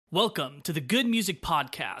Welcome to the Good Music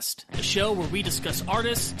Podcast, a show where we discuss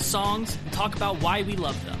artists, songs, and talk about why we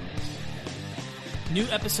love them. New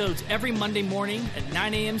episodes every Monday morning at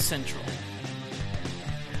 9 a.m. Central.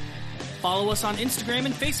 Follow us on Instagram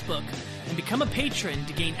and Facebook, and become a patron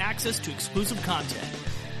to gain access to exclusive content.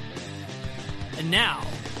 And now,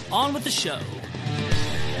 on with the show.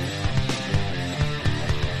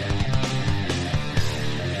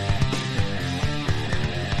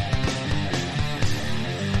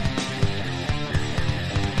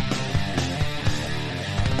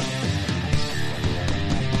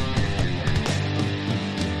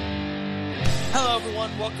 Hello,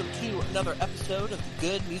 everyone. Welcome to another episode of the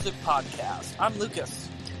Good Music Podcast. I'm Lucas.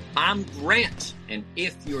 I'm Grant. And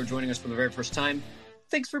if you are joining us for the very first time,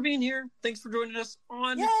 thanks for being here. Thanks for joining us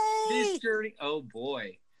on this journey. Oh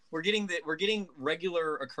boy, we're getting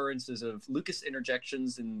regular occurrences of Lucas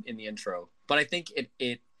interjections in the intro, but I think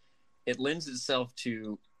it lends itself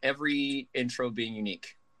to every intro being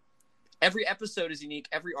unique. Every episode is unique.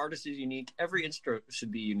 Every artist is unique. Every intro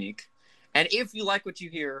should be unique. And if you like what you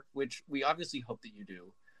hear, which we obviously hope that you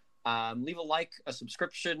do, leave a like, a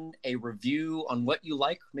subscription, a review on what you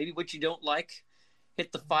like, maybe what you don't like.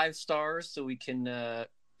 Hit the 5 stars so we can,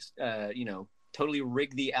 totally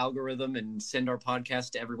rig the algorithm and send our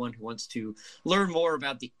podcast to everyone who wants to learn more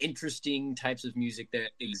about the interesting types of music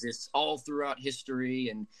that exists all throughout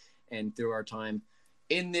history and through our time.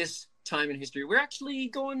 In this time in history, we're actually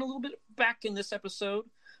going a little bit back in this episode.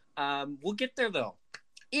 We'll get there, though.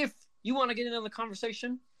 If you want to get in on the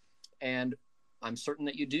conversation, and I'm certain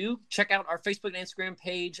that you do, check out our Facebook and Instagram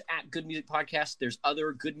page at Good Music Podcast. There's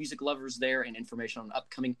other good music lovers there and information on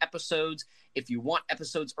upcoming episodes. If you want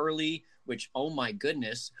episodes early, which, oh my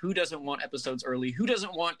goodness, who doesn't want episodes early? Who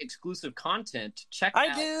doesn't want exclusive content?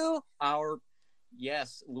 I do.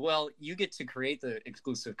 Yes, well, you get to create the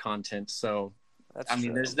exclusive content, so That's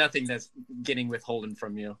true. there's nothing that's getting withholden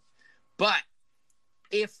from you. But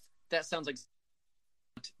if that sounds like,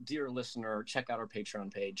 dear listener, check out our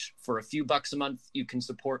Patreon page. For a few bucks a month, you can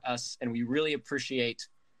support us, and we really appreciate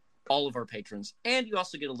all of our patrons. And you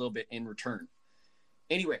also get a little bit in return.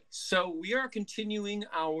 Anyway, so we are continuing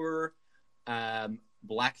our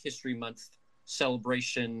Black History Month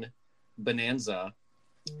celebration bonanza.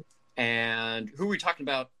 And who are we talking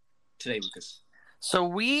about today, Lucas? So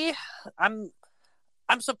I'm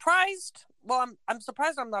surprised. Well, I'm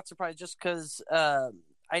surprised. I'm not surprised, just because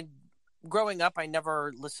growing up, I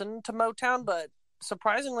never listened to Motown, but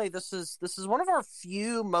surprisingly, this is one of our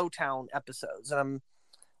few Motown episodes. And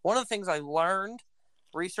one of the things I learned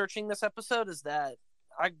researching this episode is that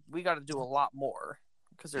we got to do a lot more,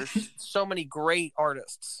 because there's so many great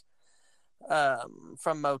artists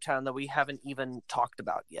from Motown that we haven't even talked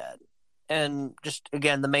about yet. And just,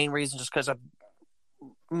 again, the main reason, just because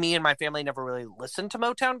me and my family never really listened to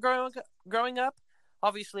Motown growing up.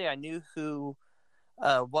 Obviously, I knew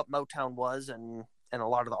what Motown was and a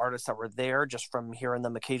lot of the artists that were there just from hearing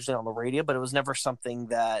them occasionally on the radio, but it was never something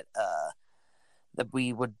that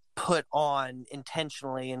we would put on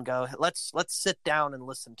intentionally and go, let's sit down and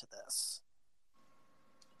listen to this.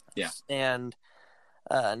 Yeah. And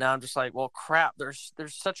now I'm just like, well, crap, there's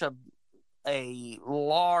such a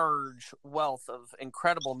large wealth of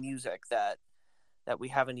incredible music that we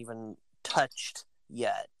haven't even touched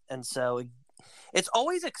yet. And so it's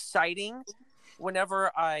always exciting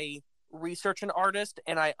whenever I research an artist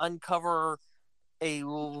and I uncover a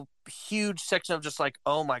huge section of just like,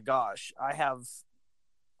 oh my gosh, I have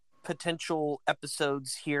potential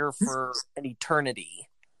episodes here for an eternity.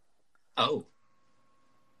 Oh,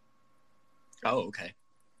 okay.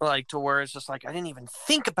 Like, to where it's just like, I didn't even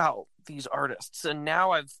think about these artists, and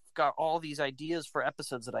now I've got all these ideas for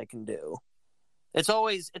episodes that I can do. It's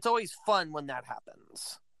always fun when that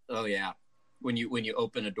happens. Oh yeah. When you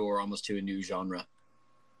open a door almost to a new genre.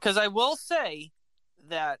 Because I will say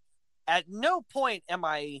that at no point am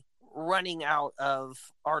I running out of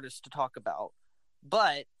artists to talk about.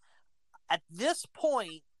 But at this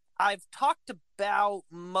point, I've talked about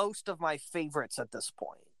most of my favorites at this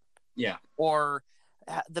point. Yeah. Or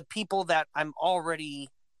the people that I'm already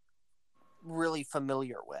really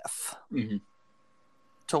familiar with. Mm-hmm.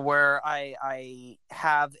 To where I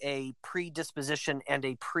have a predisposition and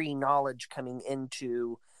a pre-knowledge coming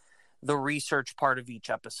into the research part of each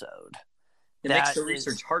episode. It makes the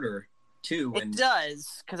research harder, too. It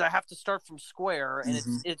does, because I have to start from square, and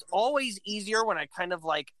it's always easier when I kind of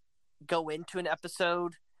like go into an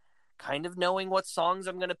episode kind of knowing what songs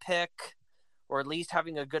I'm going to pick, or at least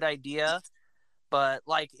having a good idea. But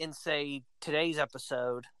like in, say, today's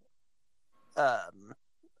episode,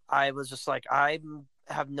 I was just like, I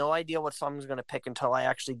have no idea what song I'm going to pick until I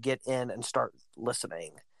actually get in and start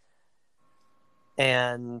listening.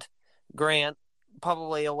 And Grant,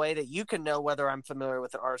 probably a way that you can know whether I'm familiar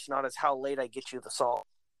with an artist or not is how late I get you the song.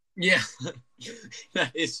 Yeah,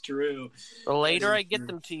 that is true. The later I get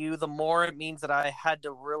them to you, the more it means that I had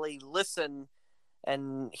to really listen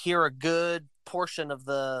and hear a good portion of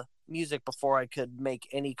the music before I could make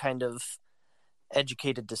any kind of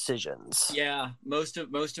educated decisions. Yeah, most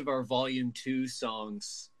of our Volume 2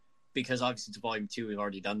 songs, because obviously it's Volume 2, we've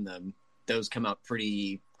already done them. Those come out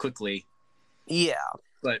pretty quickly. Yeah.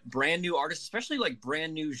 But brand new artists, especially like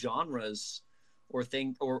brand new genres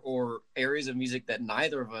or areas of music that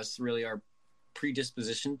neither of us really are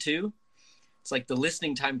predispositioned to, it's like the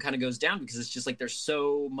listening time kind of goes down because it's just like there's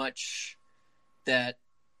so much that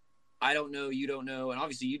I don't know, you don't know, and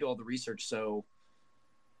obviously you do all the research, so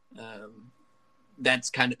that's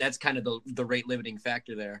kind of the rate limiting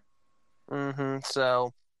factor there. Mm-hmm.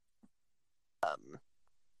 So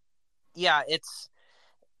yeah, it's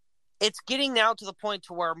getting now to the point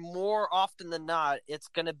to where more often than not it's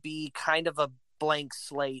going to be kind of a blank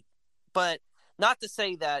slate, but not to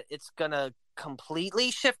say that it's going to completely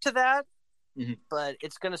shift to that, but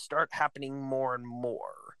it's going to start happening more and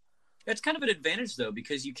more. That's kind of an advantage though,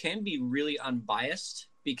 because you can be really unbiased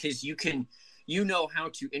because you know how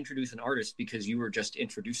to introduce an artist because you were just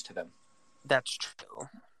introduced to them. That's true.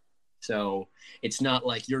 So it's not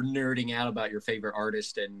like you're nerding out about your favorite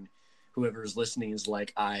artist and whoever's listening is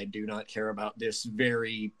like, I do not care about this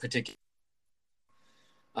very particular.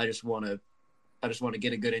 I just want to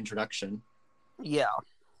get a good introduction. Yeah.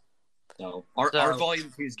 So our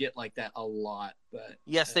Volume 2s get like that a lot, but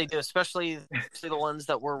yes, they do, especially the ones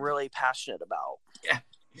that we're really passionate about.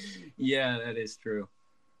 Yeah, that is true.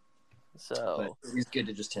 So but it's good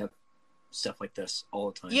to just have stuff like this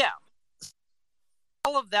all the time. Yeah.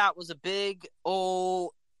 All of that was a big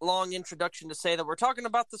old long introduction to say that we're talking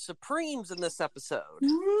about the Supremes in this episode.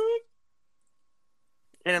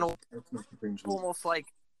 And it'll almost like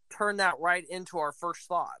turn that right into our first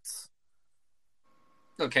thoughts.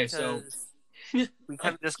 Okay, so we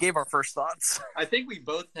kind of just gave our first thoughts. I think we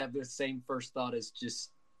both have the same first thought as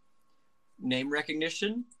just name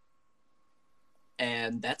recognition,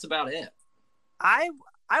 and that's about it. I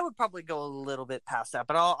would probably go a little bit past that,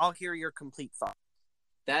 but I'll hear your complete thought.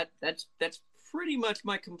 That's pretty much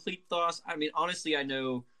my complete thoughts. I mean, honestly, I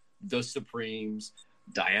know the Supremes,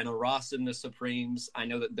 Diana Ross and the Supremes. I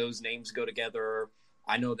know that those names go together.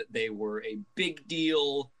 I know that they were a big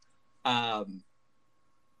deal.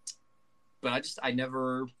 But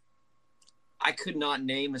I could not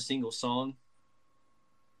name a single song.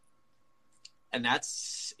 And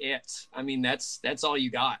that's it. I mean, that's all you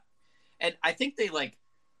got. And I think they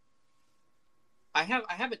I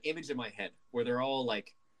have an image in my head where they're all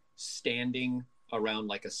like standing around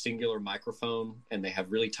like a singular microphone and they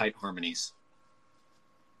have really tight harmonies.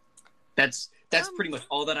 That's pretty much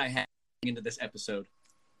all that I have into this episode.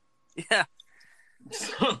 Yeah.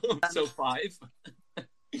 So 5.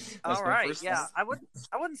 All right. Yeah, I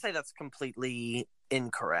wouldn't say that's completely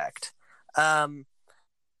incorrect.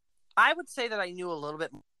 I would say that I knew a little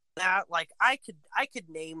bit more than that. Like I could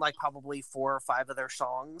name like probably 4 or 5 of their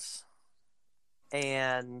songs,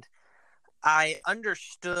 and I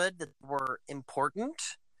understood that they were important.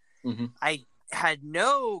 Mm-hmm. I had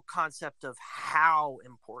no concept of how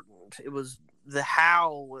important it was. The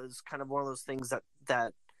how was kind of one of those things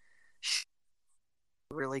that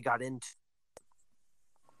really got into.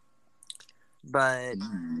 But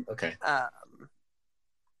okay.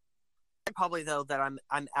 Probably though that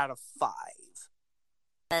I'm out of 5,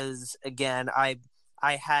 because again I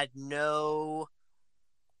had no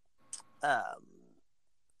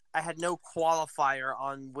qualifier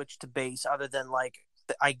on which to base other than like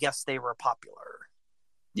I guess they were popular.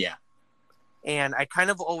 Yeah. And I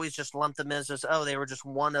kind of always just lumped them as just they were just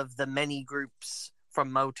one of the many groups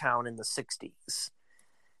from Motown in the 60s.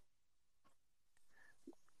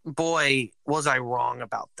 Boy, was I wrong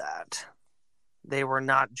about that. They were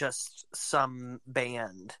not just some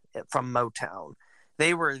band from Motown.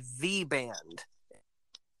 They were the band.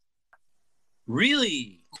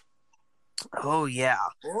 Really? Oh, yeah.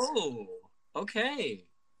 Oh, okay.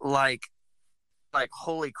 Like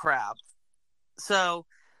holy crap. So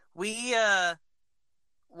we,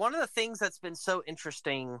 one of the things that's been so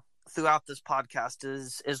interesting throughout this podcast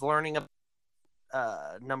is learning about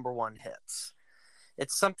number one hits.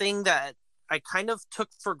 It's something that I kind of took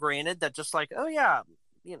for granted, that just like, oh yeah,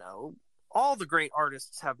 all the great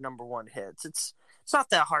artists have number one hits. It's not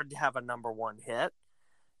that hard to have a number one hit.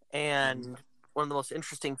 And one of the most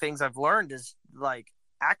interesting things I've learned is like,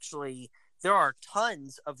 actually, there are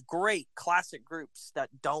tons of great classic groups that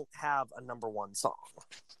don't have a number one song.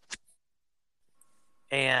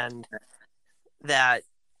 And that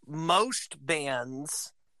most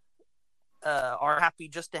bands are happy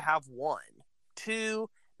just to have one. Two,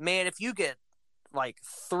 man, if you get like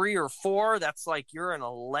 3 or 4, that's like you're in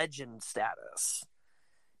a legend status.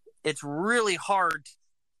 It's really hard to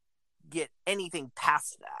get anything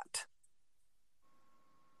past that.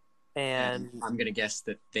 And I'm going to guess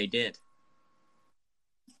that they did.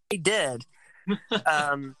 They did.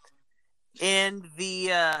 In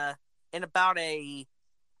about a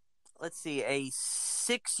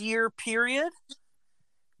 6-year period,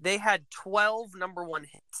 they had 12 number one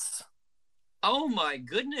hits. Oh my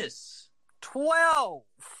goodness. 12.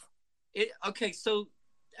 Okay, so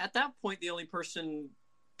at that point, the only person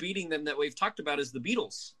beating them that we've talked about is the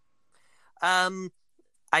Beatles.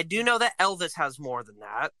 I do know that Elvis has more than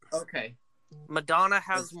that. Okay. Madonna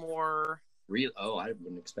has more. Oh, I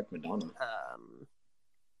wouldn't expect Madonna.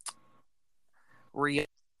 Rihanna,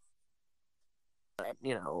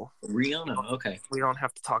 Rihanna, okay. We don't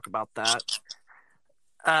have to talk about that.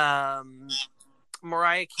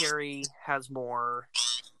 Mariah Carey has more.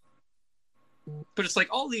 But it's like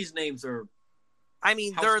all these names are. I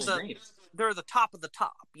mean, they're the top of the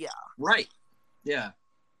top. Yeah. Right. Yeah.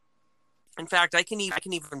 In fact, I can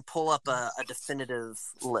even pull up a definitive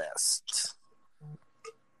list.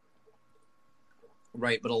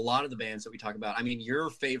 Right, but a lot of the bands that we talk about, I mean, your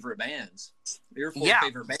favorite bands, your 4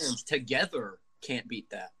 favorite bands together can't beat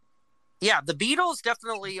that. Yeah, the Beatles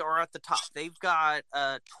definitely are at the top. They've got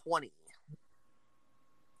 20.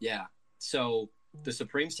 Yeah. So the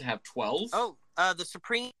Supremes to have 12? Oh, the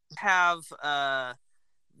Supremes have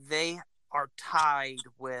they are tied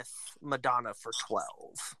with Madonna for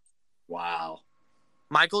 12. Wow.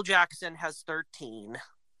 Michael Jackson has 13.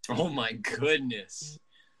 Oh my goodness.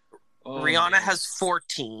 Oh, Rihanna has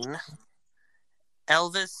 14.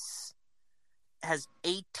 Elvis has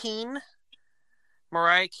 18.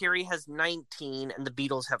 Mariah Carey has 19, and the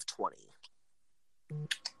Beatles have 20.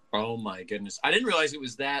 Oh my goodness. I didn't realize it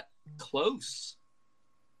was that close.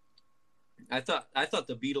 I thought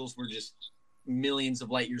the Beatles were just millions of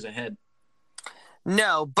light years ahead.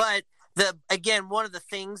 No, but one of the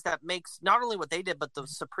things that makes not only what they did, but the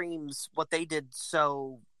Supremes, what they did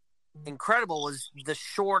so incredible was the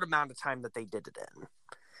short amount of time that they did it in.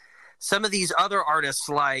 Some of these other artists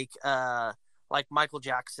like Michael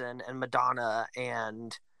Jackson and Madonna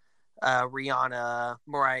and Rihanna,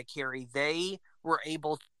 Mariah Carey, they were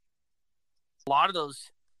able to a lot of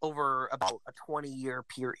those over about a 20-year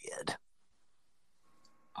period.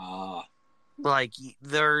 Like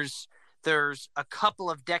there's a couple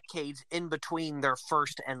of decades in between their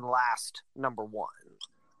first and last number one.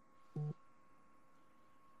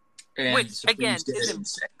 And which again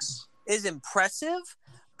is impressive,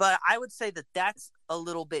 but I would say that that's a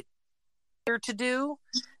little bit easier to do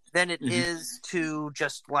than it is to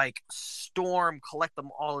just like collect them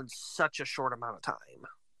all in such a short amount of time.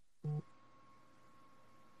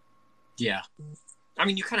 Yeah. I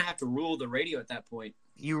mean, you kind of have to rule the radio at that point.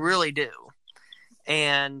 You really do.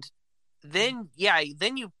 And then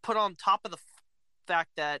you put on top of the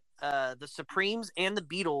fact that the Supremes and the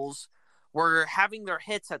Beatles were having their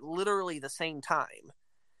hits at literally the same time.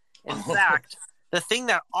 In fact, the thing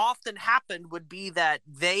that often happened would be that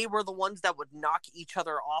they were the ones that would knock each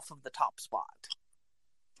other off of the top spot.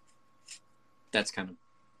 That's kind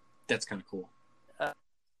of cool.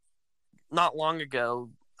 Not long ago,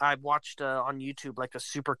 I watched on YouTube like a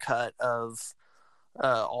supercut of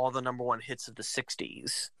all the number one hits of the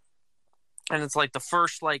 60s. And it's like the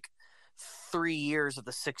first 3 years of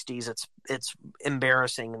the 60s, it's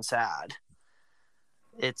embarrassing and sad.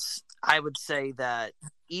 I would say that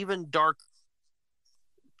even dark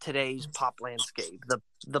today's pop landscape,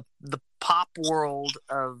 the pop world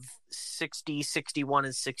of 60, 61,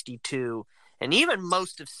 and 62, and even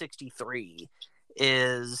most of 63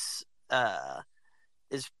 is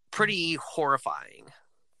pretty horrifying.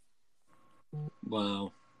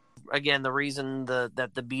 Wow. Again, the reason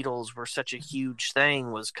that the Beatles were such a huge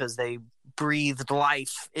thing was because they breathed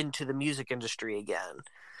life into the music industry again.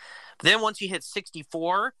 But then once you hit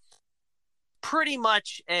 64, pretty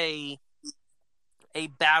much a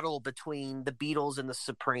battle between the Beatles and the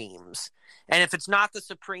Supremes. And if it's not the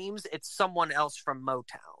Supremes, it's someone else from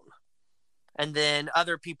Motown. And then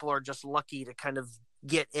other people are just lucky to kind of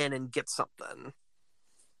get in and get something.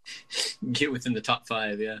 Get within the top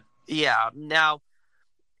 5, yeah. Yeah. Now,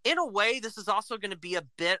 in a way, this is also going to be a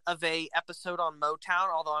bit of a episode on Motown,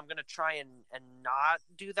 although I'm going to try and not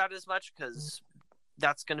do that as much because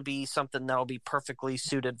that's going to be something that'll be perfectly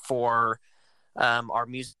suited for our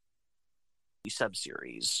music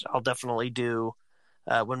sub-series. I'll definitely do,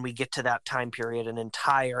 when we get to that time period, an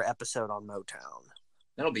entire episode on Motown.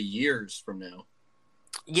 That'll be years from now.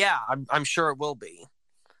 Yeah, I'm sure it will be.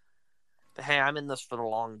 But hey, I'm in this for the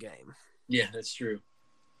long game. Yeah, that's true.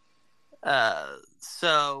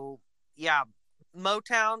 So yeah,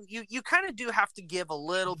 Motown. You kind of do have to give a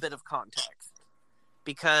little bit of context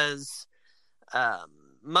because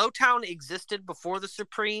Motown existed before the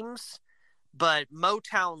Supremes, but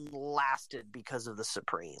Motown lasted because of the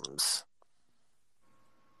Supremes.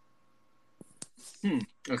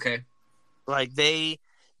 Okay. Like they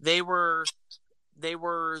were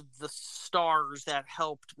the stars that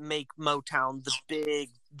helped make Motown the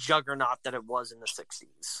big juggernaut that it was in the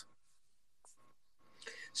 60s.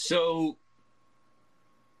 So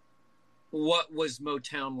what was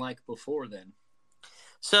Motown like before then?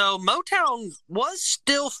 So Motown was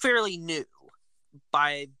still fairly new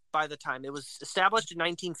by the time. It was established in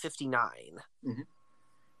 1959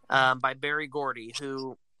 by Berry Gordy,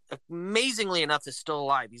 who amazingly enough is still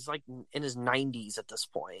alive. He's like in his 90s at this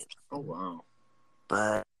point. Oh, wow.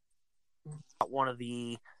 But one of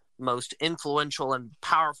the most influential and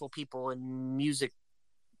powerful people in music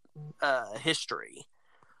history.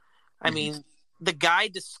 I mean, the guy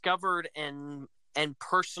discovered and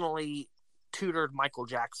personally tutored Michael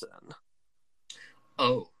Jackson.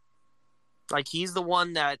 Oh. Like, he's the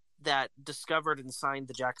one that discovered and signed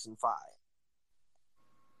the Jackson 5.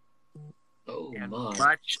 Oh,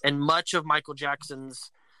 and much of Michael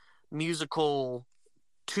Jackson's musical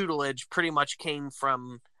tutelage pretty much came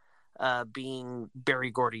from being Berry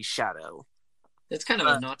Gordy's shadow. That's kind of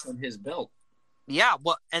a notch on his belt. Yeah,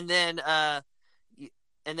 well, and then add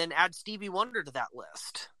Stevie Wonder to that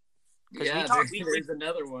list. Yeah, there's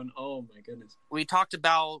another one. Oh my goodness. We talked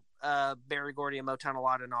about Berry Gordy and Motown a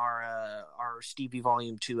lot in our Stevie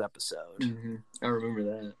Volume 2 episode. Mm-hmm. I remember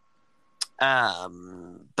that.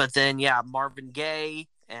 But then Marvin Gaye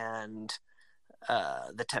and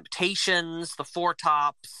the Temptations, the Four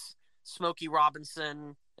Tops, Smokey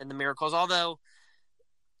Robinson, and the Miracles. Although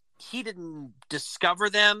he didn't discover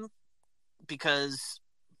them, because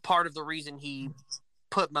part of the reason he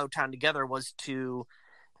put Motown together was to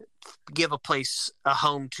give a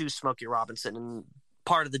home to Smokey Robinson, and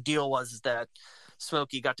part of the deal was that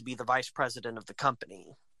Smokey got to be the vice president of the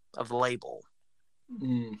company, of the label.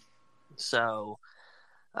 So,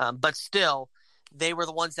 but still, they were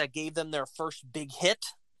the ones that gave them their first big hit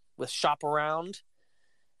with Shop Around.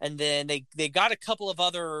 And then they got a couple of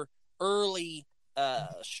other early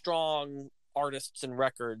strong artists and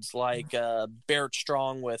records, like Barrett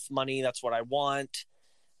Strong with Money, That's What I Want,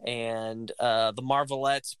 and the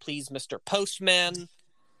Marvelettes, Please Mr. Postman.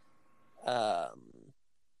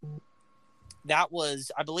 That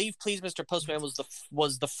was, I believe, Please Mr. Postman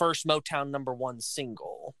was the first Motown #1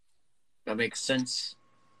 single. That makes sense.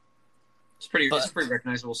 It's a pretty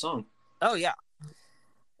recognizable song. Oh yeah.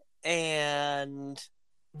 And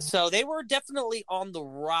so they were definitely on the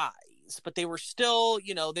rise, but they were still,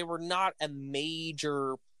 they were not a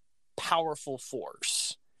major powerful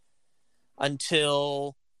force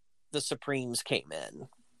until the Supremes came in.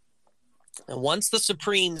 And once the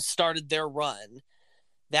Supremes started their run,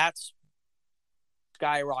 that's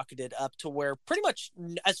skyrocketed up to where pretty much,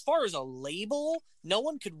 as far as a label, no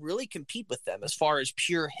one could really compete with them as far as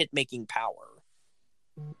pure hit-making power.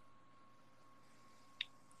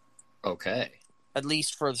 Okay. At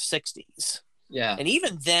least for the 60s. Yeah. And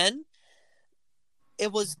even then, there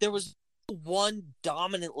was one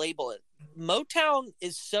dominant label. Motown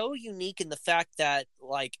is so unique in the fact that,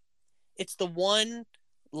 like, it's the one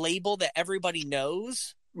label that everybody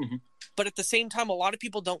knows, but at the same time, a lot of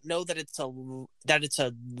people don't know that it's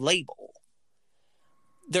a label.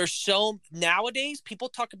 Nowadays, people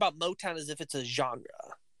talk about Motown as if it's a genre.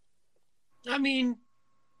 I mean,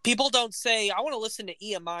 people don't say, I want to listen to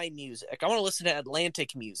EMI music. I want to listen to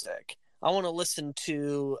Atlantic music. I want to listen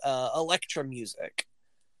to Electra music.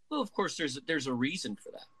 Well, of course, there's a reason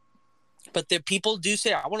for that. But the people do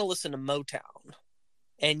say, I want to listen to Motown.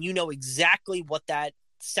 And you know exactly what that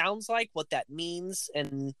sounds like, what that means.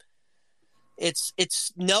 And it's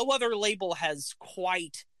no other label has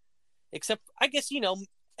quite, except, I guess,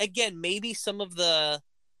 again, maybe some of the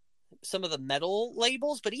metal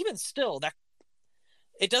labels, but even still, that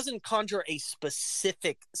it doesn't conjure a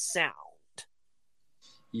specific sound.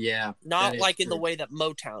 Yeah. Not like in the way that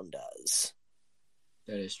Motown does.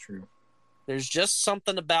 That is true. There's just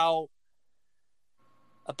something about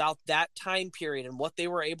that time period and what they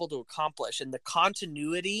were able to accomplish, and the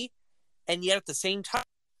continuity, and yet at the same time,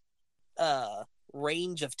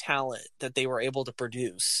 range of talent that they were able to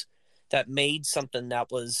produce that made something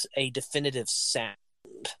that was a definitive sound,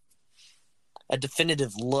 a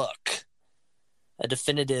definitive look, a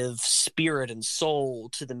definitive spirit and soul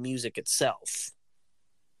to the music itself.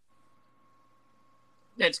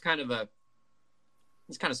 It's kind of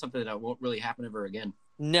something that won't really happen ever again.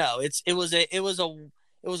 No, it was a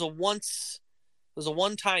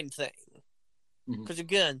one-time thing. Because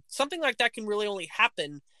again, something like that can really only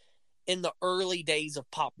happen in the early days of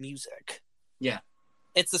pop music. Yeah.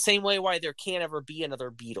 It's the same way why there can't ever be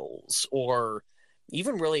another Beatles or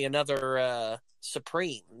even really another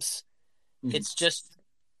Supremes. It's just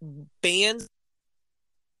bands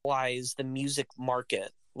realize the music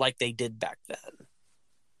market like they did back then.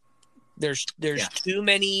 There's too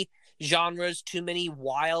many genres, too many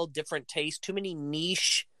wild different tastes, too many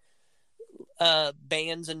niche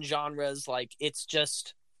bands and genres. Like, it's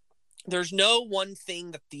just, there's no one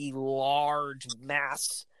thing that the large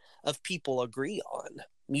mass of people agree on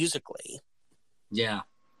musically. Yeah,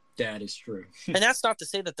 that is true. And that's not to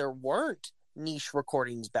say that there weren't niche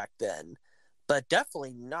recordings back then, but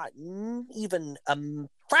definitely not even a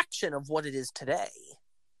fraction of what it is today.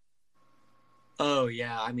 Oh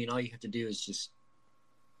yeah, I mean, all you have to do is just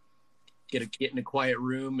get in a quiet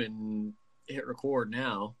room and hit record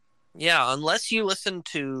now. Yeah, unless you listen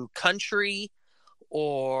to country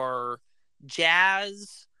or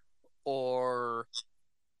jazz or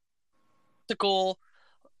classical,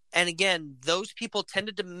 and again, those people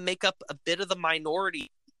tended to make up a bit of the minority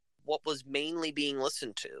of what was mainly being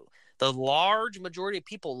listened to. The large majority of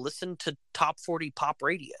people listened to top 40 pop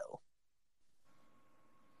radio.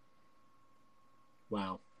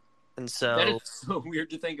 Wow. And so that is so weird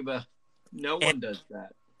to think about. No one does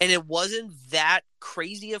that. And it wasn't that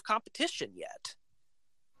crazy of competition yet.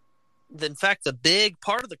 In fact, the big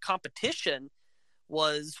part of the competition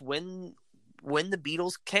was when the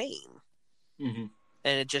Beatles came. Mm-hmm.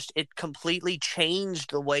 And it completely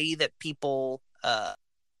changed the way that people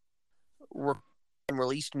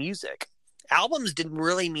released music. Albums didn't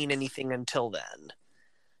really mean anything until then.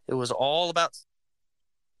 It was all about...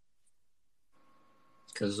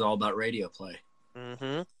 Because it's all about radio play.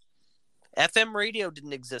 Mm-hmm. FM radio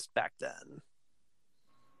didn't exist back then.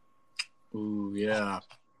 Ooh, yeah.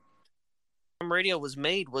 FM radio was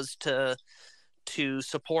made to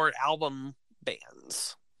support album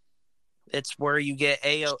bands. It's where you get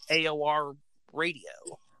AOR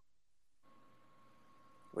radio,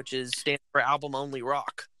 which stands for album only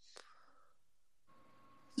rock.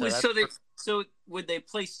 So would they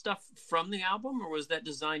play stuff from the album, or was that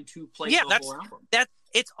designed to play the whole album?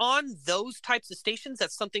 It's on those types of stations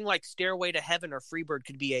that something like Stairway to Heaven or Freebird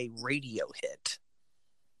could be a radio hit.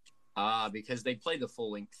 Because they play the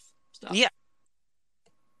full length stuff. Yeah.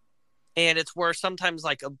 And it's where sometimes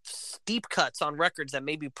like deep cuts on records that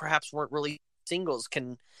maybe perhaps weren't really singles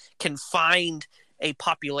can find a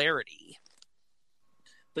popularity.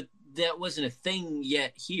 But that wasn't a thing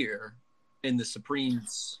yet here in the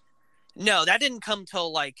Supremes. No, that didn't come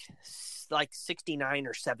till like 69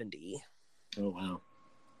 or 70. Oh wow.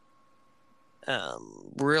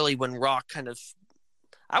 Really when rock kind of,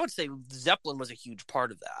 I would say Zeppelin was a huge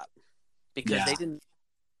part of that, because they didn't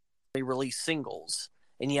release singles.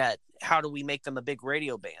 And yet, how do we make them a big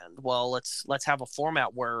radio band? Well, let's have a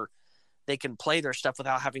format where they can play their stuff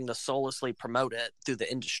without having to soullessly promote it through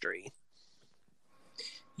the industry.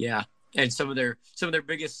 Yeah, and some of their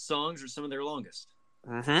biggest songs are some of their longest.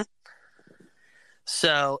 Mm-hmm.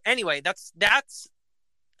 So anyway, that's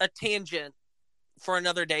a tangent for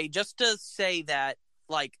another day. Just to say that,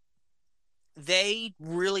 like, they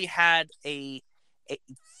really had a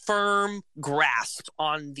firm grasp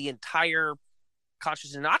on the entire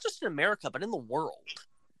consciousness, not just in America, but in the world.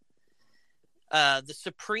 The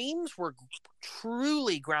Supremes were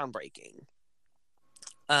truly groundbreaking.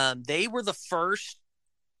 They were the first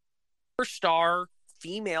star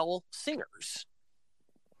female singers.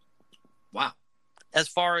 Wow. As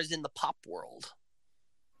far as in the pop world.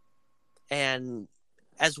 And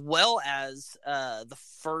as well as the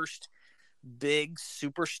first big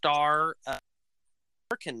superstar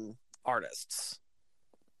American artists.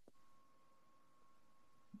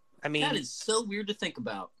 I mean, that is so weird to think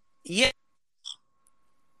about. Yeah.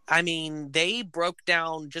 I mean, they broke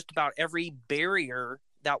down just about every barrier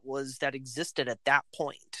that existed at that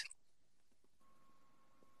point.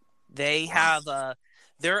 They have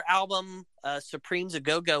their album, Supremes A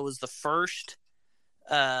Go-Go, was the first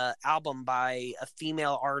album by a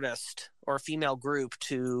female artist or a female group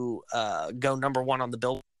to go number one on the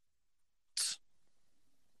Billboard.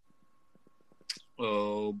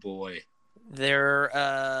 Oh boy. Their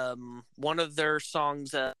one of their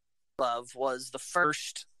songs, Love, was the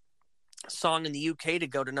first song in the UK to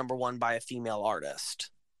go to number one by a female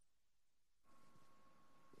artist.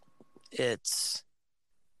 It's,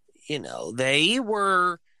 they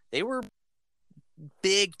were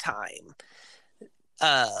big time.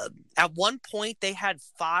 At one point, they had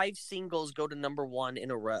 5 singles go to number 1 in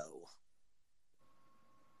a row.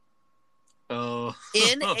 Oh.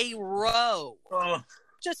 In a row. Oh.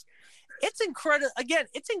 Just, it's incredible. Again,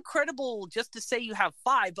 it's incredible just to say you have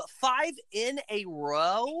 5, but 5 in a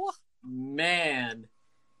row? Man.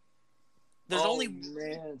 There's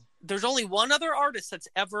only one other artist that's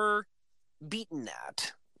ever beaten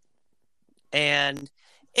that. And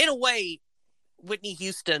in a way, Whitney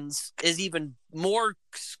Houston's is even more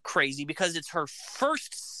crazy because it's her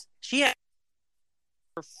first. She had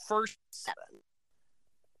her first 7.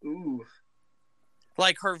 Ooh.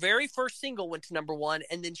 Like her very first single went to number 1,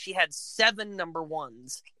 and then she had 7 number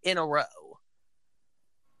 1s in a row.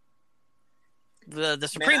 The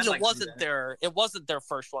Supremes, Man, it wasn't their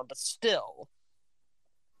first one, but still.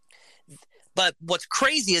 But what's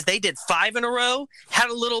crazy is they did 5 in a row, had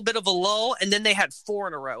a little bit of a lull, and then they had 4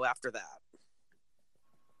 in a row after that.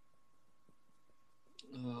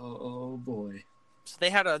 Oh boy! So they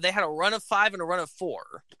had a run of 5 and a run of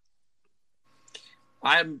 4.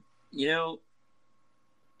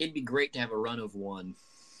 It'd be great to have a run of 1.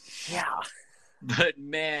 Yeah, but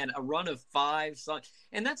man, a run of 5 songs,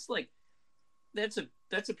 and that's a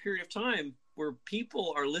period of time where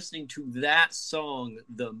people are listening to that song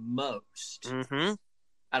the most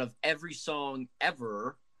out of every song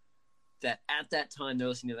ever. That at that time they're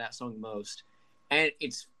listening to that song the most, and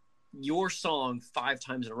it's your song 5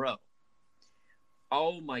 times in a row.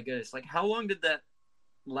 Oh my goodness! Like, how long did that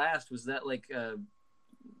last? Was that like 3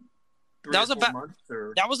 that was or 4 about months,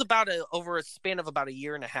 or? That was about over a span of about a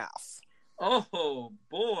year and a half. Oh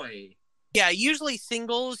boy! Yeah, usually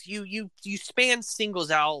singles you span singles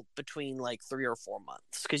out between like 3 or 4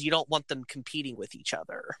 months because you don't want them competing with each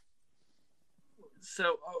other.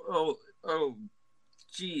 So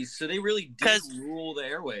geez, so they really did rule the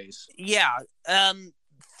airways. Yeah,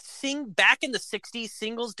 back in the 60s,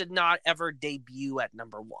 singles did not ever debut at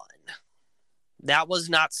number 1. That was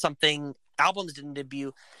not something. Albums didn't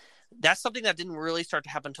debut. That's something that didn't really start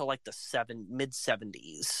to happen until like the mid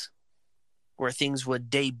 70s, where things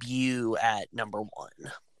would debut at number 1.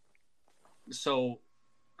 So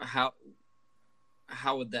how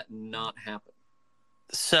would that not happen?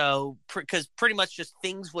 So because pretty much just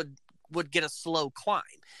things would get a slow climb,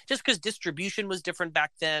 just because distribution was different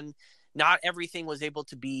back then. Not everything was able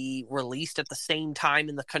to be released at the same time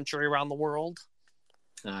in the country around the world.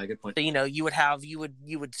 Good point. So, you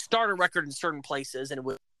would start a record in certain places and it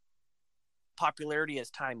would popularity as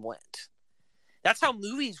time went. That's how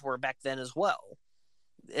movies were back then as well.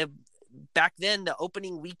 Back then, the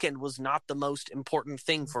opening weekend was not the most important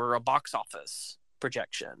thing for a box office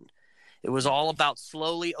projection. It was all about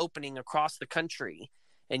slowly opening across the country.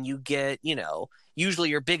 And you get, usually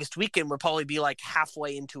your biggest weekend would probably be like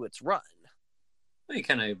halfway into its run. Well, you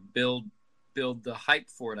kind of build the hype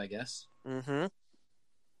for it, I guess. Mm-hmm.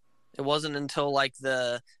 It wasn't until like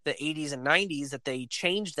the 80s and 90s that they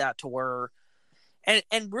changed that to where, and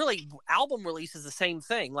really album release is the same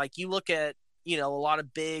thing. Like you look at, a lot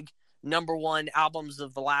of big number 1 albums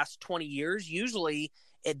of the last 20 years, usually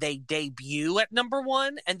they debut at number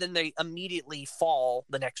 1 and then they immediately fall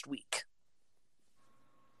the next week.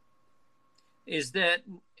 Is that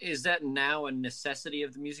now a necessity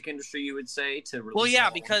of the music industry, you would say, to release? Well, yeah,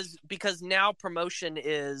 because now promotion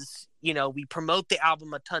is, we promote the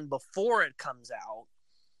album a ton before it comes out.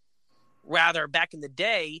 Rather, back in the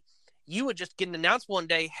day, you would just get an announcement one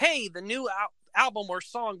day, hey, the new album or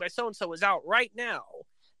song by so-and-so is out right now.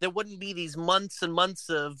 There wouldn't be these months and months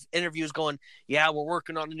of interviews going, yeah, we're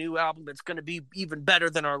working on a new album. It's going to be even better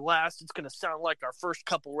than our last. It's going to sound like our first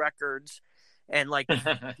couple records. And like,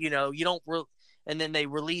 you don't and then they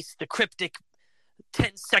release the cryptic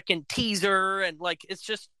 10-second teaser. And like, it's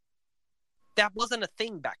just, that wasn't a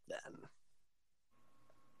thing back then.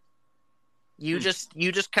 You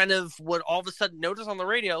just kind of would all of a sudden notice on the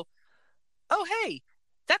radio, oh, hey,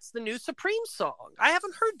 that's the new Supreme song. I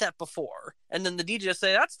haven't heard that before. And then the DJ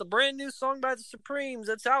say, that's the brand new song by the Supremes.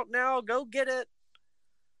 It's out now. Go get it.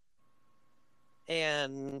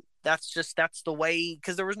 And that's the way,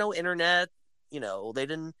 because there was no internet. They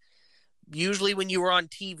didn't. Usually when you were on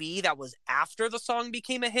TV, that was after the song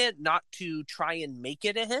became a hit, not to try and make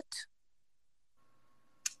it a hit.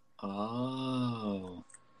 Oh.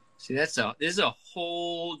 See, this is a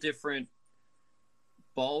whole different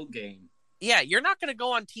ball game. Yeah, you're not going to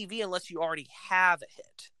go on TV unless you already have a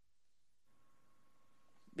hit.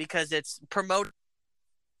 Because it's promoted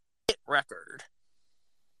hit record.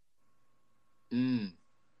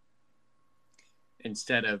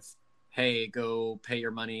 Instead of, hey, go pay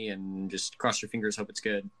your money and just cross your fingers, hope it's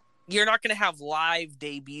good. You're not going to have live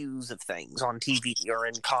debuts of things on TV or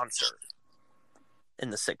in concert. in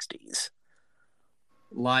the 60s.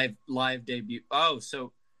 Live debut. Oh,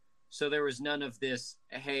 so there was none of this,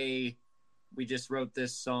 hey, we just wrote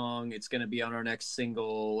this song, it's going to be on our next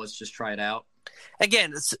single, let's just try it out.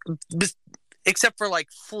 Again, except for like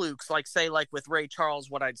flukes, like say like with Ray Charles,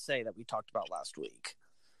 What I'd Say that we talked about last week.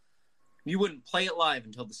 You wouldn't play it live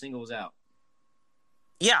until the single was out.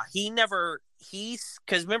 Yeah,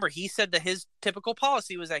 because remember, he said that his typical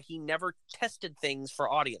policy was that he never tested things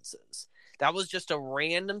for audiences. That was just a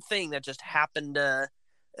random thing that just happened to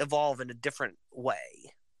evolve in a different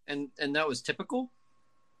way. And that was typical?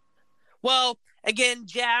 Well, again,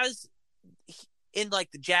 jazz, in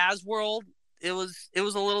like the jazz world, it was a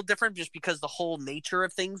little different just because the whole nature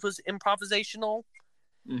of things was improvisational.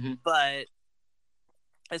 Mm-hmm. But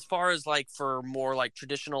as far as like for more like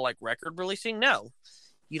traditional like record releasing, no.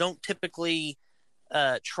 You don't typically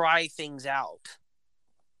try things out,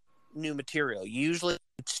 new material. You usually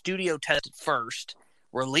studio test it first,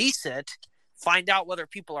 release it, find out whether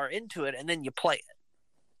people are into it, and then you play it.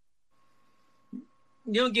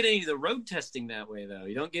 You don't get any of the road testing that way, though.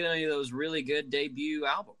 You don't get any of those really good debut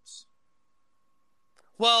albums.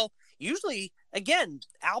 Well, usually, again,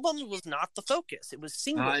 albums was not the focus. It was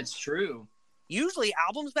singles. It's true. Usually,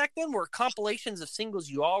 albums back then were compilations of singles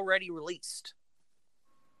you already released.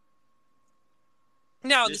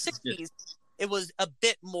 Now, in the 60s, it was a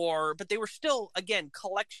bit more, but they were still, again,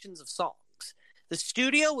 collections of songs. The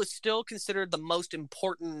studio was still considered the most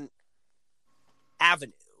important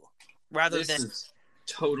avenue, rather than... Is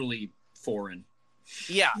totally foreign.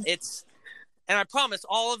 Yeah, and I promise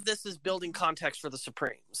all of this is building context for the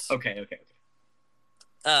Supremes. Okay.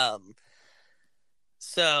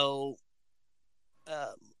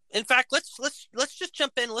 In fact, let's just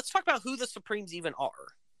jump in. Let's talk about who the Supremes even are.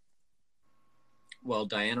 Well,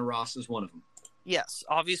 Diana Ross is one of them. Yes,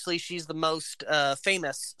 obviously she's the most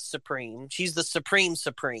famous Supreme. She's the Supreme.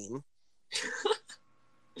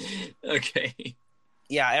 Okay.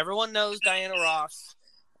 Yeah, everyone knows Diana Ross.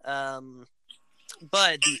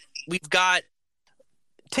 But we've got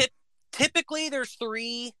typically there's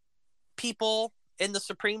 3 people in the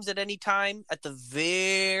Supremes at any time. At the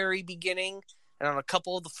very beginning, and on a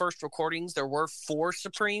couple of the first recordings, there were 4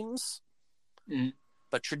 Supremes. Mm-hmm.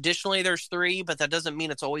 But traditionally there's 3, but that doesn't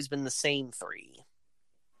mean it's always been the same 3.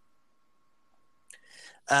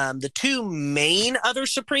 The 2 main other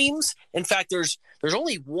Supremes, in fact, there's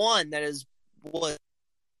only one that was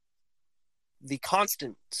the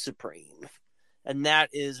constant Supreme, and that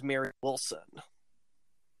is Mary Wilson.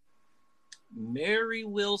 Mary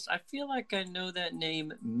Wilson. I feel like I know that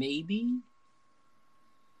name, maybe.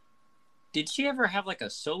 Did she ever have like a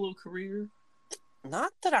solo career?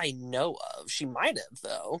 Not that I know of. She might have,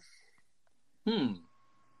 though.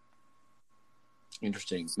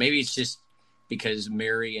 Interesting. Maybe it's just because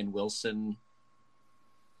Mary and Wilson.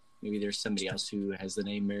 Maybe there's somebody else who has the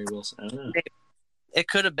name Mary Wilson. I don't know. It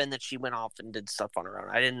could have been that she went off and did stuff on her own.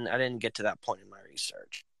 I didn't get to that point in my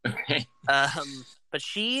research. Okay. But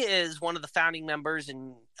she is one of the founding members,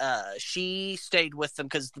 and she stayed with them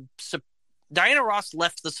because Diana Ross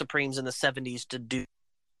left the Supremes in the 70s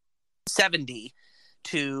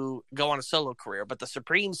to go on a solo career, but the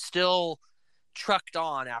Supremes still trucked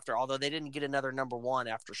on after, although they didn't get another number 1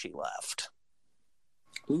 after she left.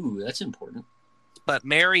 Ooh, that's important. But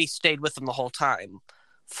Mary stayed with them the whole time.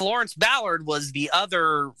 Florence Ballard was the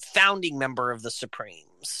other founding member of the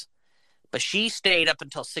Supremes, but she stayed up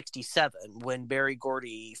until 1967 when Berry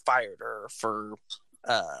Gordy fired her for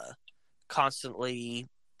constantly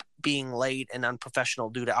being late and unprofessional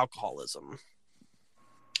due to alcoholism.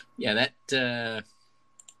 Yeah,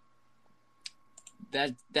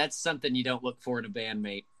 that's something you don't look for in a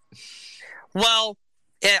bandmate. Well,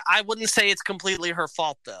 I wouldn't say it's completely her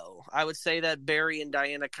fault, though. I would say that Barry and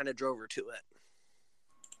Diana kind of drove her to it.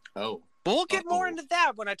 Oh. But we'll get more into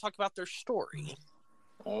that when I talk about their story.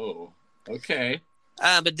 Oh, okay.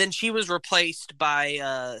 But then she was replaced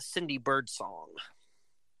by Cindy Birdsong.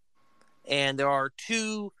 And there are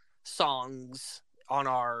 2 songs on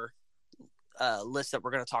our list that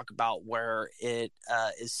we're going to talk about where it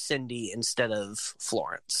is Cindy instead of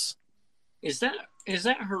Florence. Is that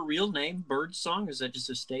her real name, Birdsong, or is that just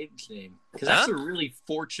a stage name? Because that's a really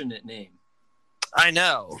fortunate name. I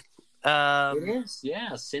know. It is,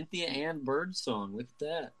 yeah. Cynthia Ann Birdsong. Look at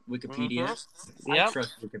that. Wikipedia. Mm-hmm. I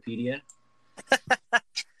trust Wikipedia.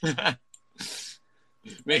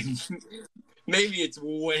 maybe it's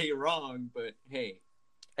way wrong, but hey.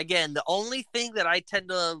 Again, the only thing that I tend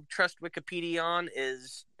to trust Wikipedia on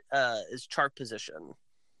is chart position.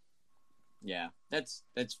 Yeah, that's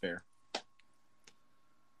fair.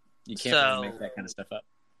 You can't really make that kind of stuff up.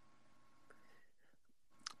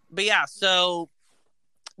 But yeah, so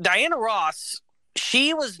Diana Ross,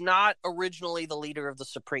 she was not originally the leader of the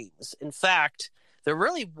Supremes. In fact, there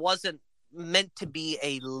really wasn't meant to be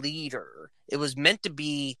a leader. It was meant to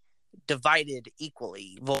be divided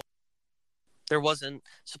equally. There wasn't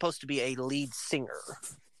supposed to be a lead singer.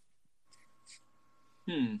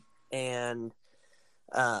 And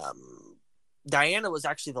Diana was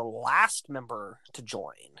actually the last member to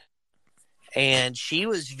join. And she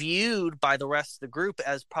was viewed by the rest of the group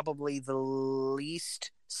as probably the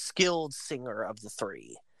least skilled singer of the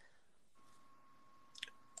three.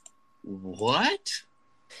 What?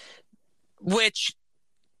 Which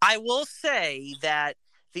I will say that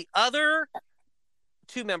the other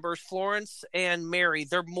two members, Florence and Mary,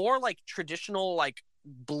 they're more like traditional, like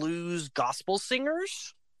blues gospel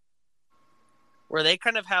singers, where they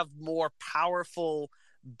kind of have more powerful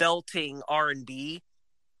belting R&B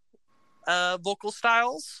vocal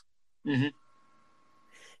styles. Mm-hmm.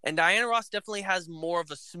 And Diana Ross definitely has more of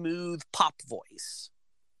a smooth pop voice.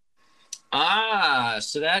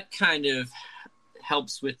 So that kind of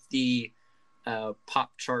helps with the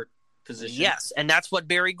pop chart position. Yes, and that's what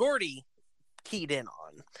Berry Gordy keyed in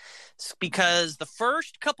on. Because the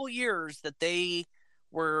first couple years that they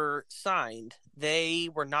were signed, they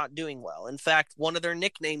were not doing well. In fact, one of their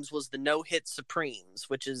nicknames was the No-Hit Supremes,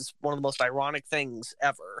 which is one of the most ironic things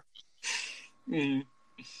ever. Mm.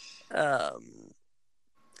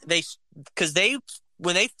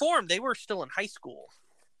 When they formed, they were still in high school.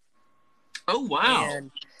 Oh wow! And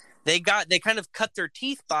they kind of cut their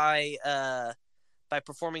teeth by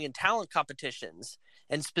performing in talent competitions,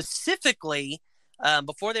 and specifically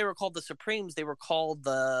before they were called the Supremes, they were called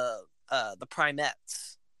the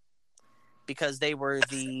Primettes, because they were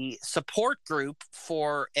the support group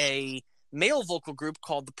for a male vocal group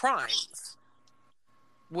called the Primes,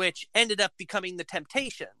 which ended up becoming the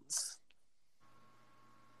Temptations,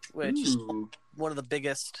 which is one of the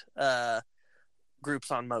biggest groups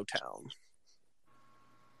on Motown.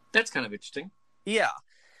 That's kind of interesting. Yeah.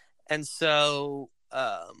 And so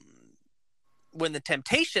when the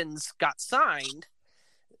Temptations got signed,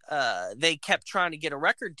 they kept trying to get a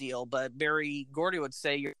record deal, but Berry Gordy would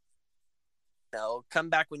say, come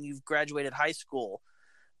back when you've graduated high school.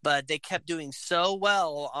 But they kept doing so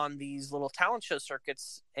well on these little talent show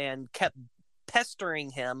circuits and kept pestering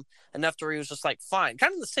him enough to where he was just like, fine.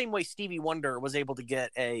 Kind of the same way Stevie Wonder was able to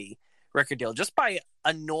get a record deal, just by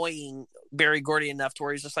annoying Berry Gordy enough to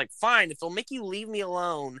where he's just like, fine, if they'll make you leave me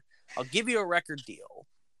alone, I'll give you a record deal.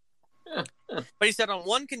 But he said on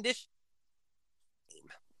one condition.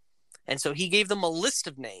 And so he gave them a list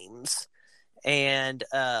of names, and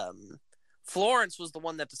Florence was the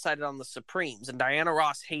one that decided on the Supremes, and Diana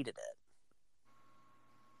Ross hated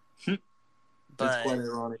it. That's quite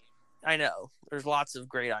ironic. I know. There's lots of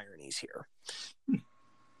great ironies here.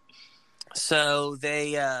 So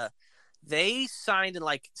they signed in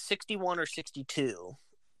like 61 or 62,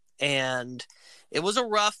 and it was a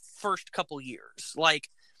rough first couple years. Like,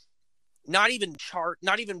 not even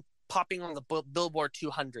popping on the Billboard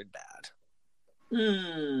 200 bad.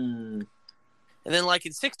 And then like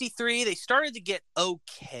in 63, they started to get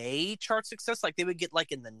okay chart success. Like they would get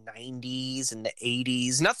like in the 90s and the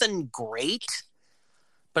 80s. Nothing great,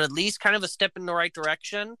 but at least kind of a step in the right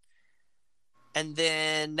direction. And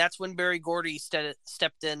then that's when Berry Gordy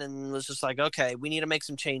stepped in and was just like, okay, we need to make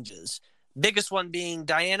some changes. Biggest one being,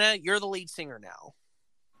 Diana, you're the lead singer now.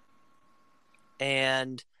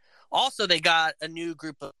 And also they got a new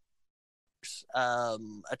group of a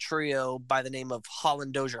trio by the name of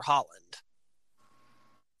Holland Dozier Holland.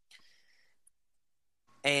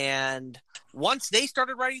 And once they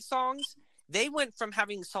started writing songs, they went from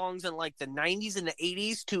having songs in like the 90s and the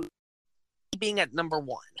 80s to being at number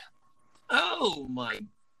one. Oh my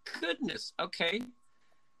goodness. Okay.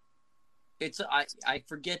 I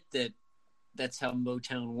forget that that's how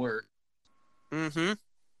Motown works. Mm-hmm.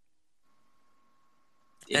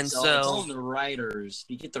 It's all the writers.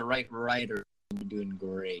 You get the right writer, you're doing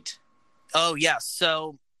great. Oh yes.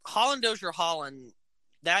 So Holland Dozier Holland,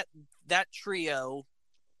 that trio,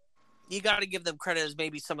 you got to give them credit as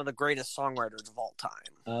maybe some of the greatest songwriters of all time.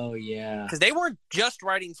 Oh yeah. Because they weren't just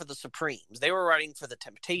writing for the Supremes. They were writing for the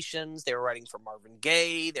Temptations. They were writing for Marvin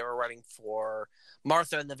Gaye. They were writing for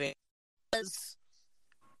Martha and the Vandellas.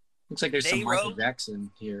 Looks like there's some Michael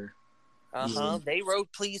Jackson here. They wrote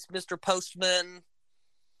Please Mr. Postman.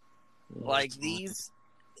 Like these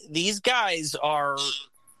guys are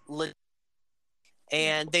lit,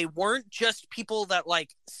 and they weren't just people that like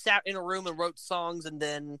sat in a room and wrote songs and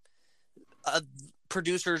then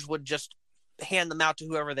producers would just hand them out to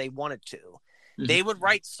whoever they wanted to. Mm-hmm. They would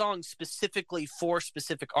write songs specifically for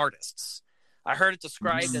specific artists. I heard it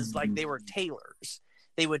described as like they were tailors.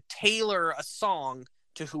 they would tailor a song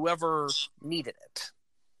to whoever needed it.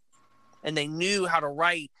 And they knew how to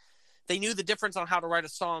write. They knew the difference on how to write a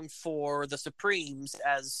song for the Supremes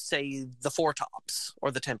as, say, the Four Tops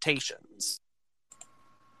or the Temptations.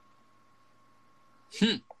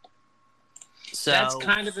 So that's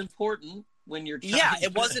kind of important when you're trying yeah, to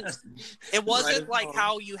it wasn't like song.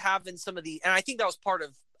 how you have in some of the, and I think that was part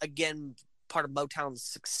of Motown's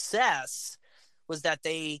success, was that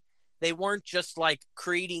they weren't just like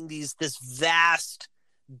creating this vast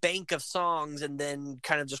bank of songs and then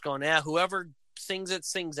kind of just going, whoever sings it,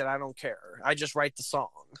 I don't care. I just write the song.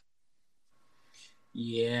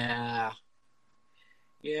 Yeah,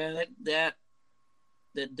 that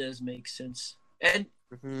does make sense. And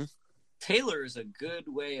tailor is a good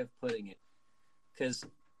way of putting it, because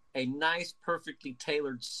a nice, perfectly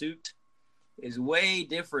tailored suit is way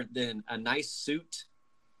different than a nice suit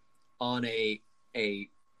on a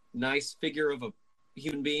nice figure of a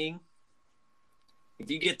human being. If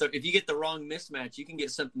you get the wrong mismatch, you can get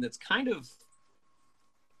something that's kind of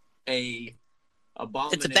a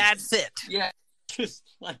abomination. It's a bad fit. Yeah, just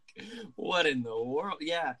like, what in the world?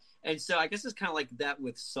 Yeah. And so I guess it's kind of like that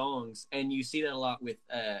with songs, and you see that a lot with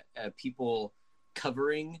people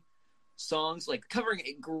covering songs, like covering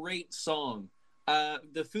a great song.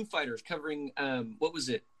 The Foo Fighters covering what was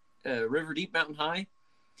it? River Deep Mountain High.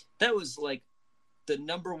 That was like the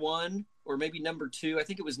number one or maybe number two. I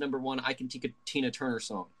think it was number one I Can Take a Tina Turner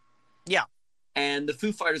song. Yeah. And the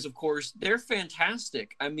Foo Fighters, of course, they're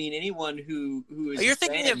fantastic. I mean, anyone who is You're a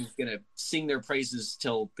thinking fan is going to sing their praises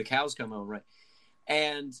till the cows come home, right?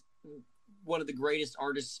 And one of the greatest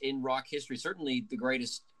artists in rock history, certainly the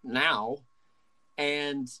greatest now.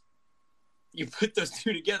 And you put those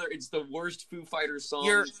two together, it's the worst Foo Fighters song.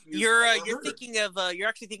 You're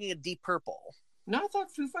actually thinking of Deep Purple. No, I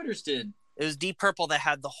thought Foo Fighters did. It was Deep Purple that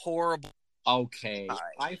had the horrible. Okay, right.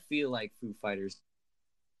 I feel like Foo Fighters.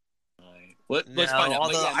 Let's No, find out.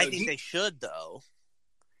 although I think Deep... they should, though.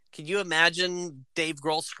 Could you imagine Dave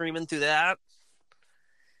Grohl screaming through that?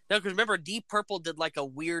 No, because remember, Deep Purple did like a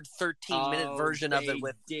weird 13-minute version of it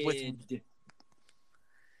with.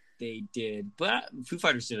 They did, but Foo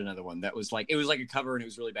Fighters did another one that was like a cover and it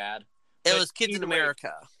was really bad. It was Kids in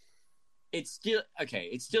America. It's still okay.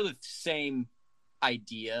 It's still the same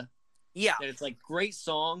idea. Yeah, that it's like great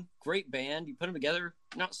song, great band. You put them together,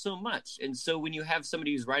 not so much. And so when you have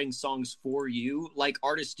somebody who's writing songs for you, like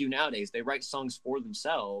artists do nowadays, they write songs for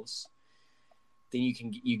themselves. Then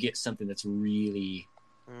you get something that's really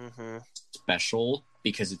special,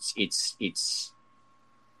 because it's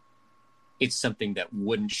something that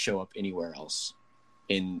wouldn't show up anywhere else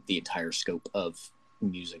in the entire scope of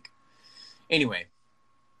music. Anyway,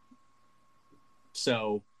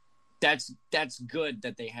 so that's good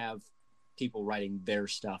that they have people writing their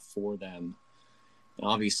stuff for them. And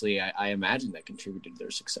obviously, I imagine that contributed to their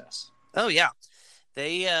success. Oh yeah,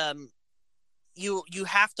 they you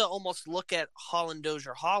have to almost look at Holland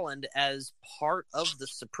Dozier Holland as part of the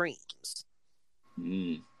Supremes.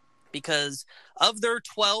 Because of their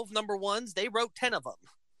 12 number ones, they wrote 10 of them.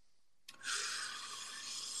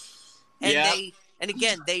 And and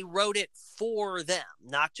again, they wrote it for them,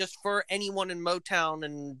 not just for anyone in Motown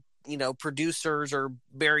and, producers or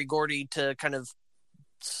Berry Gordy to kind of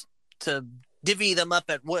to divvy them up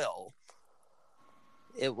at will.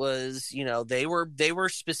 It was, they were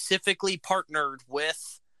specifically partnered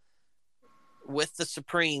with the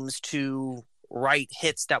Supremes to write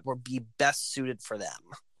hits that would be best suited for them.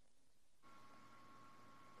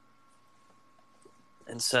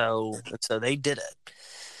 And so they did it.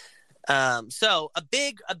 So a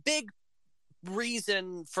big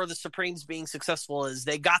reason for the Supremes being successful is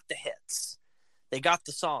they got the hits, they got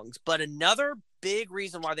the songs. But another big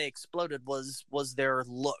reason why they exploded was their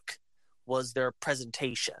look, was their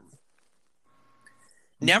presentation.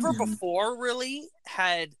 Never before really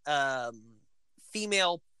had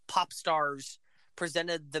female pop stars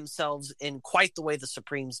presented themselves in quite the way the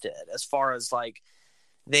Supremes did, as far as like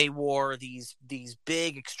they wore these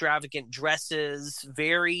big extravagant dresses,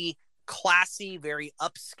 very classy, very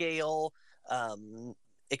upscale,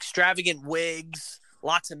 extravagant wigs,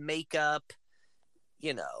 lots of makeup,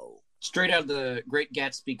 straight out of the Great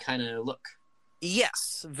Gatsby kind of look.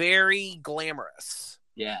 Yes, very glamorous.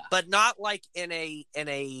 Yeah. But not like in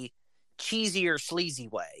a cheesy or sleazy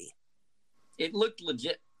way. It looked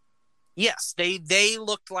legit. Yes, they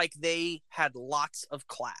looked like they had lots of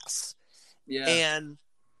class. Yeah. And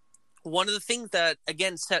one of the things that,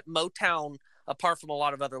 again, set Motown apart from a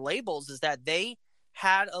lot of other labels is that they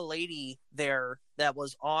had a lady there that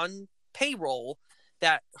was on payroll,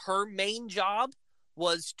 that her main job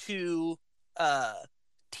was to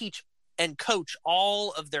teach and coach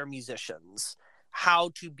all of their musicians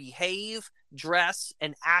how to behave, dress,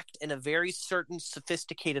 and act in a very certain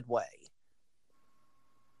sophisticated way.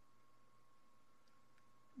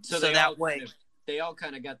 So that way, they all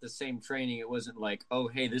kind of got the same training. It wasn't like, oh,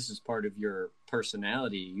 hey, this is part of your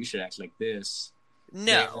personality. You should act like this.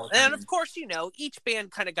 No. And of course, each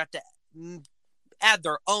band kind of got to add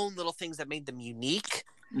their own little things that made them unique.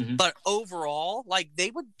 Mm-hmm. But overall, like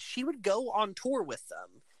she would go on tour with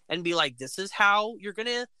them and be like, this is how you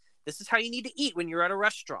need to eat when you're at a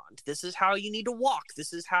restaurant. This is how you need to walk.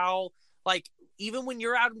 This is how, like, even when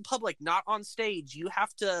you're out in public, not on stage, you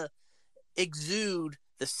have to exude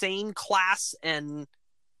the same class and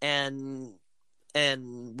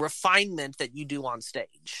refinement that you do on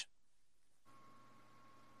stage.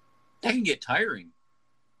 That can get tiring.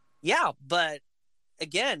 Yeah, but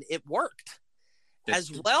again, it worked.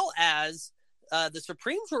 As well as the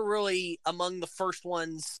Supremes were really among the first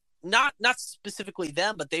ones, not specifically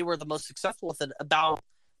them, but they were the most successful with it, about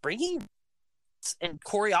bringing and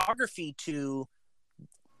choreography to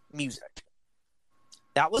music.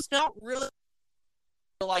 That was not really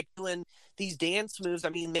like doing these dance moves. I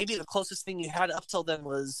mean, maybe the closest thing you had up till then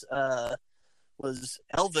was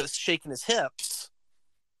Elvis shaking his hips.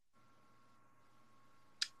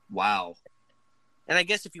 Wow. And I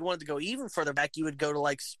guess if you wanted to go even further back, you would go to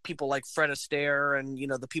like people like Fred Astaire and,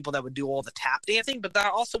 the people that would do all the tap dancing. But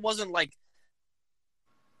that also wasn't like,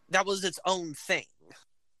 that was its own thing.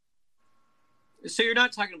 So you're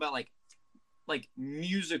not talking about like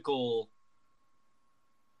musical.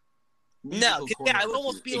 No, yeah, it would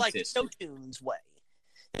almost be like Show Tunes way.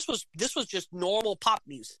 This was just normal pop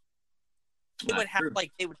music. They would have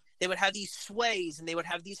they would have these sways and they would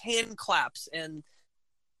have these hand claps, and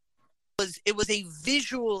it was a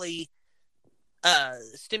visually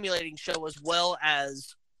stimulating show as well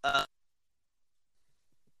as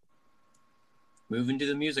moving to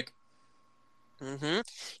the music. Mm-hmm.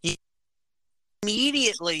 You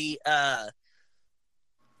immediately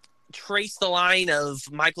trace the line of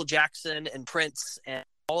Michael Jackson and Prince and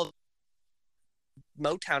all of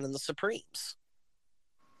Motown and the Supremes,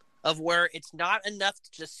 of where it's not enough to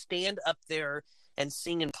just stand up there and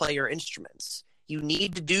sing and play your instruments. You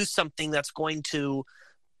need to do something that's going to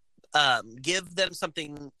give them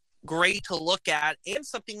something great to look at, and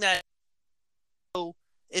something that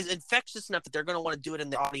is infectious enough that they're going to want to do it in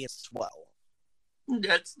the audience as well.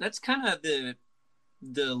 That's kind of the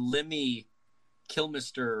Lemmy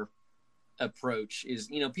Kilmister approach. Is,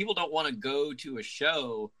 people don't want to go to a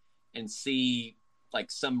show and see like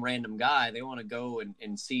some random guy. They want to go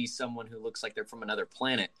and see someone who looks like they're from another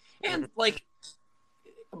planet, and like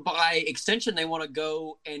by extension they want to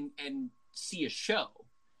go and see a show.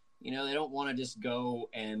 They don't want to just go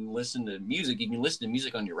and listen to music. You can listen to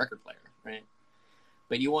music on your record player, right?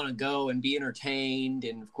 But you want to go and be entertained,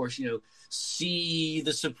 and of course, see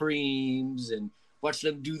the Supremes and watch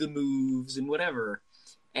them do the moves and whatever.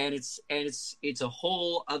 And it's a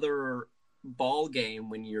whole other ball game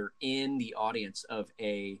when you're in the audience of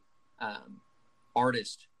a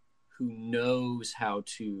artist who knows how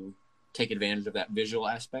to take advantage of that visual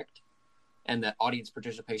aspect and that audience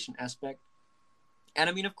participation aspect. And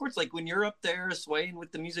I mean, of course, like when you're up there swaying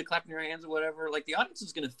with the music, clapping your hands or whatever, like the audience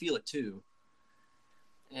is going to feel it too.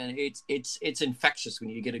 And it's infectious when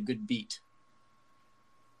you get a good beat.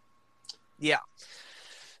 Yeah.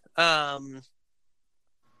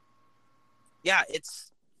 Yeah,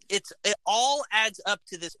 it all adds up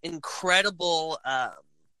to this incredible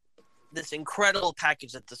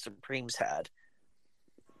package that the Supremes had.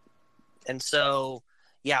 And so,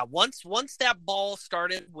 yeah, once that ball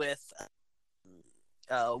started with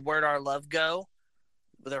Where'd Our Love Go,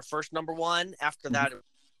 with our first number one, after that, it was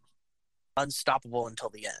unstoppable until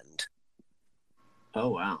the end. Oh,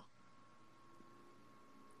 wow.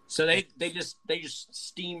 So they just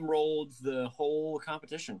steamrolled the whole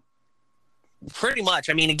competition. Pretty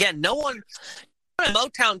much. I mean, again, no one in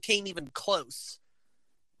Motown came even close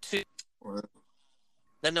to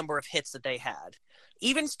the number of hits that they had.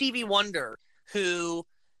 Even Stevie Wonder, who,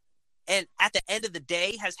 and at the end of the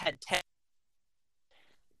day, has had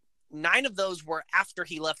 9 of those were after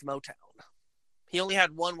he left Motown. He only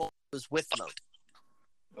had one that was with Motown.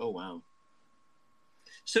 Oh, wow.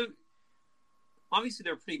 So, obviously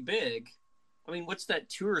they're pretty big. I mean, what's that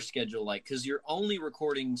tour schedule like? Because you're only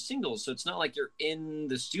recording singles, so it's not like you're in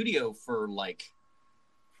the studio for, like,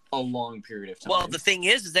 a long period of time. Well, the thing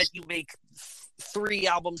is that you make 3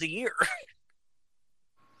 albums a year.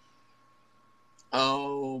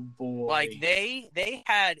 Oh, boy. Like, they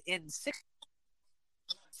had they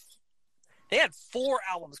had 4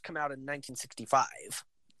 albums come out in 1965.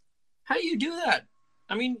 How do you do that?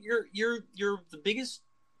 I mean, you're the biggest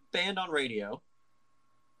band on radio.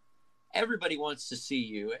 Everybody wants to see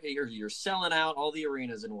you. You're selling out all the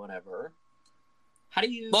arenas and whatever. How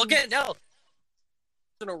do you? Well, again, no,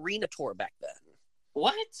 an arena tour back then.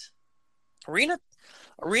 What? Arena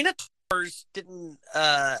tours didn't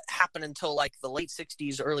happen until like the late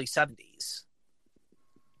 '60s, early '70s.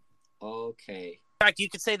 Okay. In fact, you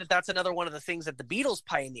could say that that's another one of the things that the Beatles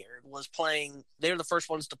pioneered was playing. They were the first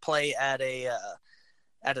ones to play at a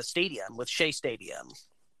stadium with Shea Stadium.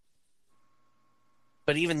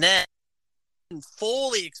 But even then, didn't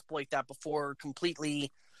fully exploit that before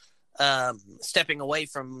completely stepping away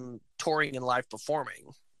from touring and live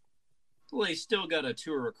performing. Well, they still got a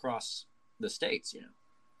tour across the states, you know.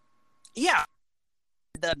 Yeah,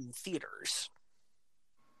 that in theaters.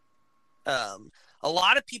 A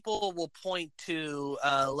lot of people will point to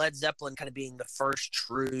Led Zeppelin kind of being the first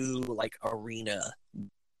true like arena.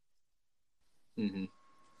 Mm-hmm.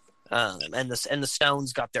 And the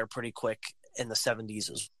Stones got there pretty quick in the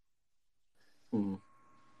 70s as well. Mm-hmm.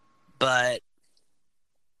 But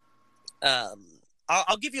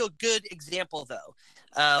I'll give you a good example though.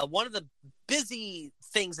 One of the busy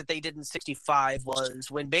things that they did in '65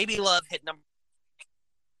 was when Baby Love hit number.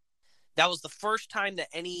 That was the first time that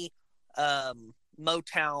any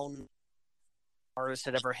Motown artist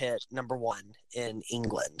had ever hit number one in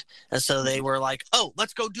England. And so they were like, oh,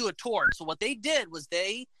 let's go do a tour. So what they did was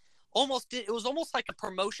it was almost like a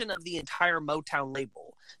promotion of the entire Motown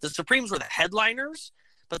label. The Supremes were the headliners,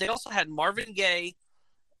 but they also had Marvin Gaye,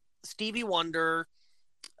 Stevie Wonder,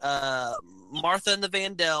 Martha and the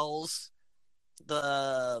Vandells,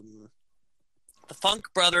 the Funk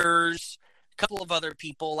Brothers, a couple of other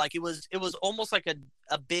people. Like it was almost like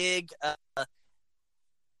a big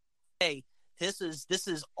hey, this is the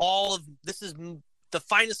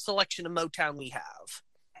finest selection of Motown we have.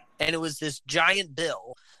 And it was this giant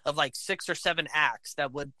bill of like 6 or 7 acts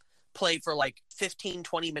that would play for like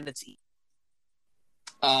 15-20 minutes each.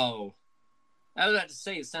 Oh, I was about to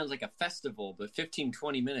say it sounds like a festival, but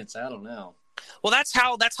 15-20 minutes, I don't know. Well, that's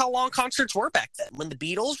how long concerts were back then. When the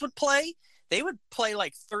Beatles would play, they would play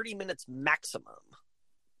like 30 minutes maximum.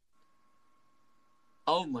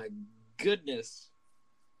 Oh my goodness.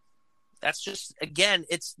 That's just, again,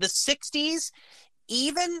 it's the 60s,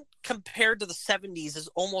 even compared to the 70s, is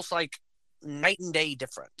almost like night and day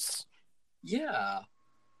difference. Yeah.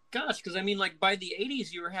 Gosh, because I mean, like by the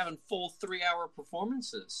 80s, you were having full 3-hour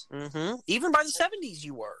performances. Mm-hmm. Even by the 70s,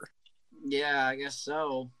 you were. Yeah, I guess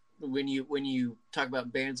so. When you talk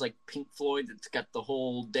about bands like Pink Floyd, that's got the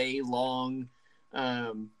whole day long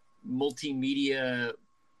multimedia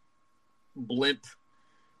blimp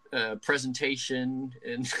presentation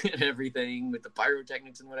and everything with the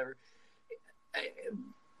pyrotechnics and whatever.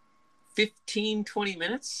 15-20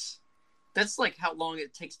 minutes? That's like how long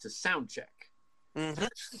it takes to sound check. Mm-hmm.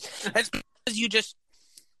 That's because you just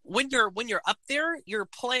when you're up there, you're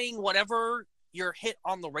playing whatever your hit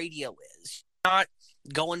on the radio is. You're not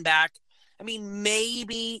going back. I mean,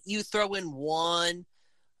 maybe you throw in 1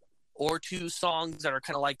 or 2 songs that are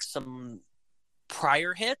kind of like some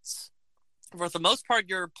prior hits. For the most part,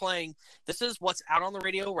 you're playing, this is what's out on the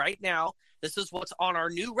radio right now. This is what's on our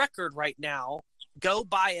new record right now. Go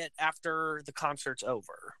buy it after the concert's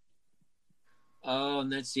over. Oh,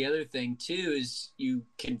 and that's the other thing, too, is you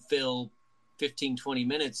can fill 15-20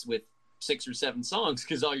 minutes with 6 or 7 songs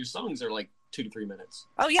because all your songs are like 2 to 3 minutes.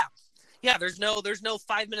 Oh, yeah. Yeah, there's no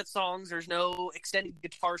 5-minute songs. There's no extended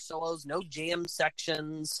guitar solos, no jam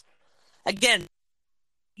sections. Again,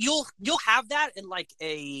 you'll have that in like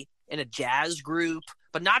in a jazz group,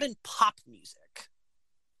 but not in pop music.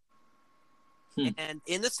 And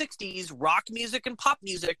in the 60s, rock music and pop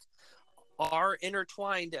music are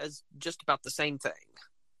intertwined as just about the same thing.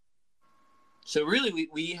 So really,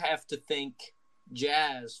 we have to thank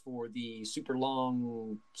jazz for the super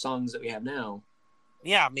long songs that we have now.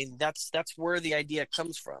 Yeah, I mean, that's where the idea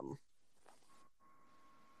comes from.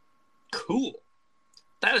 Cool.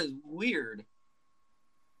 That is weird.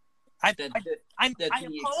 I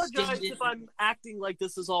apologize if I'm acting like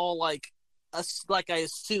this is all like I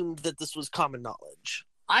assumed that this was common knowledge.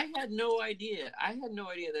 I had no idea. that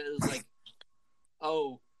it was like,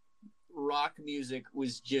 oh, rock music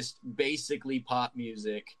was just basically pop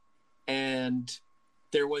music, and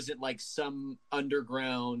there wasn't like some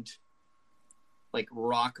underground like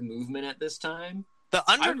rock movement at this time. The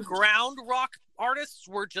underground rock artists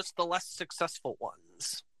were just the less successful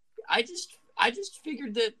ones. I just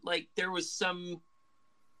figured that like there was some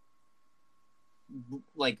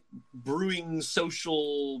like brewing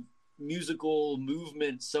social musical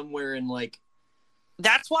movement somewhere in like.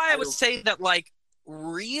 That's why I would say that like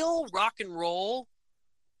real rock and roll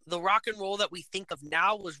the rock and roll that we think of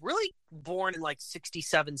now was really born in like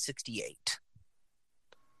 67, 68.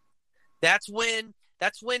 That's when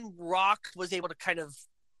rock was able to kind of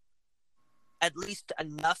at least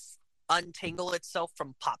enough untangle itself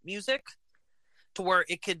from pop music to where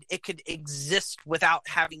it could exist without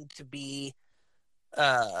having to be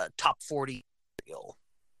top 40 material.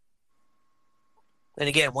 And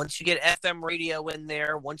again, once you get FM radio in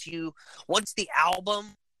there, once the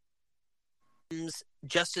album is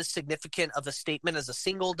just as significant of a statement as a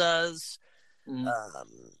single does,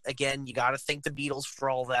 again, you got to thank the Beatles for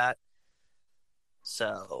all that.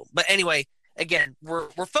 So, but anyway, again, we're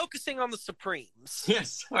focusing on the Supremes.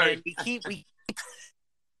 Yes, sorry. And we keep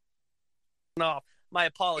no, my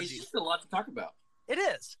apologies. It's just a lot to talk about. It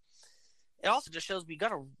is. It also just shows we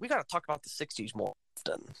gotta talk about the 60s more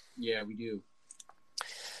often. Yeah, we do.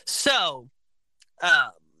 So,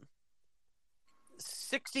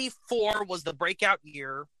 64 was the breakout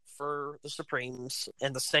year for the Supremes,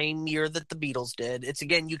 and the same year that the Beatles did. It's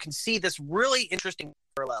again, you can see this really interesting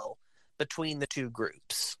parallel between the two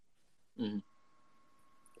groups.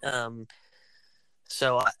 Mm-hmm.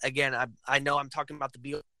 So again, I know I'm talking about the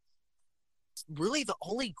Beatles. It's really the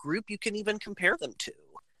only group you can even compare them to,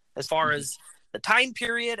 as far as the time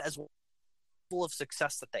period, as well of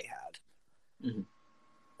success that they had. Mm-hmm.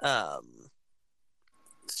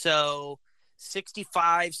 So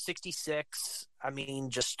 65, 66, I mean,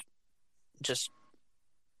 just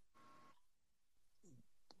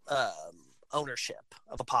ownership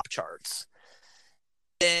of the pop charts.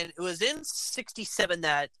 And it was in 67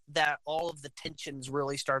 that all of the tensions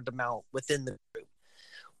really started to mount within the group.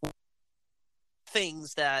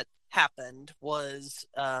 Things that happened was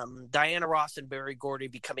Diana Ross and Berry Gordy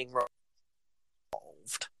becoming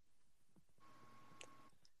involved.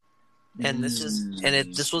 And this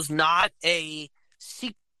was not a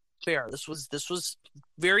secret affair. This was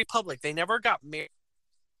very public. They never got married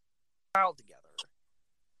together.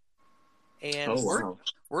 And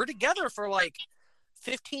we're together for like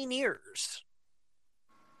 15 years.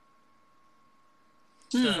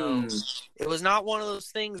 So it was not one of those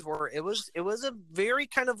things where it was a very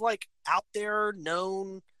kind of like out there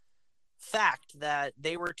known fact that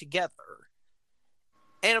they were together.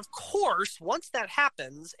 And of course, once that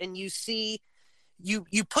happens and you see, you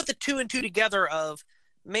put the two and two together of,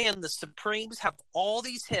 man, the Supremes have all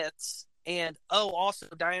these hits, and also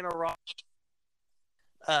Diana Ross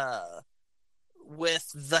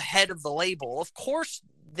with the head of the label. Of course,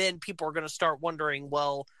 then people are going to start wondering,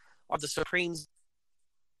 well, are the Supremes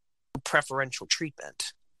preferential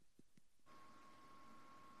treatment?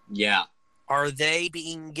 Yeah. Are they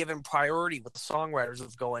being given priority with the songwriters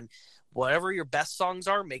of going, whatever your best songs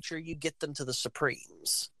are, make sure you get them to the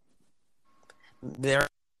Supremes. They're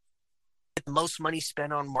the most money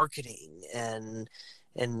spent on marketing and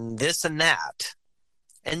this and that.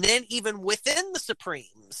 And then even within the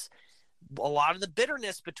Supremes, a lot of the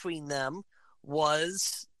bitterness between them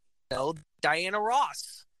was, Diana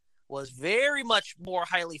Ross was very much more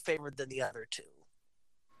highly favored than the other two.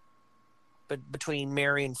 But between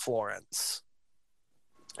Mary and Florence.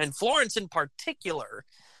 And Florence in particular,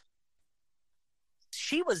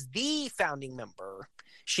 she was the founding member.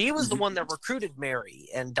 She was the one that recruited Mary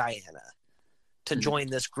and Diana to join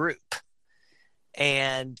this group.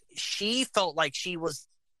 And she felt like she was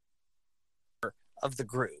of the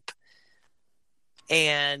group.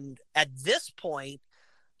 And at this point,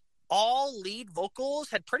 all lead vocals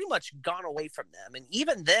had pretty much gone away from them. And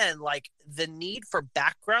even then, like, the need for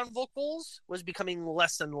background vocals was becoming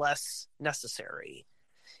less and less necessary.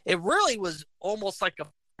 It really was almost like a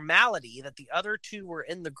formality that the other two were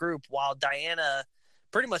in the group while Diana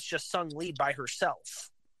pretty much just sung lead by herself.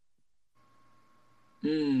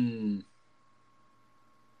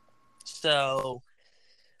 So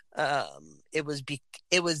it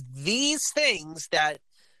was these things that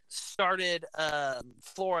started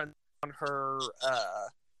Florence on her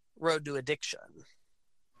road to addiction.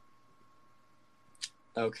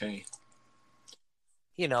 Okay.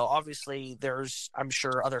 Obviously there's, I'm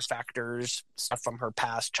sure, other factors, stuff from her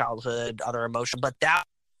past childhood, other emotion, but that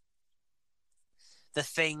the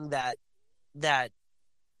thing that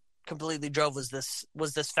completely drove was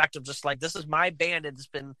this fact of just like, this is my band and it's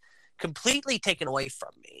been completely taken away from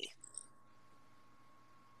me.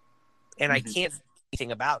 And I can't do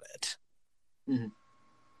anything about it.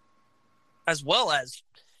 As well as,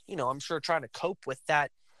 I'm sure trying to cope with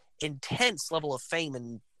that intense level of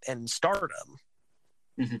fame and stardom.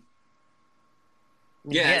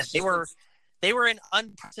 Yes, they were in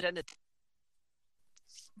unprecedented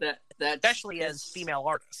that especially as female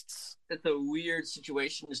artists. That's a weird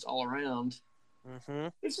situation just all around.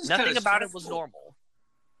 It's just nothing about it was normal.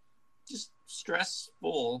 just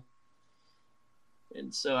stressful.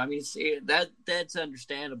 And so, I mean, that's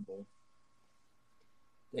understandable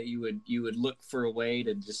that you would look for a way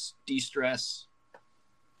to just de-stress.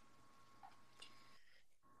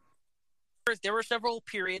 There were several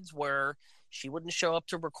periods where she wouldn't show up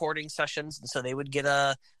to recording sessions, and so they would get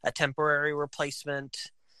a temporary replacement.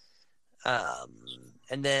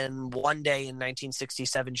 And then one day in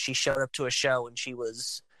 1967, she showed up to a show, and she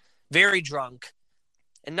was very drunk.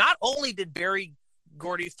 And not only did Berry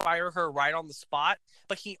Gordy fire her right on the spot,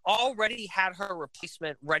 but he already had her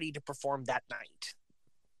replacement ready to perform that night.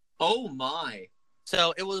 Oh, my.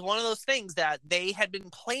 So it was one of those things that they had been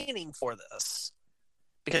planning for this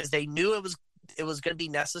because they knew it was going to be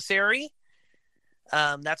necessary.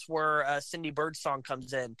 That's where Cindy Birdsong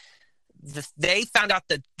comes in. They found out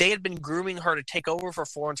that they had been grooming her to take over for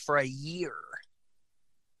Florence for a year.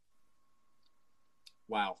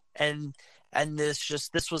 Wow. And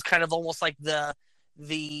this was kind of almost like the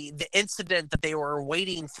incident that they were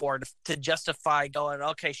waiting for to justify going,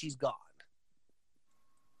 okay, she's gone.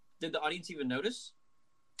 Did the audience even notice?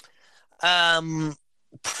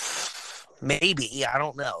 Maybe. I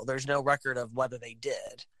don't know. There's no record of whether they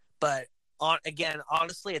did. But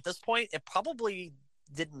honestly, at this point, it probably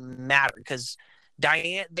didn't matter because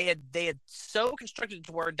Diana, they had so constructed it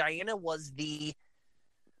to where Diana was the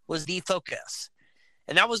focus.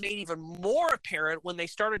 And that was made even more apparent when they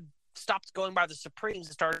stopped going by the Supremes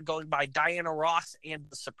and started going by Diana Ross and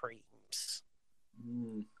the Supremes.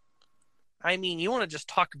 Mm. I mean, you want to just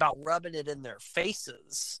talk about rubbing it in their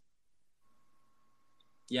faces.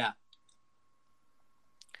 Yeah.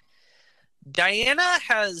 Diana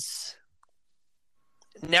has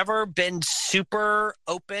never been super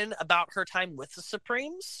open about her time with the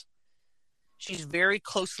Supremes. She's very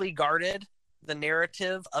closely guarded the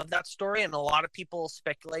narrative of that story, and a lot of people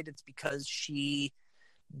speculate it's because she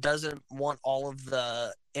doesn't want all of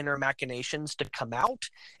the inner machinations to come out.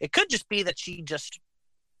 It could just be that she just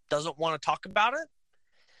doesn't want to talk about it,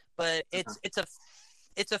 but it's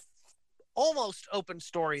a almost open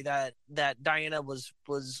story that Diana was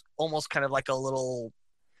almost kind of like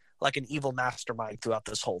an evil mastermind throughout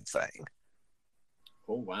this whole thing.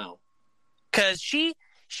 Oh, wow. Because she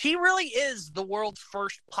really is the world's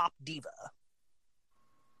first pop diva.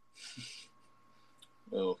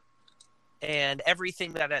 Oh. And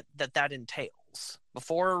everything that entails.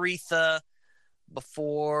 Before Aretha,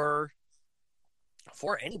 before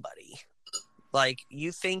anybody. Like,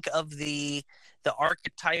 you think of the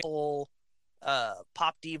archetypal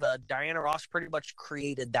pop diva, Diana Ross pretty much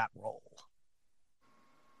created that role.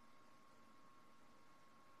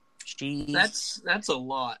 That's a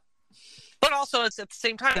lot. But also, it's at the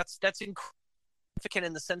same time, that's significant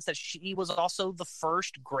in the sense that she was also the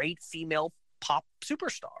first great female pop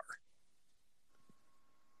superstar.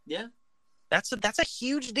 Yeah. That's a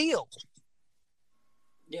huge deal.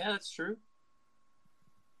 Yeah, that's true.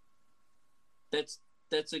 That's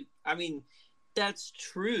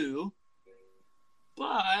true.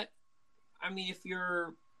 But I mean, if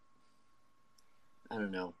you're, I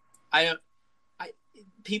don't know.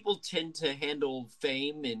 People tend to handle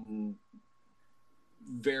fame in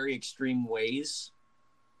very extreme ways,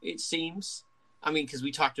 it seems. I mean, because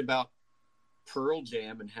we talked about Pearl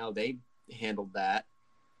Jam and how they handled that.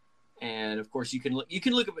 And of course, you can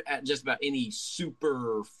look at just about any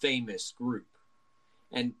super famous group,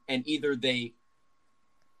 and either they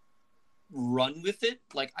run with it.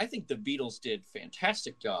 Like, I think the Beatles did a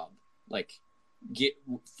fantastic job, like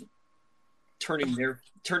turning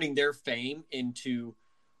their fame into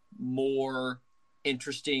more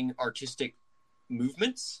interesting artistic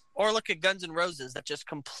movements. Or look at Guns N' Roses that just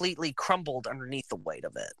completely crumbled underneath the weight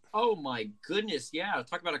of it. Oh my goodness, yeah.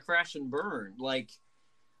 Talk about a crash and burn. Like,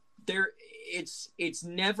 it's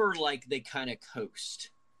never like they kind of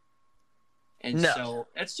coast. And no. So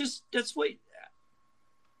that's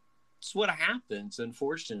what happens,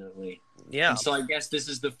 unfortunately. Yeah. And so I guess this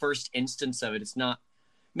is the first instance of it. It's not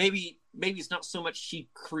maybe it's not so much she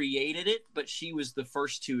created it, but she was the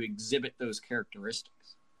first to exhibit those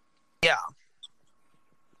characteristics. Yeah.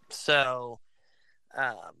 So,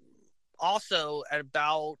 also at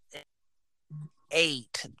about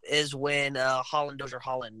 8 is when Holland Dozier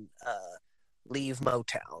Holland leave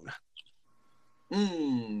Motown.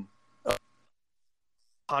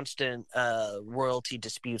 Constant royalty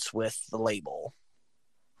disputes with the label.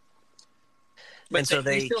 But and so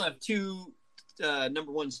they still have 2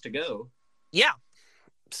 number ones to go. Yeah.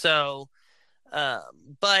 So,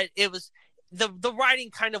 but it was the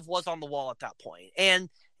writing kind of was on the wall at that point. And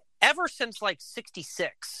ever since like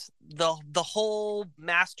 66, the whole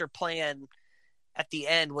master plan at the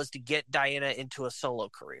end was to get Diana into a solo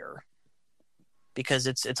career. because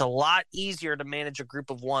it's a lot easier to manage a group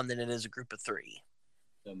of one than it is a group of three.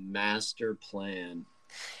 The master plan.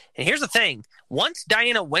 And here's the thing. Once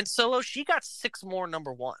Diana went solo, she got 6 more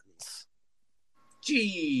number ones.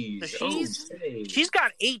 Jeez. So she's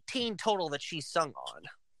got 18 total that she's sung on.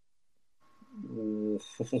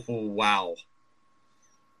 Wow.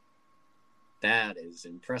 That is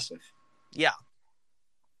impressive. Yeah.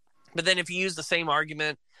 But then if you use the same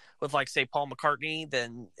argument with, like, say, Paul McCartney,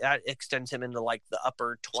 then that extends him into, like, the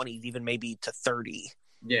upper 20s, even maybe to 30.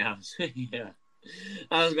 Yeah. Yeah.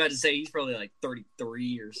 I was about to say he's probably like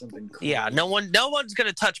 33 or something. Cool. Yeah, no one's going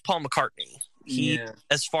to touch Paul McCartney.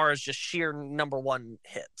 As far as just sheer number one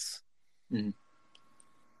hits. Mm-hmm.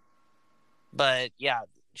 But yeah,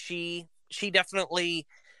 she definitely,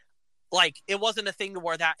 like, it wasn't a thing to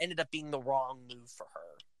where that ended up being the wrong move for her.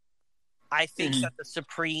 I think that the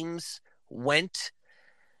Supremes went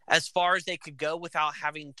as far as they could go without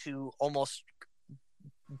having to almost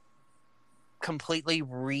completely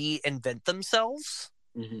reinvent themselves,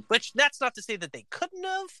 which that's not to say that they couldn't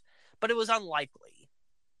have, but it was unlikely.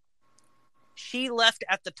 She left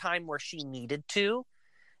at the time where she needed to,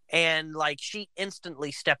 and like she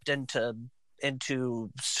instantly stepped into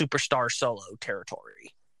superstar solo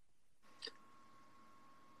territory.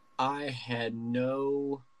 I had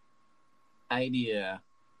no idea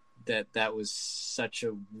that was such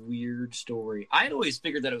a weird story. I had always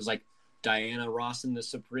figured that it was like Diana Ross and the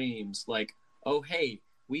Supremes, like, oh, hey,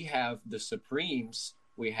 we have the Supremes,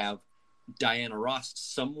 we have Diana Ross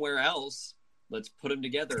somewhere else, let's put them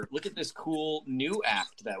together. Look at this cool new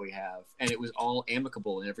act that we have. And it was all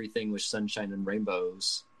amicable and everything was sunshine and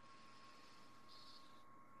rainbows.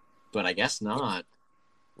 But I guess not.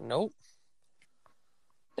 Nope.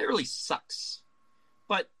 That really sucks.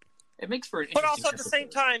 But it makes for an But interesting also at the same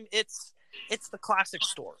time, it's the classic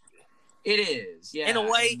story. It is, yeah. In a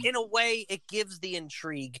way, it gives the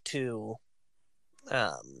intrigue to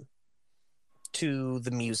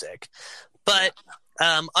the music. But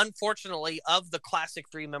unfortunately, of the classic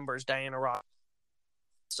 3 members, Diana Ross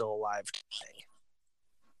is still alive today.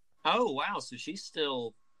 Oh wow! So she's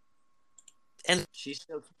still kicking.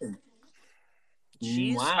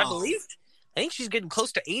 Wow. I think she's getting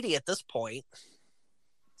close to 80 at this point.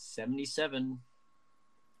 77.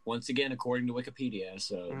 Once again, according to Wikipedia.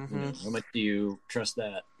 So, how much do you trust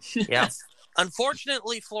that? Yeah.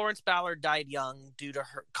 Unfortunately, Florence Ballard died young due to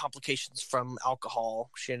her complications from alcohol.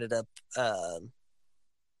 She ended up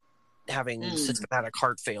having systematic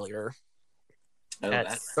heart failure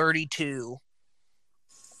at 32.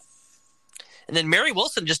 And then Mary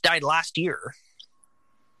Wilson just died last year.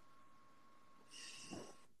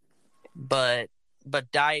 But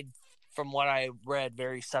died, from what I read,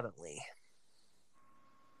 very suddenly.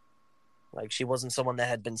 Like, she wasn't someone that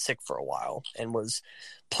had been sick for a while and was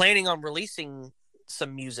planning on releasing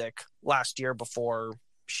some music last year before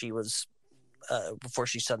she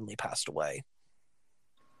suddenly passed away.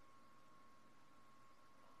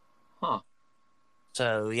 Huh.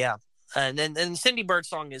 So, yeah. And Cindy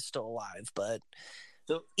Birdsong is still alive, but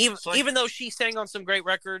even though she sang on some great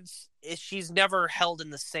records, she's never held in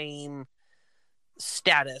the same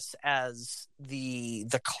status as the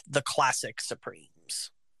classic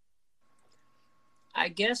Supremes. I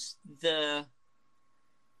guess the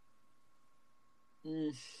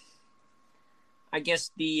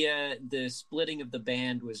splitting of the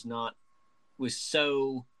band was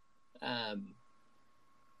so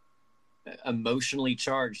emotionally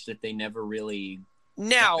charged that they never really got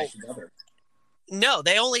back together. No,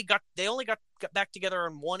 they only got back together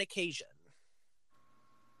on one occasion.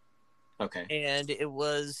 Okay. And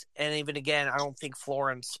even again, I don't think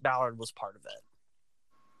Florence Ballard was part of it.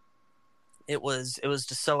 It was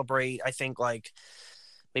to celebrate, I think, like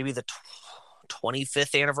maybe the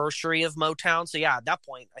 25th anniversary of Motown. So yeah, at that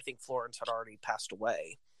point, I think Florence had already passed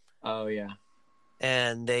away. Oh yeah.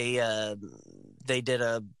 And they did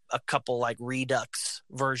a couple like redux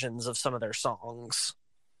versions of some of their songs,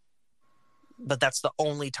 but that's the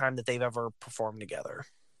only time that they've ever performed together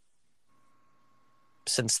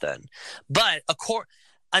since then. But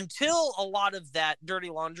until a lot of that Dirty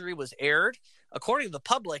Laundry was aired, according to the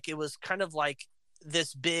public, it was kind of like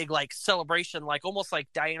this big like celebration, like almost like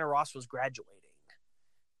Diana Ross was graduating.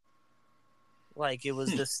 Like it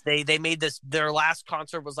was this, they made this, their last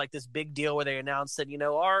concert was like this big deal where they announced that,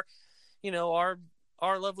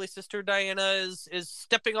 our lovely sister Diana is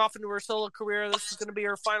stepping off into her solo career. This is going to be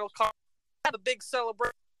her final concert. Have a big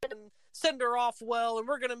celebration and send her off well, and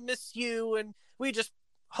we're going to miss you, and we just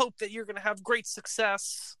hope that you're going to have great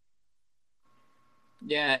success.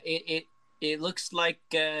 Yeah, it looks like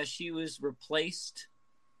she was replaced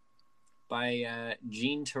by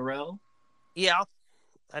Jean Terrell. Yeah,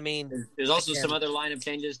 I mean, There's also again, some other lineup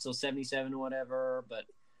changes till 77 or whatever, but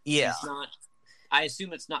yeah, it's not. I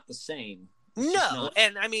assume it's not the same. It's just no, not.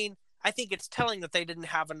 and I mean, I think it's telling that they didn't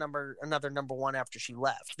have another number one after she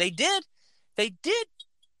left. They did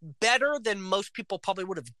better than most people probably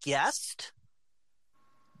would have guessed,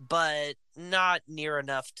 but not near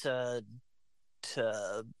enough to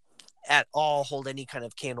at all hold any kind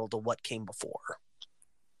of candle to what came before.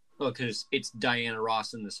 Well, because it's Diana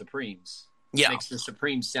Ross and the Supremes. Yeah, Makes the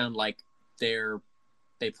Supremes sound like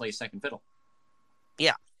they play second fiddle.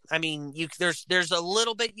 Yeah, I mean, there's a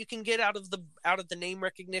little bit you can get out of the name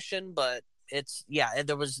recognition, but it's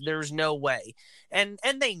there's no way, and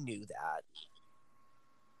they knew that.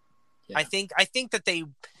 Yeah. I think that they,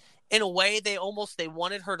 in a way, they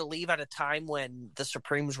wanted her to leave at a time when the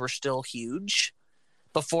Supremes were still huge,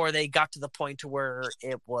 before they got to the point to where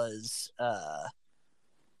it was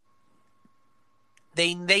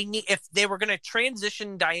they need, if they were going to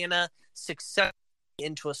transition Diana success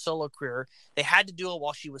into a solo career, they had to do it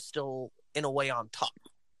while she was still in a way on top.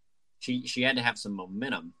 She had to have some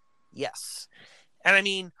momentum. Yes. And I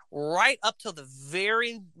mean, right up till the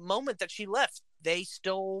very moment that she left, they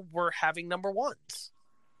still were having number ones.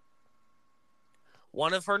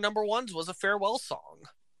 One of her number ones was a farewell song.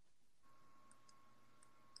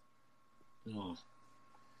 Oh,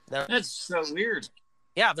 that's so weird.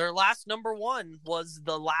 Yeah, their last number one was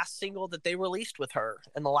the last single that they released with her,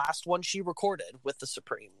 and the last one she recorded with the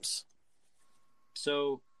Supremes.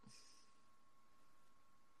 So,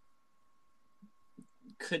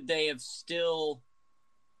 could they have still,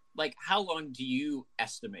 like, how long do you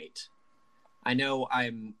estimate? I know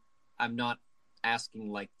I'm not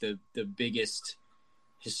asking like the biggest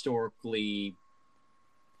historically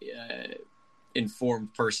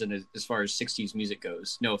informed person as far as 60s music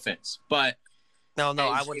goes. No offense, but no,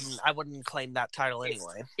 I wouldn't claim that title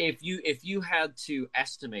anyway. If you had to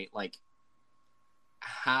estimate like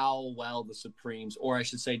how well the Supremes, or I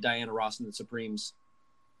should say Diana Ross and the Supremes,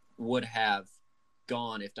 would have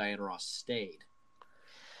gone if Diana Ross stayed,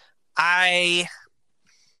 I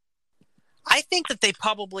think that they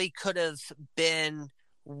probably could have been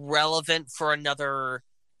relevant for another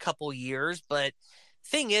couple years, but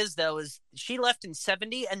thing is though, is she left in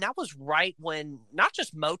 70, and that was right when not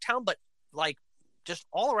just Motown, but like just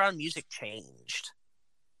all around music changed.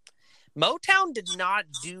 Motown did not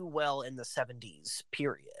do well in the 70s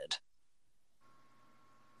period.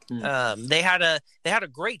 They had a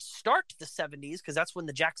great start to the 70s because that's when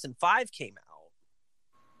the Jackson 5 came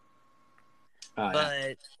out.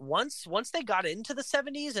 But once they got into the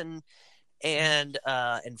 70s and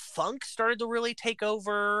funk started to really take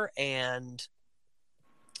over, and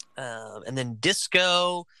then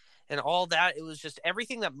disco and all that, it was just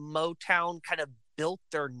everything that Motown kind of built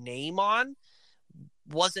their name on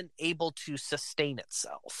wasn't able to sustain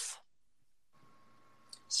itself.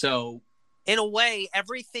 So, in a way,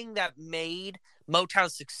 everything that made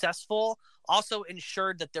Motown successful also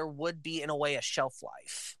ensured that there would be, in a way, a shelf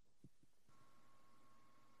life.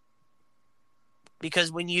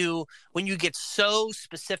 Because when you get so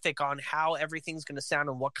specific on how everything's going to sound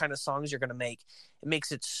and what kind of songs you're going to make, it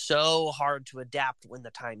makes it so hard to adapt when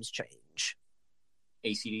the times change.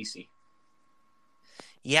 AC/DC.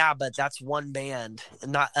 Yeah, but that's one band,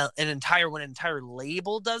 not an entire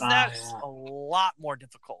label does that. It's a lot more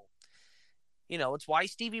difficult. You know, it's why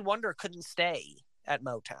Stevie Wonder couldn't stay at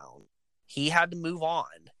Motown. He had to move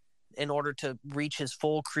on in order to reach his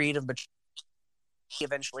full creative maturity. He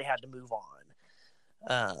eventually had to move on.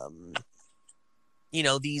 You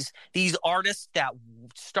know, these artists that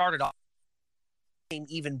started off became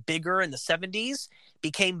even bigger in the 70s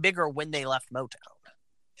became bigger when they left Motown.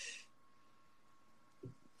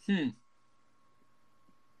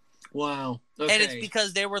 Wow. Okay. And it's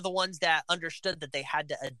because they were the ones that understood that they had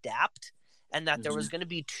to adapt, and that there was going to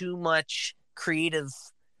be too much creative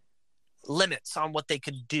limits on what they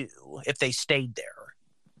could do if they stayed there.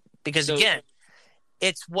 Because again,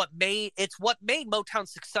 it's what made Motown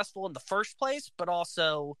successful in the first place, but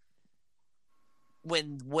also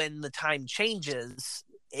when the time changes,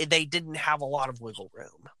 they didn't have a lot of wiggle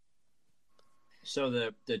room. So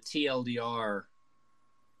the TLDR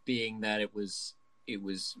being that it was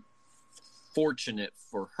fortunate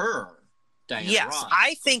for her, Diana Ross.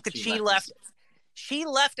 I think that she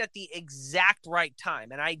left at the exact right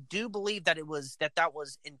time, and I do believe that it was that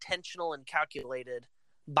was intentional and calculated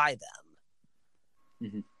by them.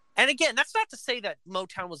 Mm-hmm. And again, that's not to say that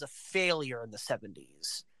Motown was a failure in the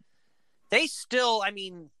 70s. They still, I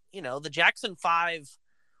mean, you know, the Jackson 5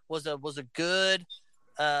 was a good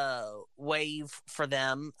wave for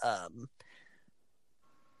them.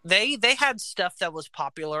 They had stuff that was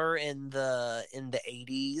popular in the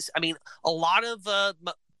 80s. I mean, a lot of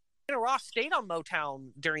Diana Ross stayed on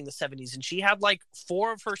Motown during the 70s, and she had like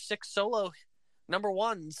 4 of her 6 solo number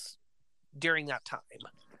ones during that time.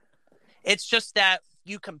 It's just that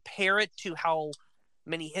you compare it to how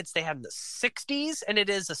many hits they had in the 60s, and it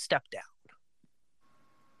is a step down.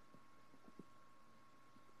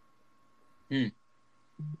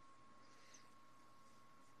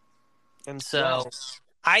 And so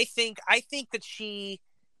I think that she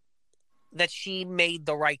made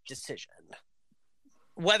the right decision.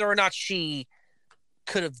 Whether or not she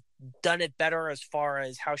could have done it better as far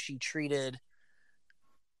as how she treated.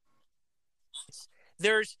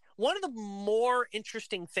 There's one of the more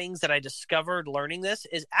interesting things that I discovered learning this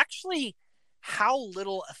is actually how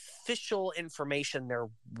little official information there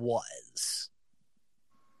was.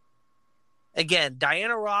 Again,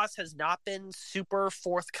 Diana Ross has not been super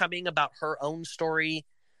forthcoming about her own story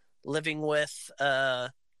living with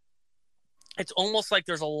it's almost like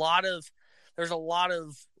there's a lot of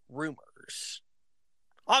rumors.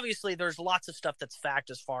 Obviously there's lots of stuff that's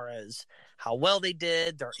fact as far as how well they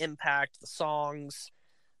did, their impact, the songs.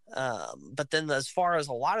 But then as far as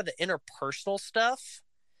a lot of the interpersonal stuff,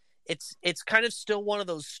 it's kind of still one of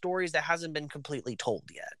those stories that hasn't been completely told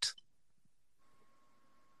yet.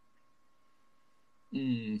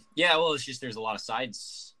 Yeah, well, it's just there's a lot of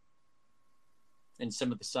sides, and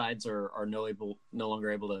some of the sides are no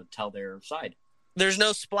longer able to tell their side. There's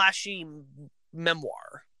no splashy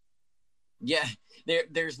memoir. Yeah,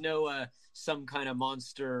 there's no some kind of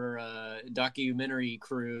monster documentary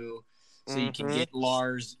crew, so you can get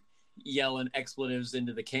Lars yelling expletives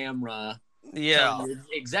into the camera. Yeah, telling you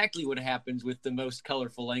exactly what happens with the most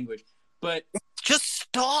colorful language, but just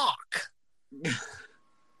stock.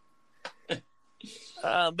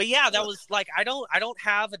 But yeah, that was like I don't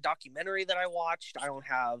have a documentary that I watched. I don't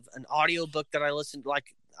have an audiobook that I listened.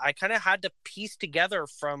 Like I kind of had to piece together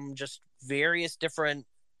from just various different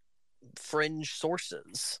fringe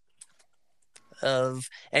sources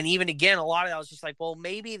and even again, a lot of that was just like, well,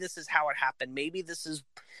 maybe this is how it happened. Maybe this is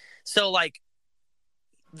so like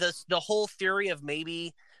the whole theory of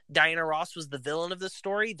maybe Diana Ross was the villain of this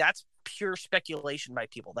story. That's pure speculation by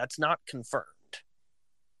people. That's not confirmed.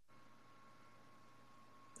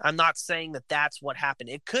 I'm not saying that that's what happened.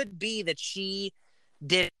 It could be that she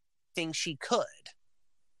did everything she could.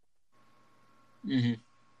 I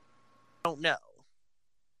don't know.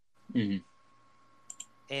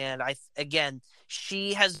 And again,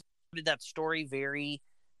 she has did that story very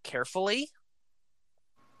carefully.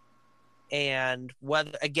 And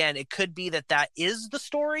whether, again, it could be that is the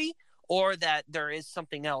story or that there is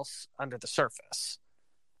something else under the surface.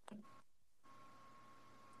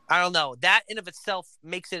 I don't know. That in of itself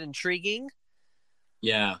makes it intriguing.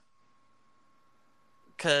 Yeah.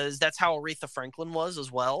 Because that's how Aretha Franklin was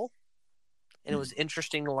as well. And it was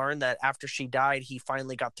interesting to learn that after she died, he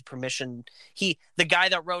finally got the permission. The guy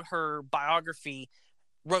that wrote her biography,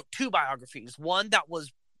 wrote 2 biographies. One that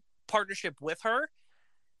was partnership with her.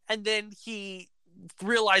 And then he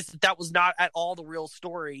realized that was not at all the real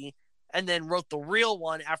story. And then wrote the real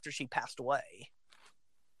one after she passed away.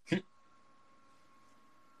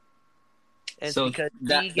 So because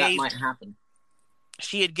that might happen.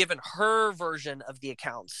 She had given her version of the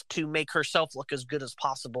accounts to make herself look as good as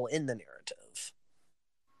possible in the narrative.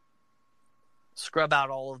 Scrub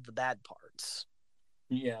out all of the bad parts.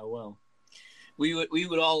 Yeah, well, we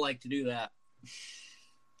would all like to do that.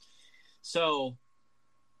 So,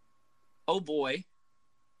 oh boy,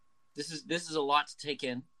 this is a lot to take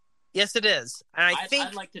in. Yes, it is. And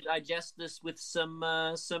I'd like to digest this with some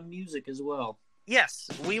music as well. Yes,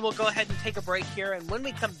 we will go ahead and take a break here, and when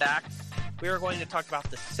we come back, we are going to talk about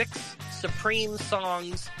the 6 Supreme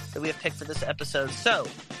songs that we have picked for this episode. So,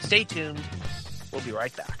 stay tuned. We'll be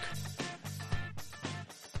right back.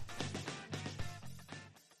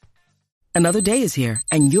 Another day is here,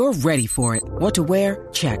 and you're ready for it. What to wear?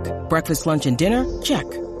 Check. Breakfast, lunch, and dinner? Check.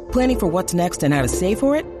 Planning for what's next and how to save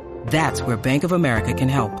for it? That's where Bank of America can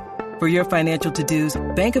help. For your financial to-dos,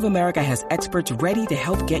 Bank of America has experts ready to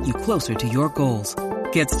help get you closer to your goals.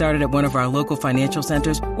 Get started at one of our local financial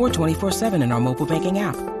centers or 24/7 in our mobile banking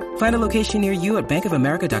app. Find a location near you at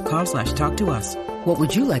bankofamerica.com/talktous. What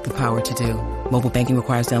would you like the power to do? Mobile banking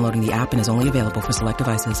requires downloading the app and is only available for select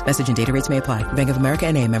devices. Message and data rates may apply. Bank of America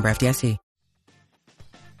N.A., member FDIC.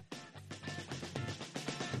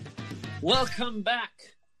 Welcome back,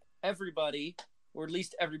 everybody. Or at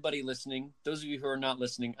least everybody listening. Those of you who are not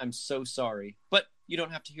listening, I'm so sorry. But you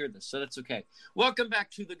don't have to hear this, so that's okay. Welcome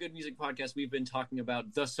back to the Good Music Podcast. We've been talking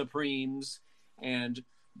about the Supremes and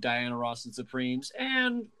Diana Ross and Supremes,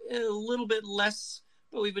 and a little bit less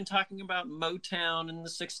but we've been talking about Motown in the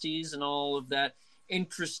 60s and all of that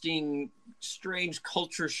interesting, strange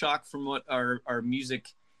culture shock from what our music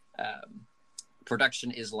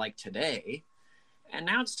production is like today. And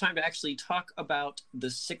now it's time to actually talk about the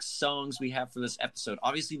 6 songs we have for this episode.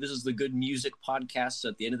 Obviously, this is the Good Music Podcast. So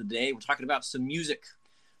at the end of the day, we're talking about some music.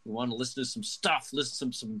 We want to listen to some stuff,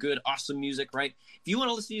 listen to some good, awesome music, right? If you want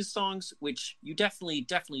to listen to these songs, which you definitely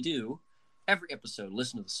do, every episode,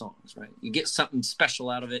 listen to the songs, right? You get something special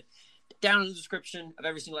out of it. Down in the description of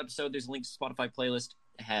every single episode, there's a link to Spotify playlist.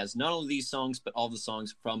 It has not only these songs, but all the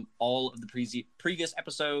songs from all of the previous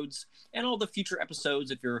episodes and all the future episodes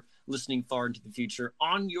if you're listening far into the future.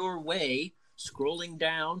 On your way, scrolling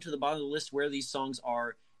down to the bottom of the list where these songs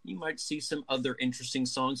are, you might see some other interesting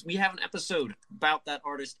songs. We have an episode about that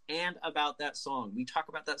artist and about that song. We talk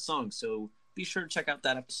about that song, so be sure to check out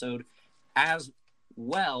that episode as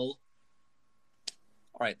well.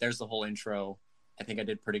 All right, there's the whole intro. I think I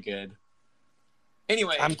did pretty good.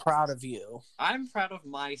 Anyway. I'm proud of you. I'm proud of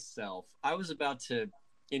myself. I was about to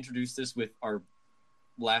introduce this with our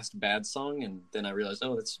last bad song, and then I realized,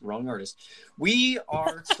 oh, that's the wrong artist. We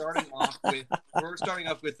are starting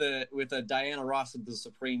off with a Diana Ross of the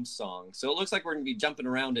Supreme song. So it looks like we're going to be jumping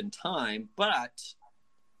around in time, but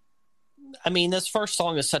I mean, this first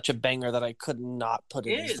song is such a banger that I could not put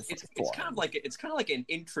it. It's kind of like an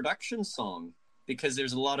introduction song because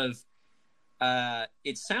there's a lot of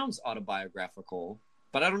it sounds autobiographical,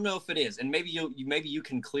 but I don't know if it is, and maybe you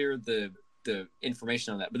can clear the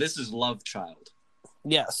information on that. But this is Love Child.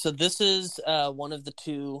 Yeah, so this is one of the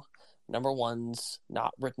 2 number ones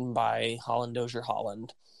not written by Holland Dozier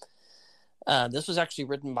Holland. This was actually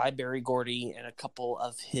written by Berry Gordy and a couple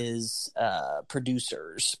of his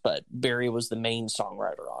producers, but Berry was the main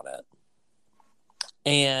songwriter on it.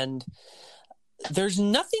 And there's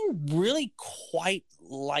nothing really quite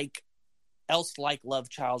like Love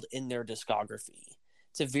Child in their discography.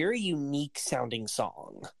 It's a very unique sounding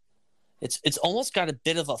song. It's almost got a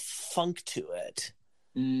bit of a funk to it.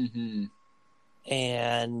 Mm-hmm.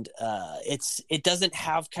 And it doesn't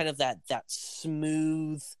have kind of that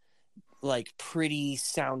smooth, like pretty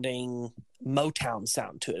sounding Motown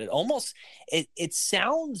sound to it. It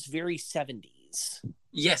sounds very 70s.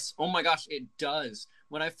 Yes. Oh my gosh, it does.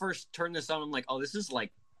 When I first turned this on, I'm like, oh, this is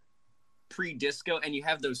like pre-disco, and you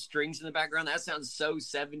have those strings in the background. That sounds so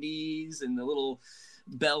 70s, and the little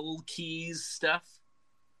bell keys stuff.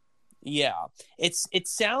 Yeah, it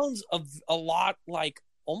sounds a lot like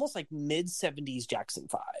almost like mid 70s Jackson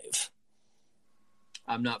 5.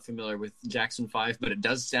 I'm not familiar with Jackson 5, but it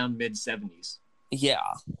does sound mid 70s. Yeah,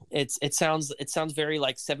 it sounds very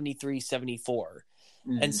like 73, 74.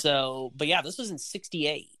 Mm-hmm. And so, but yeah, this was in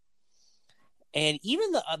 68. And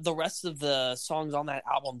even the rest of the songs on that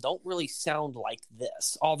album don't really sound like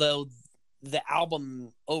this, although the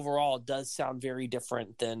album overall does sound very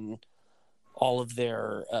different than all of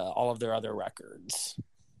their other records.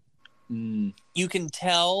 Mm. You can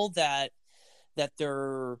tell that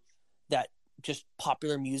just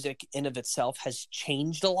popular music in of itself has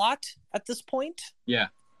changed a lot at this point. Yeah.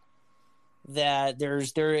 That there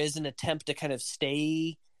is an attempt to kind of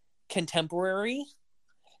stay contemporary.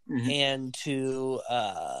 Mm-hmm. And to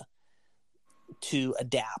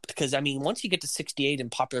adapt, because I mean, once you get to 68 in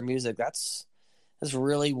popular music, that's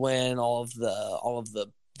really when all of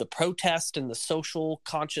the protest and the social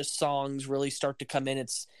conscious songs really start to come in.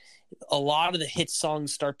 It's a lot of the hit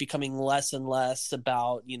songs start becoming less and less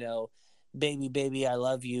about, you know, baby, baby, I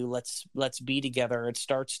love you. Let's be together. It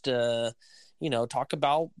starts to, you know, talk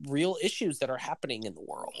about real issues that are happening in the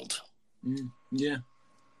world. Yeah.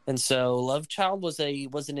 And so Love Child was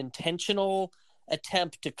an intentional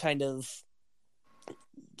attempt to kind of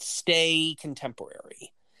stay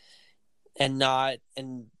contemporary and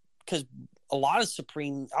because a lot of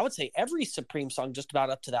Supreme, I would say every Supreme song just about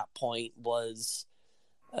up to that point was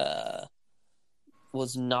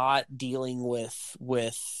not dealing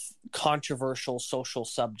with controversial social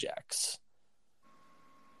subjects.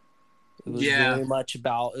 It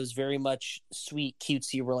was very much sweet,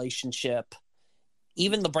 cutesy relationship.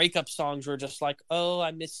 Even the breakup songs were just like, oh,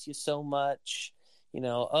 I miss you so much. You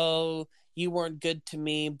know, oh, you weren't good to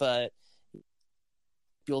me, but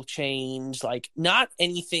you'll change. Like, not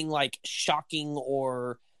anything like shocking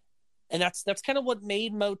and that's kind of what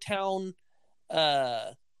made Motown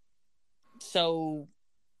so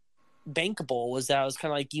bankable, was that it was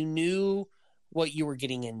kind of like you knew what you were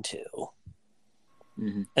getting into.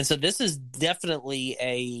 Mm-hmm. And so this is definitely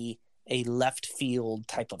a left field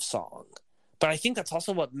type of song. But I think that's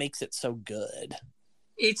also what makes it so good.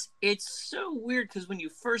 It's so weird because when you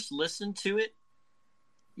first listen to it,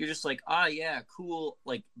 you're just like, yeah, cool,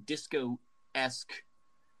 like disco-esque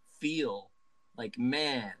feel like,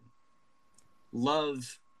 man,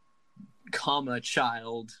 love, comma,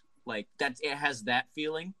 child, like that, it has that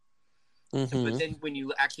feeling. Mm-hmm. But then when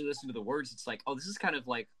you actually listen to the words, it's like, oh, this is kind of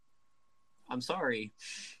like, I'm sorry,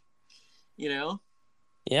 you know?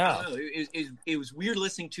 Yeah. I don't know. It was weird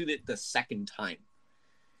listening to it the second time,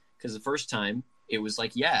 because the first time it was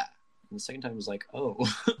like, yeah, and the second time was like, oh.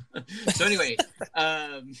 So anyway,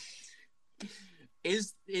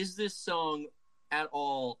 is this song at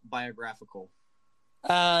all biographical?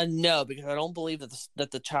 No, because I don't believe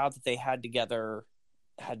that the child that they had together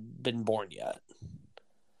had been born yet.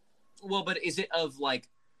 Well, but is it of like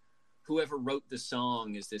whoever wrote the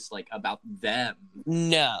song? Is this like about them?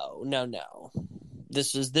 No.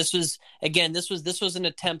 This was an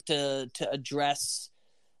attempt to address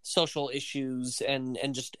social issues and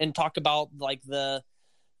talk about like the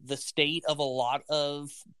state of a lot of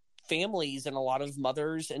families and a lot of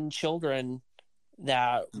mothers and children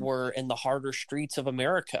that were in the harder streets of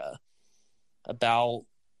America, about,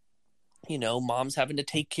 you know, moms having to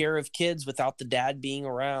take care of kids without the dad being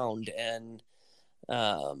around, and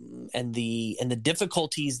the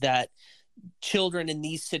difficulties that children in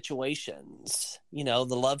these situations, you know,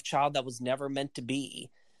 the love child that was never meant to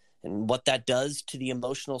be, and what that does to the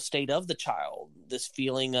emotional state of the child. This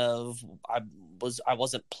feeling of I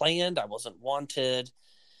wasn't planned, I wasn't wanted,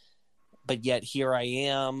 but yet here I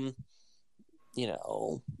am. You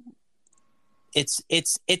know, it's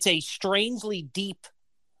a strangely deep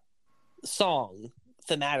song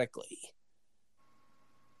thematically.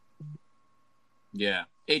 Yeah,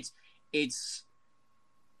 it's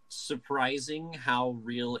surprising how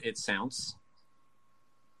real it sounds.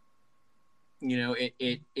 You know,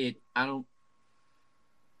 it I don't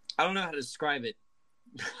know how to describe it,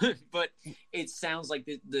 but it sounds like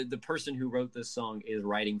the person who wrote this song is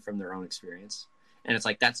writing from their own experience, and it's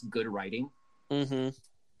like, that's good writing. Mm-hmm.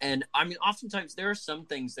 And I mean, oftentimes there are some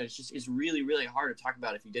things that it's really, really hard to talk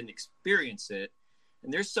about if you didn't experience it,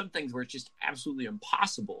 and there's some things where it's just absolutely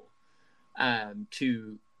impossible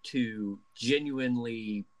to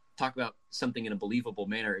genuinely talk about something in a believable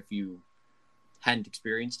manner if you hadn't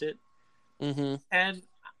experienced it. Mm-hmm. And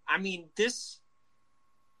I mean, this,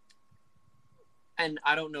 and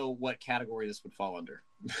I don't know what category this would fall under,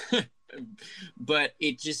 but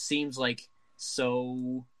it just seems like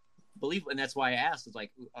so believable. And that's why I asked, it's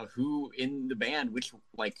like, who in the band, which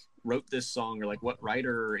like wrote this song, or like what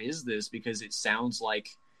writer is this? Because it sounds like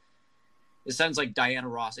Diana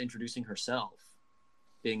Ross introducing herself,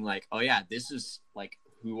 being like, oh yeah, this is like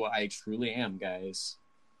who I truly am, guys.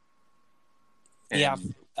 And yeah.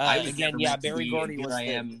 again, yeah, Barry Gordy was I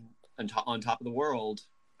am on top of the world.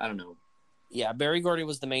 I don't know. Yeah, Barry Gordy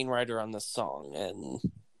was the main writer on this song, and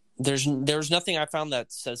there's nothing I found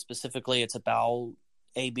that says specifically it's about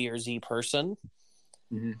A, B, or Z person.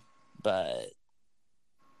 Mm-hmm. But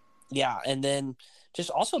yeah, and then just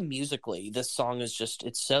also musically, this song is just,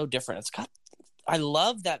 it's so different. I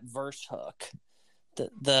love that verse hook.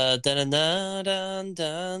 The dun dun dun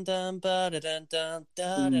dun dun dun dun dun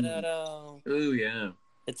dun dun. Oh yeah.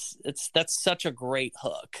 That's such a great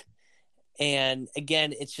hook. And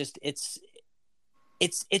again, it's just it's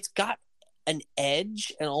got an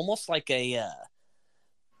edge and almost like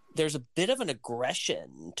there's a bit of an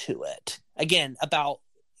aggression to it. Again, about,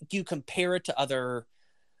 you compare it to other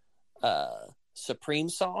Supreme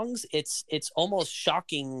songs, it's almost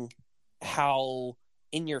shocking how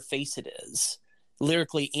in your face it is,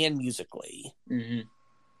 lyrically and musically. Mm-hmm.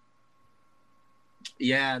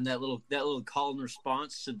 Yeah, and that little call and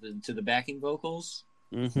response to the backing vocals.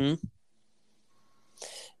 Mm-hmm.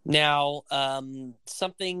 Now,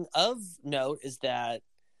 something of note is that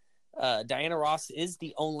Diana Ross is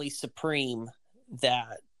the only Supreme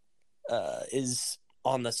that is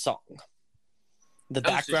on the song. The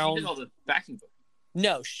background. So she did all the backing vocals.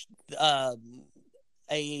 No,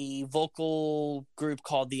 a vocal group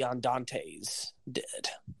called the Andantes did.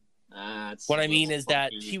 What I mean is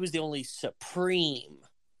that she was the only Supreme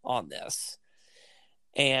on this,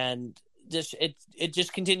 and just it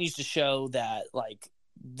just continues to show that like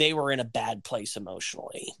they were in a bad place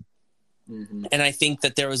emotionally. Mm-hmm. And I think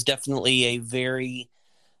that there was definitely a very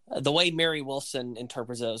the way Mary Wilson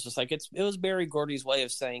interprets it was just like it was Barry Gordy's way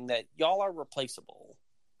of saying that y'all are replaceable.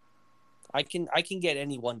 I can get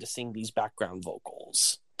anyone to sing these background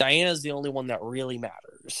vocals. Diana's the only one that really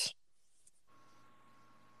matters.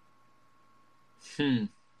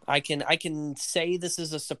 I can say this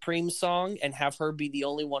is a Supreme song and have her be the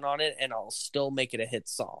only one on it, and I'll still make it a hit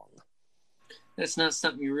song. That's not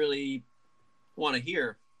something you really want to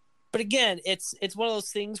hear. But again, it's one of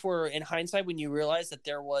those things where, in hindsight, when you realize that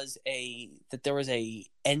there was a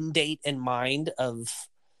end date in mind of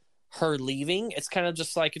her leaving, it's kind of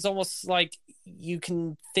just like, it's almost like you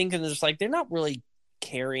can think of it just like they're not really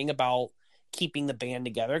caring about keeping the band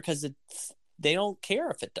together because they don't care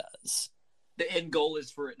if it does. The end goal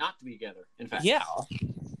is for it not to be together, in fact.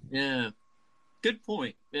 Yeah. Good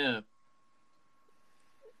point. Yeah.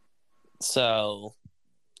 So,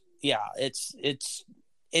 yeah, it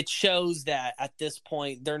shows that at this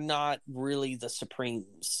point they're not really the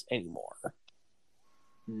Supremes anymore.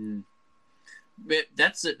 But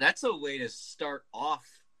that's a way to start off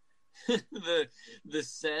the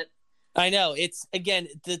set. I know, it's again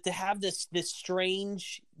to have this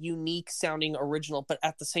strange, unique sounding original, but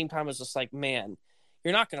at the same time it's just like, man,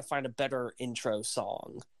 you're not going to find a better intro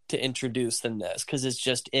song to introduce than this, because it's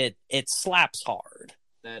just it slaps hard.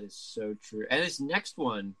 That is so true, and this next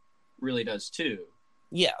one really does too.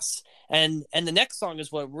 Yes, and the next song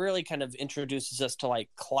is what really kind of introduces us to like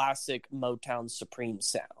classic Motown Supreme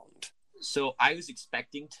sound. So I was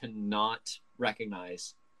expecting to not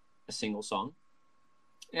recognize a single song,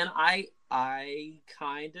 and I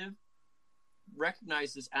kind of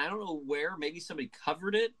recognize this. And I don't know where. Maybe somebody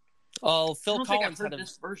covered it. Oh, Phil Collins had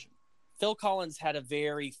this version. Phil Collins had a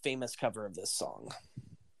very famous cover of this song.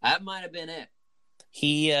 That might have been it.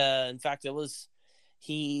 He, in fact, it was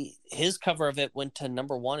his cover of it went to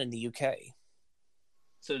number 1 in the UK.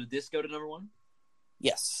 So did this go to number 1?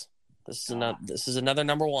 Yes. This is another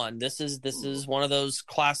number 1. This is one of those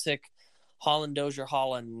classic Holland Dozier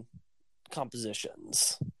Holland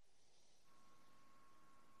compositions.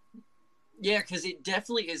 Yeah, because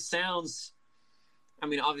it sounds. I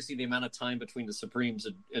mean, obviously, the amount of time between the Supremes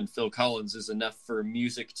and Phil Collins is enough for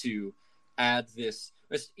music to add this,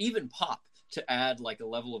 even pop, to add like a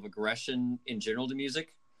level of aggression in general to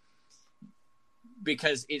music,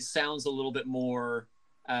 because it sounds a little bit more.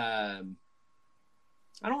 I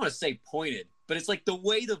don't want to say pointed, but it's like the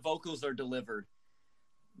way the vocals are delivered.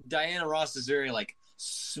 Diana Ross is very like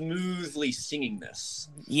smoothly singing this.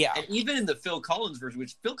 Yeah. And even in the Phil Collins version,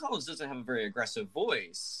 which Phil Collins doesn't have a very aggressive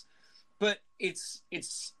voice, but it's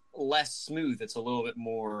less smooth. It's a little bit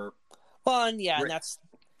more. Well, and yeah, and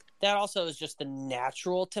that also is just the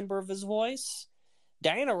natural timbre of his voice.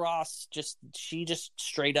 Diana Ross she just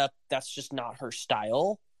straight up, that's just not her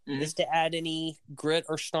style, is to add any grit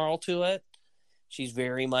or snarl to it. She's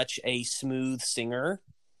very much a smooth singer.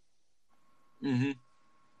 Mm-hmm.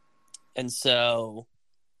 And so,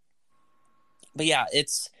 but yeah,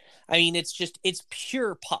 it's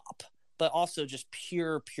pure pop, but also just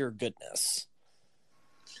pure goodness.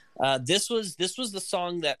 This was the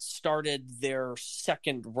song that started their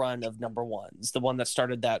second run of number 1s, the one that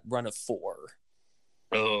started that run of 4.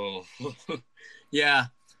 Oh, yeah.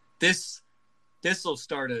 This will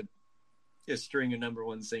start a string of number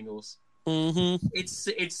 1 singles. Mm-hmm.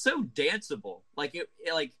 It's so danceable. Like it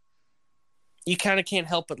you kind of can't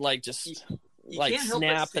help but like just you like can't help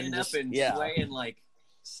snap but stand and up just, and sway and like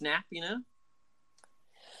snap, you know.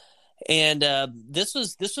 And this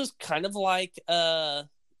was kind of like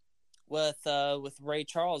with Ray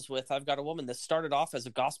Charles with "I've Got a Woman." This started off as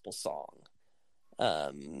a gospel song.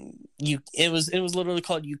 It was literally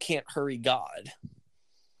called "You Can't Hurry God,"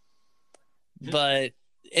 but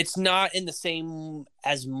it's not in the same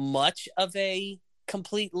as much of a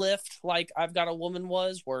complete lift like "I've Got a Woman"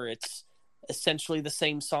 was, where it's essentially the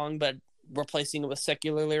same song but replacing it with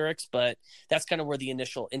secular lyrics. But that's kind of where the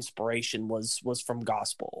initial inspiration was from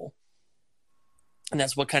gospel, and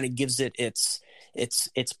that's what kind of gives it its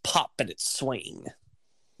pop and its swing.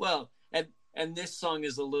 Well, and this song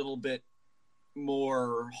is a little bit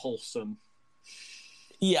more wholesome.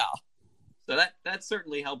 Yeah. So that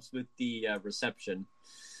certainly helps with the reception.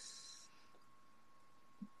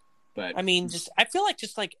 But I mean, I feel like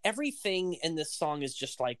just like everything in this song is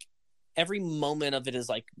just like every moment of it is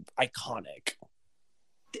like iconic.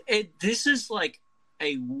 This is like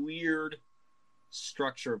a weird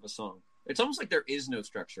structure of a song. It's almost like there is no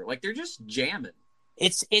structure. Like they're just jamming.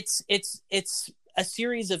 It's a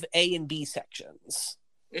series of A and B sections.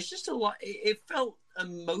 It's just a lot. It felt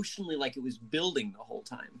emotionally like it was building the whole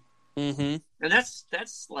time. Mm-hmm. And that's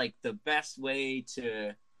like the best way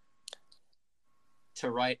to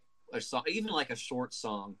write a song, even like a short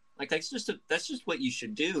song. Like that's just what you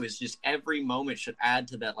should do. Is just every moment should add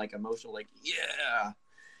to that like emotional, like you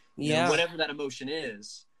know, whatever that emotion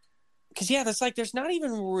is. Because there's not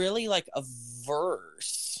even really like a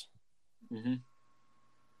verse. Mm-hmm.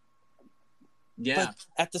 Yeah. But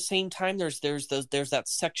at the same time, there's that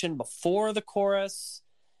section before the chorus,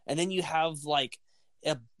 and then you have like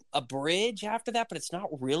a bridge after that, but it's not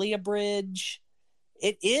really a bridge.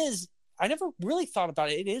 It is. I never really thought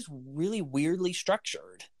about it. It is really weirdly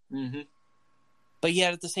structured. Mm-hmm. But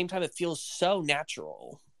yet at the same time, it feels so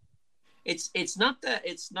natural. It's not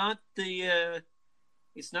the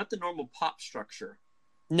normal pop structure.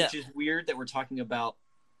 No, Which is weird that we're talking about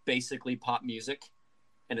basically pop music,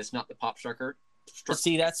 and it's not the pop structure. but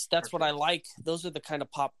see, that's what I like. Those are the kind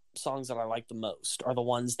of pop songs that I like the most. Are the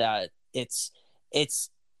ones that it's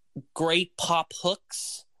great pop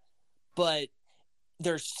hooks, but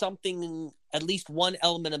there's something, at least one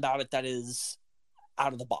element about it that is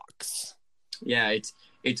out of the box. Yeah,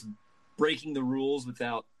 it's breaking the rules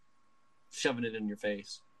without shoving it in your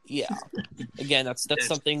face. Yeah. Again, that's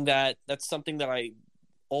something that I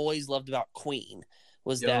always loved about Queen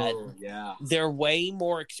was that they're way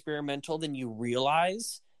more experimental than you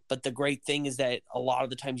realize. But the great thing is that a lot of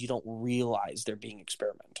the times you don't realize they're being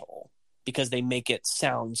experimental because they make it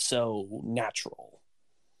sound so natural.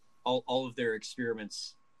 All of their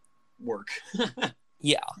experiments work.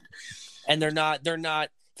 Yeah. And they're not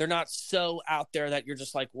so out there that you're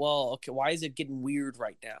just like, well, okay, why is it getting weird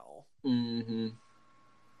right now? Mm-hmm.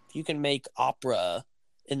 If you can make opera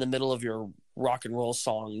in the middle of your rock and roll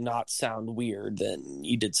song not sound weird, then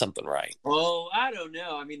you did something right. Oh, I don't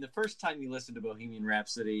know. I mean, the first time you listen to Bohemian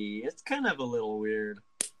Rhapsody, it's kind of a little weird.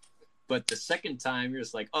 But the second time, you're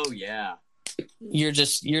just like, oh, yeah. You're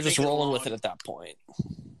just rolling with it at that point.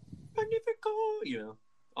 Magnifico,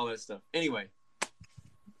 all that stuff. Anyway,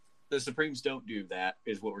 the Supremes don't do that,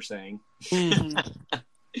 is what we're saying. Mm-hmm.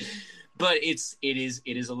 But it is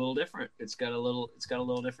a little different. It's got a little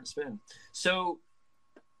different spin. So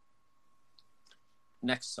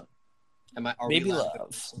next song. Baby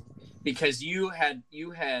Love. Because you had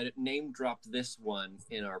name dropped this one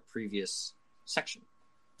in our previous section.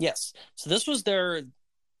 Yes. So this was their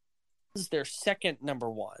second number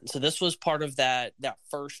one. So this was part of that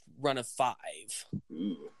first run of 5.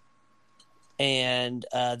 Ooh. And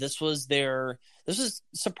this was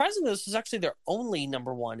surprisingly, this was actually their only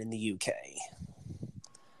number one in the UK.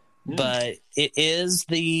 But it is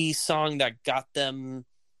the song that got them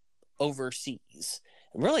overseas,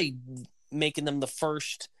 really making them the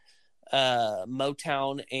first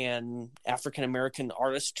Motown and African American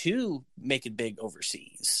artist to make it big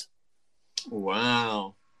overseas.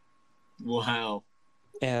 Wow.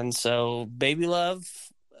 And so Baby Love,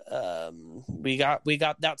 we got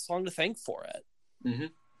that song to thank for it. Mm-hmm.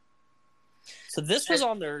 So this was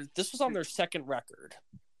on their second record.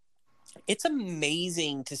 It's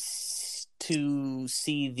amazing to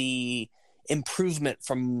see the improvement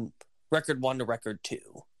from record 1 to record 2.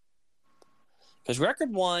 Because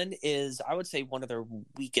record 1 is, I would say, one of their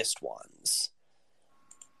weakest ones.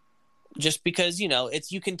 Just because,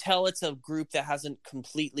 you can tell it's a group that hasn't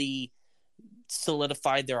completely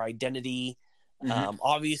solidified their identity. Mm-hmm.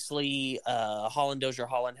 Obviously, Holland Dozier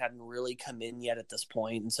Holland hadn't really come in yet at this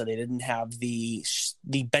point, and so they didn't have the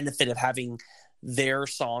benefit of having their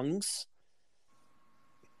songs.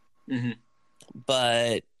 Mm-hmm.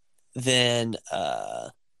 But then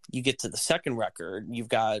you get to the second record, you've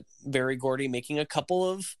got Berry Gordy making a couple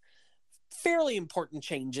of fairly important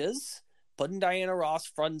changes, putting Diana Ross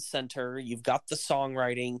front and center. You've got the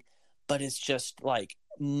songwriting, but it's just like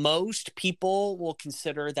most people will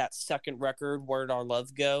consider that second record, Where'd Our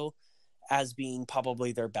Love Go, as being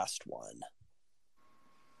probably their best one.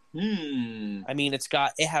 I mean, it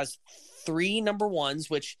has 3 number ones,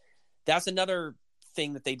 which that's another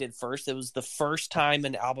thing that they did first. It was the first time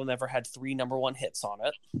an album ever had 3 number 1 hits on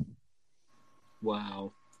it.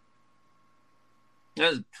 Wow.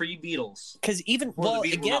 That was pre-Beatles. Because even, not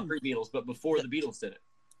pre-Beatles, but before the Beatles did it.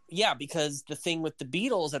 Yeah, because the thing with the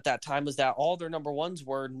Beatles at that time was that all their number ones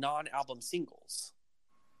were non-album singles.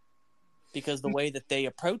 Because the way that they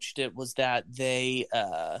approached it was that they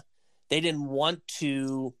didn't want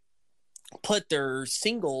to put their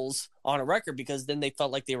singles on a record because then they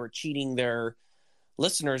felt like they were cheating their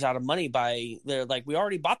listeners out of money they're like, we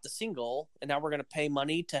already bought the single and now we're going to pay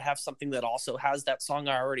money to have something that also has that song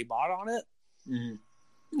I already bought on it. Mm-hmm.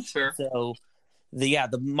 That's fair. So the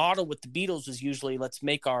model with the Beatles was usually, let's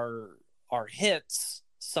make our hits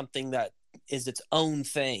something that is its own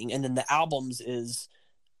thing, and then the albums is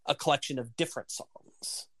a collection of different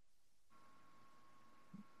songs.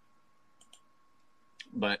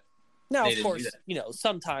 But now, of course,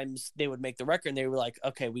 sometimes they would make the record and they were like,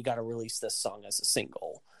 okay, we got to release this song as a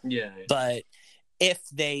single. Yeah. But if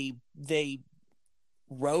they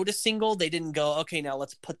wrote a single, they didn't go, okay, now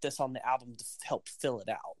let's put this on the album to help fill it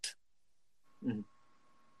out. Mm-hmm.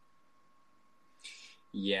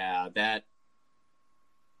 Yeah,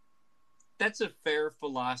 that's a fair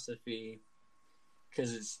philosophy,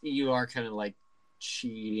 because you are kind of like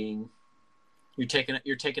cheating. You're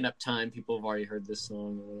taking up time. People have already heard this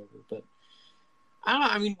song or whatever. But I don't know.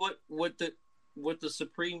 I mean, what the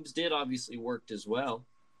Supremes did obviously worked as well.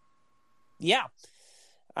 Yeah.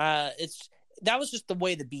 That was just the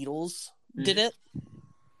way the Beatles did it.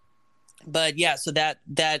 But yeah, so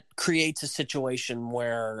that creates a situation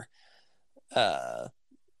where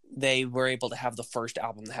they were able to have the first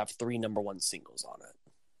album to have 3 number 1 singles on it.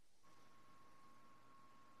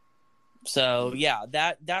 So yeah,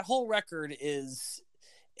 that whole record is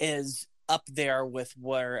up there with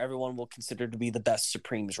where everyone will consider to be the best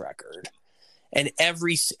Supremes record. And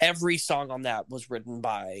every song on that was written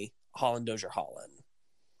by Holland Dozier Holland.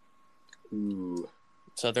 Ooh.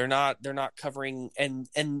 So they're not covering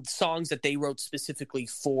and songs that they wrote specifically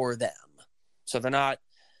for them. So they're not,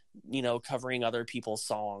 covering other people's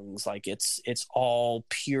songs. Like it's all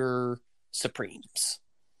pure Supremes.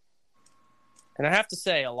 And I have to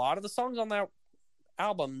say, a lot of the songs on that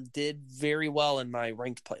album did very well in my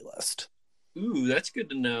ranked playlist. Ooh, that's good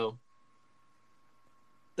to know.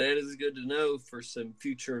 That is good to know for some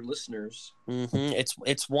future listeners. Mm-hmm.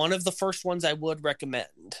 It's one of the first ones I would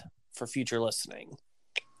recommend for future listening.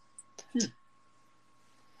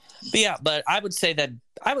 But I would say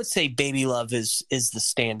Baby Love is the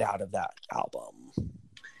standout of that album.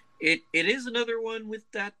 It is another one with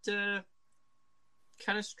that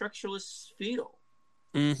kind of structureless feel.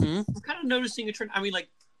 Mm-hmm. I'm kind of noticing a trend. I mean, like,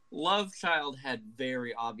 Love Child had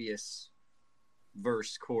very obvious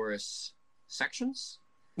verse chorus sections.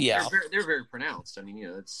 Yeah, they're very pronounced. I mean,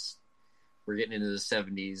 we're getting into the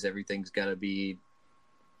 70s. Everything's got to be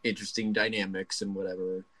interesting dynamics and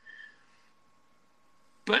whatever.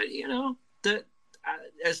 But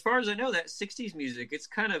as far as I know, that 60s music, it's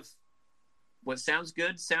kind of what sounds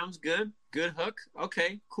good. Good hook.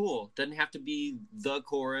 Okay, cool. Doesn't have to be the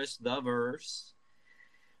chorus, the verse.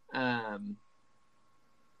 Or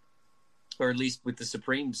at least with the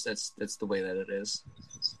Supremes, that's the way that it is.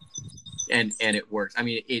 And it works. I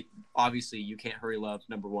mean, it obviously You Can't Hurry Love,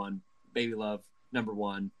 number 1, Baby Love, number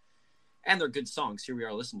 1, and they're good songs. Here we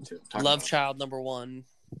are listening to them. Love Child, number 1.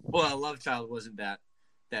 Well, Love Child wasn't that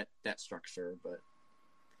structure, but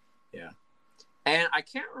yeah. And I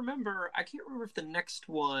can't remember if the next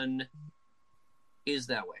one is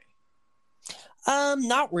that way.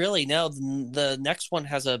 Not really. No, the next one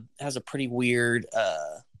has a pretty weird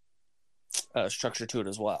structure to it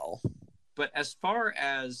as well. But as far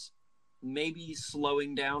as maybe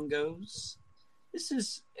slowing down goes,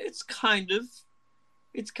 it's kind of.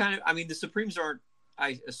 I mean, the Supremes aren't,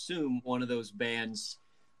 I assume, one of those bands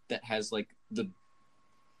that has like the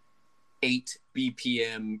 8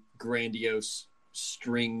 BPM grandiose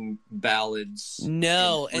string ballads.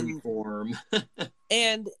 No, and form.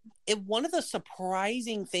 And one of the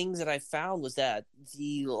surprising things that I found was that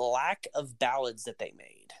the lack of ballads that they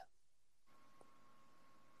made.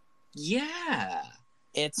 Yeah,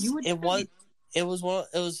 it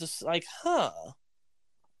was just like, huh.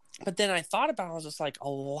 But then I thought about it, I was just like, a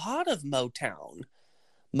lot of Motown,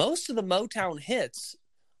 most of the Motown hits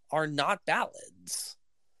are not ballads.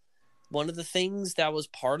 One of the things that was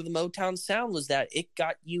part of the Motown sound was that it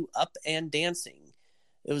got you up and dancing.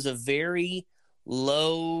 It was a very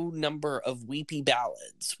low number of weepy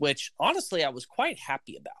ballads, which honestly I was quite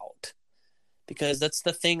happy about, because that's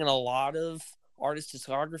the thing in a lot of artist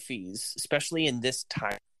discographies, especially in this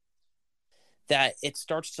time, that it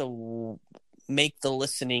starts to make the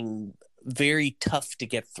listening very tough to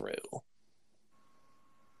get through.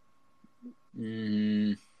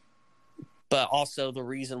 But also the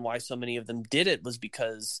reason why so many of them did it was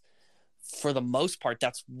because, for the most part,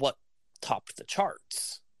 that's what topped the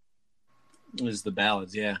charts. Is the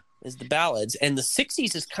ballads, yeah. Is the ballads. And the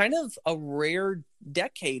 60s is kind of a rare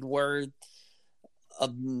decade where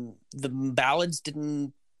the ballads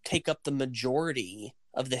didn't take up the majority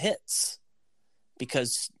of the hits.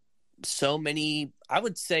 Because so many, I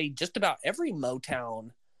would say just about every Motown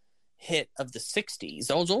hit of the 60s.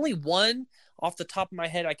 There was only one off the top of my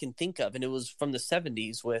head I can think of, and it was from the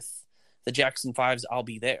 70s with the Jackson 5's I'll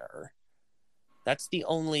Be There. That's the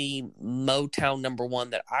only Motown number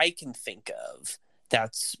 1 that I can think of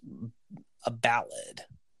that's a ballad.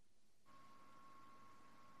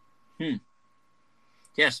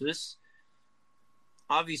 Yeah, so this,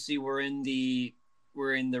 obviously we're in the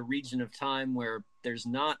region of time where there's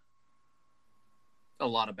not a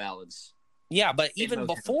lot of ballads. Yeah, but even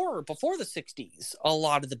before the 60s, a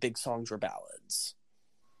lot of the big songs were ballads.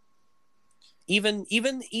 Even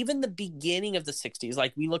the beginning of the 60s,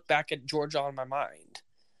 like we look back at Georgia on My Mind,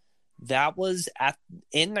 that was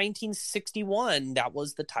in 1961, that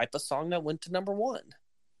was the type of song that went to number 1.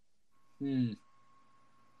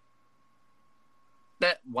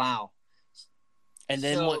 Wow. And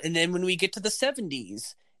then when we get to the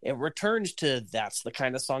 70s, it returns to that's the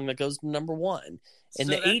kind of song that goes to number 1. In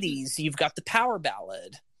the 80s, you've got the power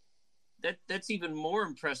ballad. that's even more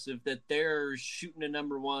impressive that they're shooting a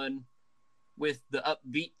number one with the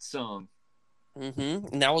upbeat song.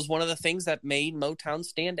 Mm-hmm. And that was one of the things that made Motown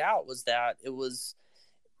stand out, was that it was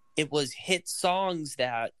hit songs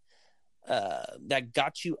that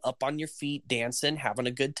got you up on your feet, dancing, having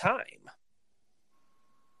a good time.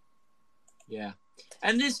 Yeah,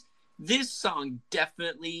 and this song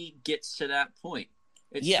definitely gets to that point.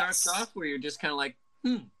 It starts off where you're just kind of like,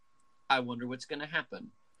 I wonder what's going to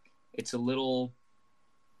happen. It's a little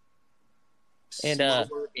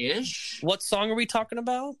slower-ish. What song are we talking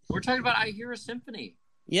about? We're talking about I Hear a Symphony.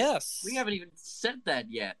 Yes. We haven't even said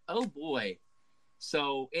that yet. Oh, boy.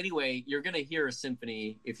 So, anyway, you're going to hear a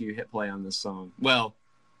symphony if you hit play on this song. Well,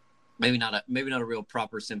 maybe not a real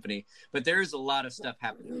proper symphony, but there is a lot of stuff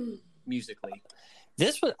happening musically.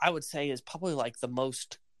 This one, I would say, is probably like the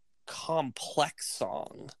most complex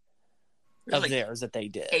song of theirs that they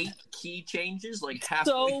did. 8 key changes, like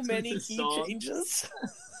halfway so many key changes.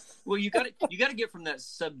 Well, you got to get from that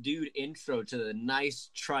subdued intro to the nice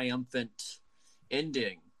triumphant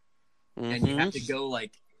ending, and you have to go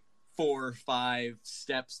like 4 or 5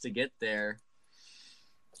 steps to get there.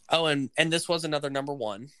 Oh, and this was another number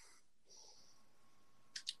one.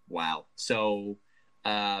 Wow! So,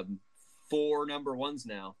 4 number ones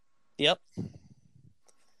now. Yep.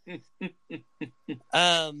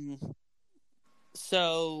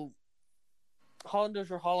 So Holland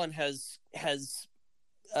Dozier Holland has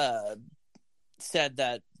said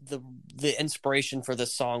that the inspiration for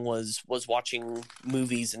this song was watching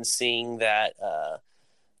movies and seeing that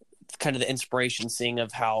kind of the inspiration, seeing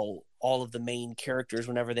of how all of the main characters,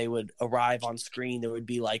 whenever they would arrive on screen, there would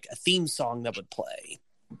be like a theme song that would play.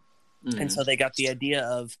 Mm-hmm. And so they got the idea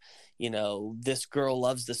of, this girl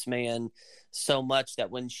loves this man so much that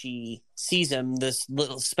when she sees him, this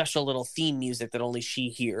little special little theme music that only she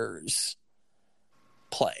hears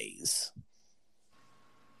plays.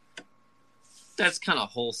 That's kind of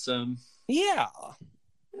wholesome. Yeah.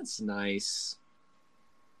 That's nice.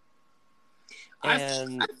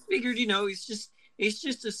 And I figured, it's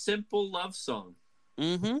just a simple love song.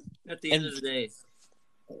 Mm-hmm. At the end of the day.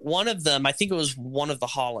 One of them, I think it was one of the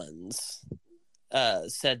Hollands,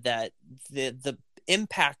 said that the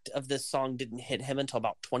impact of this song didn't hit him until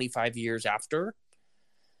about 25 years after.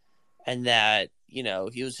 And that, he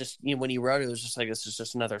was just, when he wrote it, it was just like, this is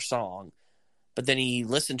just another song. But then he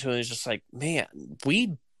listened to it and was just like, man,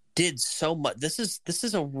 we did so much. This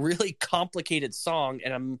is a really complicated song.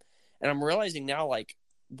 And I'm realizing now, like,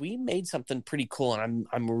 we made something pretty cool, and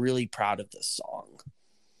I'm really proud of this song.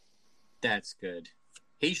 That's good.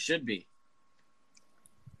 He should be.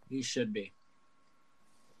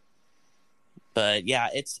 But yeah,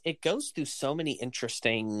 it goes through so many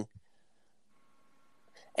interesting,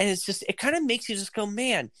 and it kind of makes you just go,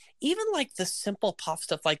 man, even like the simple pop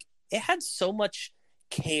stuff, like it had so much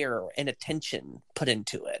care and attention put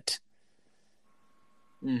into it.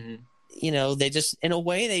 Mm-hmm. They just, in a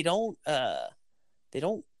way, they don't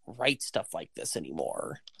write stuff like this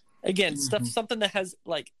anymore. Again, something that has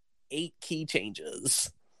like 8 key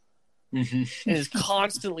changes and is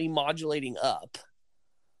constantly modulating up.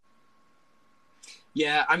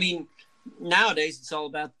 Yeah, I mean, nowadays it's all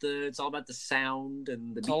about the sound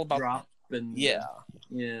and the beat drop and yeah,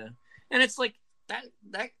 and it's like that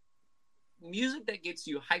music that gets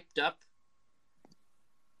you hyped up.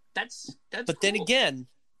 That's. But cool. Then again,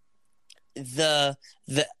 the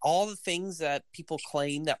all the things that people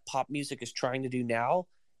claim that pop music is trying to do now,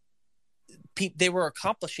 they were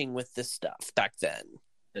accomplishing with this stuff back then.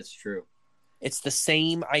 That's true. It's the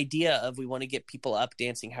same idea of we want to get people up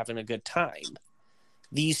dancing, having a good time.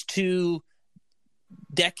 These 2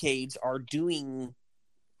 decades are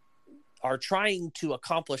trying to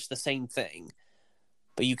accomplish the same thing,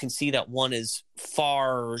 but you can see that one is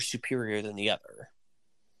far superior than the other.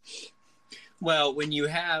 Well, when you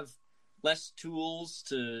have less tools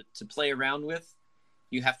to play around with,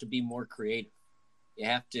 you have to be more creative. You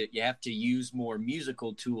have to use more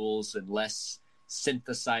musical tools and less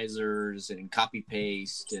synthesizers and copy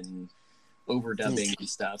paste and overdubbing and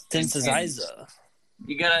stuff. Synthesizer.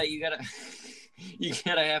 You gotta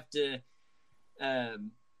have to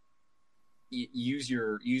use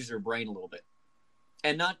your brain a little bit,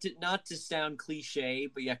 and not to sound cliche,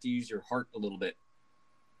 but you have to use your heart a little bit,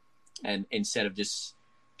 and instead of just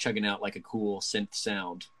chugging out like a cool synth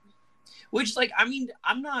sound, which, like, I mean,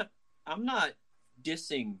 I'm not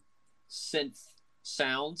dissing synth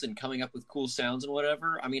sounds and coming up with cool sounds and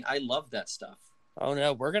whatever. I mean, I love that stuff. Oh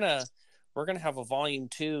no, we're gonna have a volume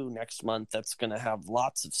 2 next month that's gonna have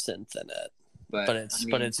lots of synth in it. But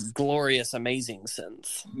it's glorious, amazing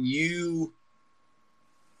synth.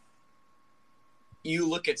 you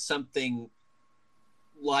look at something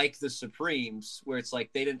like the Supremes, where it's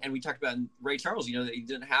like they didn't, and we talked about in Ray Charles, you know, that he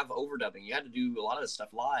didn't have overdubbing. You had to do a lot of this stuff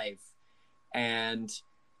live, and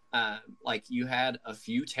like you had a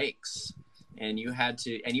few takes, and you had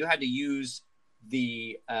to use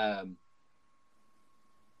the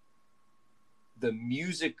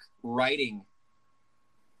music writing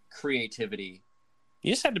creativity.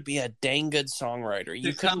 You just had to be a dang good songwriter.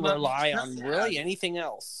 You couldn't rely on really anything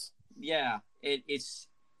else. Yeah, it's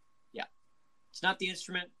not the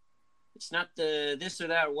instrument. It's not the this or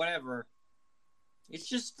that or whatever. It's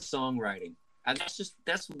just songwriting. And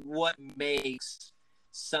that's what makes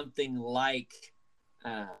something like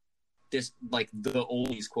this, like the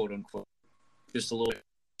oldies, quote unquote, just a little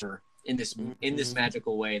bit in this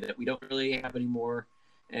magical way that we don't really have anymore.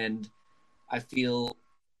 And I feel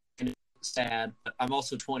kind of sad, but I'm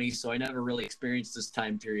also 20, so I never really experienced this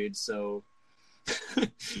time period. So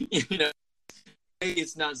you know, maybe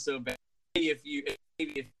it's not so bad. Maybe if you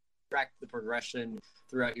track the progression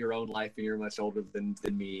throughout your own life and you're much older than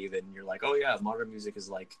me, then you're like, oh yeah, modern music is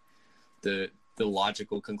like the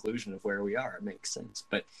logical conclusion of where we are. It makes sense.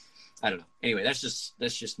 But I don't know. Anyway, that's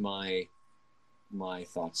just my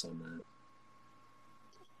thoughts on that.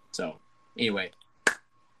 So anyway,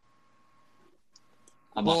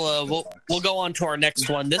 we'll go on to our next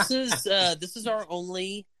one. This is our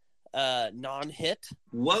only non-hit.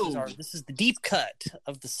 Whoa! This is the deep cut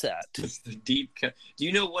of the set. It's the deep cut. Do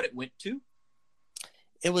you know what it went to?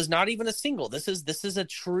 It was not even a single. This is a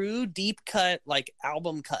true deep cut, like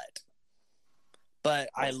album cut.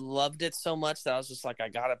 But I loved it so much that I was just like, I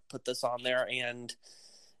gotta put this on there. And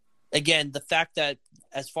again, the fact that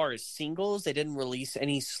as far as singles, they didn't release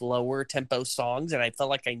any slower tempo songs, and I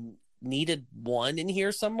felt like I needed one in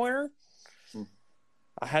here somewhere.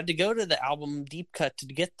 I had to go to the album deep cut to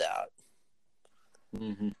get that.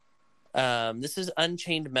 Mm-hmm. This is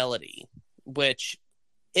Unchained Melody, which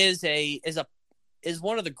is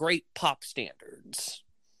one of the great pop standards.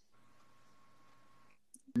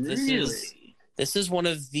 Really? This is one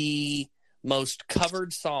of the most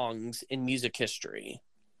covered songs in music history.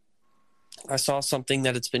 I saw something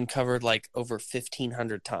that it's been covered like over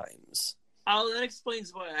 1,500 times. Oh, that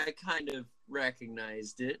explains why I kind of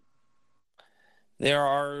recognized it. There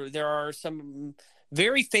are some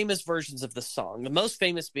very famous versions of the song. The most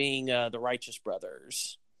famous being the Righteous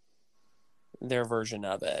Brothers, their version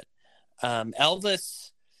of it.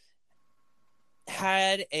 Elvis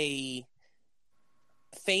had a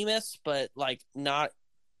famous, but like not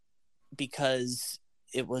because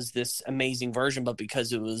it was this amazing version, but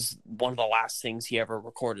because it was one of the last things he ever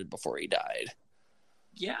recorded before he died.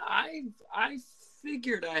 Yeah, I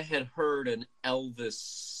figured I had heard an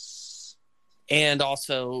Elvis. And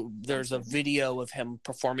also, there's a video of him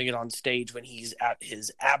performing it on stage when he's at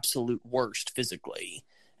his absolute worst physically.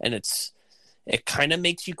 And it kind of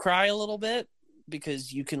makes you cry a little bit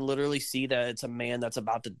because you can literally see that it's a man that's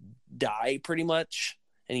about to die pretty much.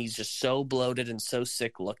 And he's just so bloated and so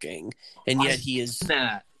sick looking. And yet he is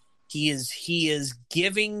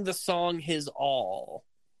giving the song his all.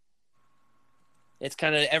 It's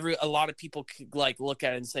kind of a lot of people like look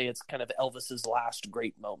at it and say it's kind of Elvis's last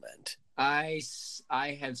great moment. I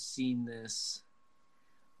have seen this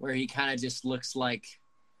where he kind of just looks like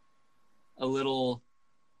a little.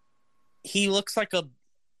 He looks like a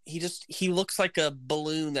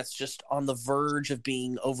balloon that's just on the verge of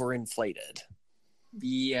being overinflated.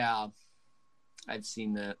 Yeah, I've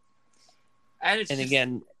seen that. And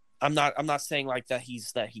again, I'm not saying like that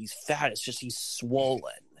he's fat. It's just he's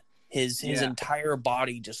swollen. His entire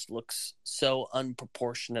body just looks so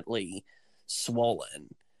unproportionately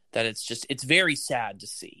swollen that it's very sad to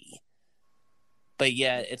see. But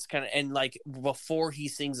yeah, it's kind of, and like before he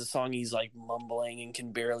sings the song, he's like mumbling and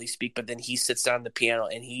can barely speak, but then he sits down at the piano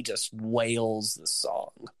and he just wails the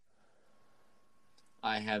song.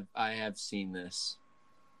 I have seen this.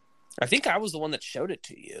 I think I was the one that showed it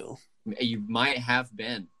to you. You might have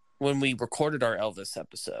been. When we recorded our Elvis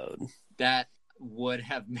episode. That would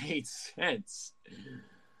have made sense.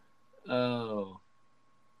 Oh.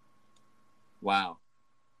 Wow.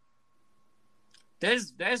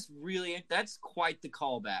 That's quite the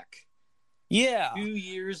callback. Yeah. 2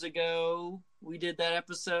 years ago we did that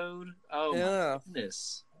episode. Oh yeah. My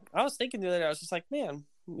goodness. I was thinking the other day, I was just like, man,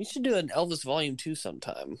 we should do an Elvis Volume 2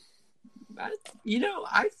 sometime. I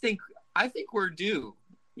think we're due.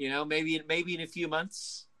 Maybe in a few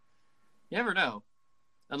months. You never know.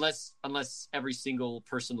 Unless every single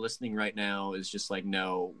person listening right now is just like,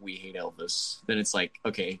 no, we hate Elvis. Then it's like,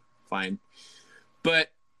 okay, fine.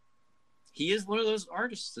 But he is one of those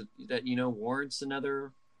artists that warrants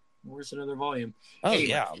another volume. Oh, anyway.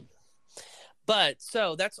 yeah. But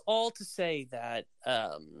so that's all to say that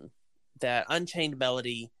that Unchained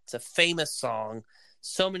Melody, it's a famous song.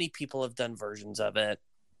 So many people have done versions of it.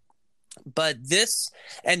 But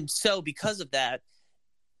and so because of that,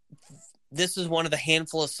 this is one of the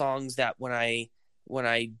handful of songs that when I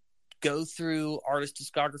go through artist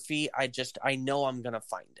discography, I know I'm gonna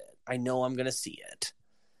find it. I know I'm gonna see it.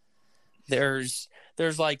 There's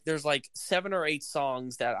like 7 or 8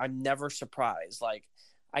 songs that I'm never surprised. Like,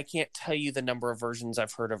 I can't tell you the number of versions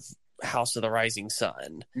I've heard of House of the Rising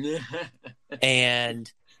Sun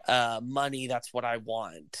and Money, That's What I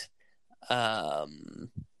Want.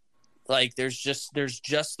 Like, there's just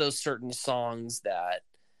those certain songs that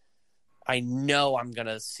I know I'm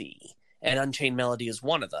gonna see, and Unchained Melody is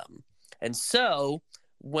one of them. And so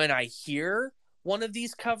when I hear one of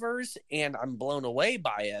these covers and I'm blown away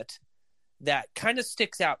by it, that kind of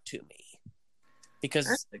sticks out to me,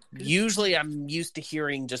 because usually I'm used to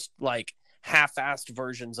hearing just like half-assed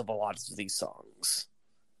versions of a lot of these songs,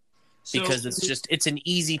 because it's an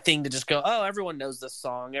easy thing to just go, oh, everyone knows this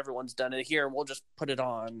song, everyone's done it, here, we'll just put it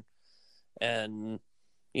on, and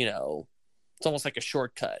it's almost like a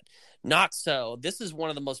shortcut. Not so. This is one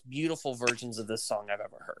of the most beautiful versions of this song I've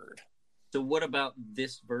ever heard. So what about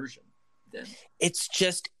this version then? It's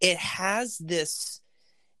just, it has this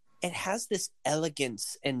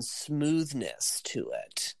elegance and smoothness to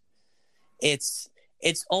it. It's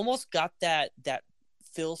almost got that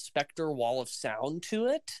Phil Spector wall of sound to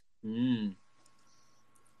it.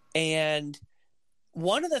 And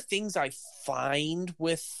one of the things I find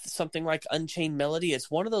with something like Unchained Melody, it's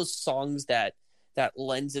one of those songs that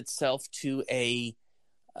lends itself to an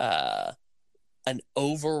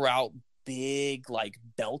over-out big, like,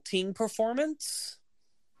 belting performance,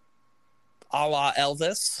 a la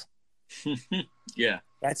Elvis. Yeah,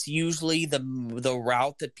 that's usually the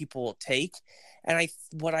route that people will take. And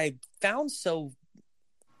what I found so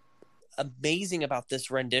amazing about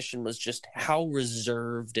this rendition was just how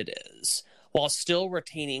reserved it is, while still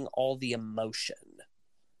retaining all the emotion.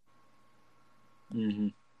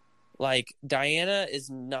 Like, Diana is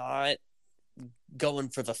not going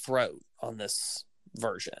for the throat on this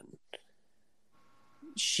version.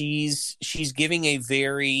 She's giving a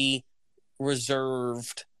very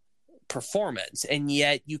reserved performance, and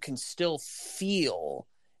yet you can still feel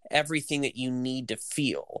everything that you need to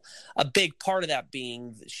feel. A big part of that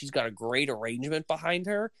being that she's got a great arrangement behind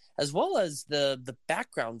her, as well as the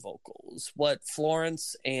background vocals. What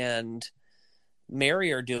Florence and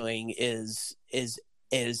Mary are doing is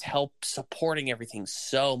help supporting everything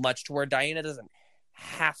so much, to where Diana doesn't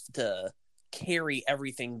have to carry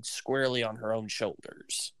everything squarely on her own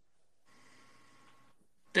shoulders.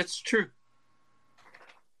 That's true.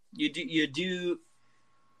 You do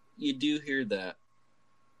hear that,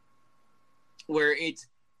 where it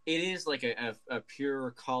is like a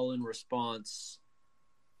pure call and response,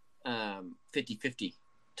 50-50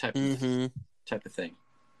 type of thing,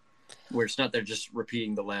 where it's not they're just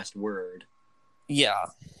repeating the last word. Yeah.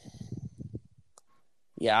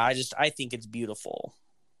 I think it's beautiful.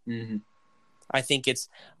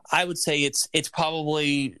 I would say it's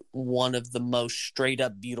probably one of the most straight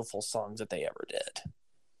up beautiful songs that they ever did.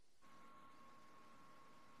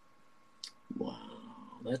 Wow.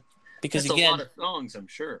 Because that's again, a lot of songs, I'm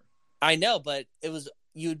sure. I know, but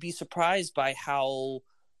you would be surprised by how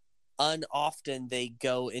unoften they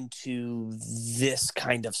go into this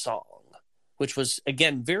kind of song, which was,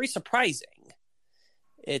 again, very surprising.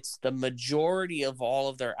 It's the majority of all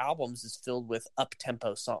of their albums is filled with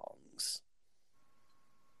up-tempo songs.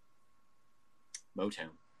 Motown.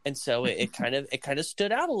 And so it kind of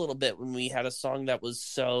stood out a little bit when we had a song that was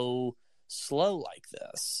so slow like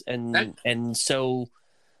this, and so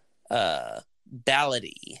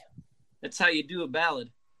ballady. That's how you do a ballad.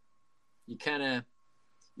 You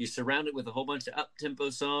surround it with a whole bunch of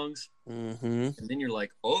up-tempo songs, and then you're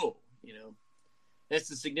like, oh, that's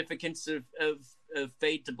the significance of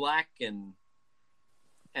Fade to Black and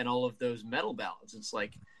all of those metal ballads. It's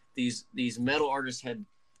like these metal artists had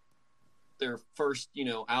their first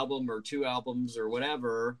album or 2 albums or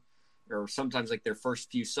whatever, or sometimes like their first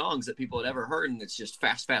few songs that people had ever heard, and it's just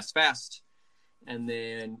fast, and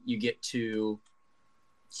then you get to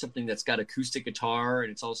something that's got acoustic guitar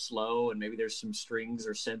and it's all slow, and maybe there's some strings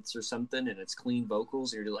or synths or something, and it's clean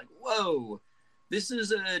vocals, and you're like, whoa, this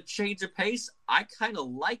is a change of pace. I kind of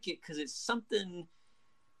like it because it's something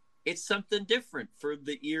different for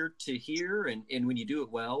the ear to hear, and when you do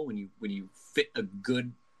it well, when you fit a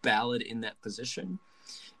good ballad in that position,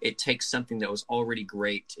 it takes something that was already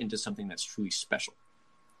great into something that's truly special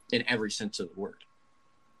in every sense of the word.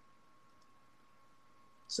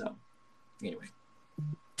 So, anyway.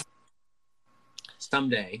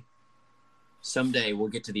 someday we'll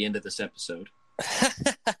get to the end of this episode.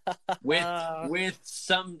 with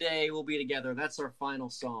Someday We'll Be Together. That's our final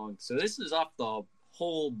song. So this is off the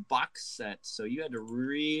whole box set. So you had to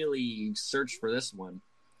really search for this one.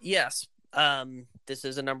 Yes. This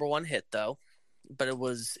is a number one hit though, but it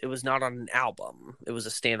was not on an album. It was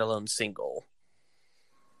a standalone single.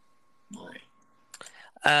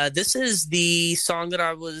 Right. This is the song that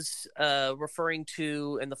I was referring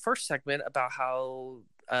to in the first segment about how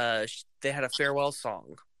they had a farewell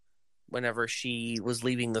song whenever she was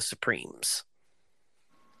leaving the Supremes.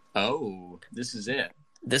 Oh, this is it.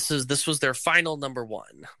 This was their final number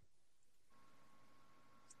one.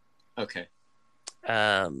 Okay.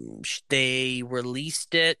 They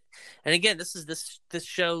released it, and again, this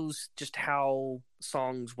shows just how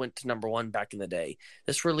songs went to number one back in the day.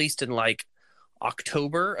 This released in like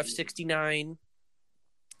October of '69.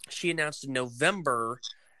 She announced in November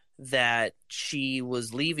that she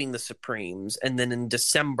was leaving the Supremes, and then in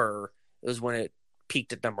December was when it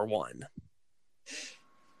peaked at number one.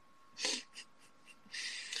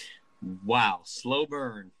 Wow, slow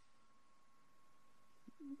burn.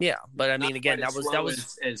 Yeah, but I mean, Not again, quite that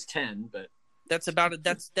was as 10, but that's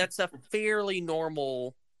a fairly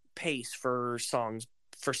normal pace for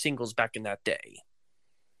singles back in that day.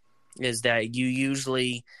 Is that you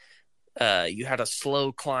usually you had a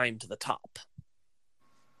slow climb to the top.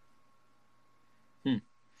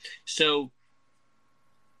 So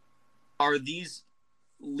are these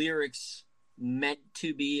lyrics meant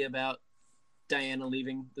to be about Diana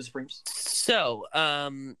leaving the Supremes? So,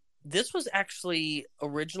 this was actually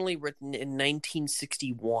originally written in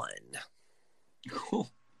 1961 Cool.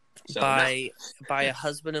 So by a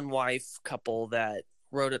husband and wife couple that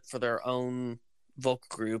wrote it for their own vocal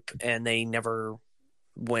group, and they never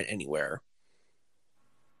went anywhere.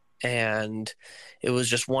 And it was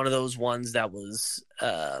just one of those ones that was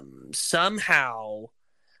somehow,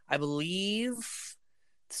 I believe,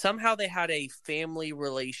 they had a family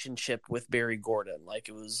relationship with Barry Gordon. Like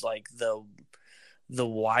it was like the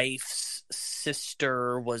wife's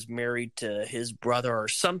sister was married to his brother or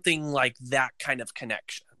something like that kind of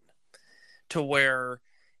connection, to where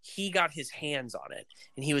he got his hands on it,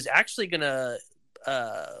 and he was actually gonna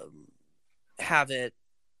have it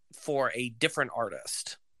for a different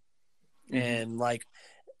artist. And like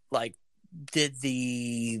did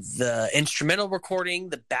the instrumental recording,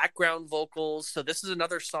 the background vocals. So this is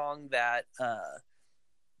another song that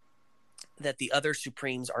the other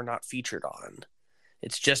Supremes are not featured on.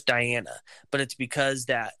 It's just Diana, but it's because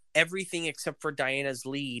that everything except for Diana's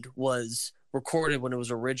lead was recorded when it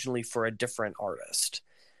was originally for a different artist.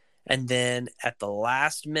 And then at the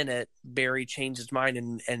last minute, Barry changed his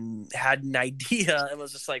mind and had an idea and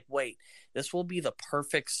was just like, wait, this will be the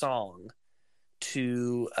perfect song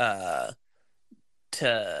to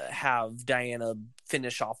have Diana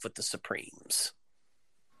finish off with the Supremes.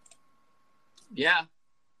 Yeah.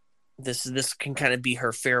 This can kind of be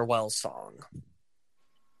her farewell song.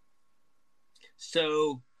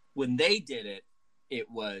 So when they did it, it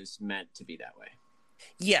was meant to be that way.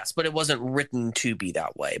 Yes, but it wasn't written to be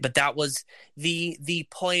that way. But that was the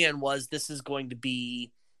plan, was this is going to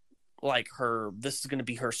be like this is going to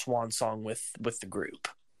be her swan song with the group.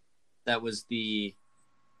 That was did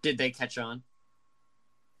they catch on?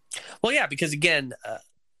 Well, yeah, because again,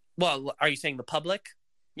 are you saying the public?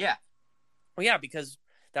 Yeah. Well, yeah, because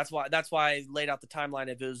that's why I laid out the timeline.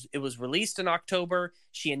 It was released in October.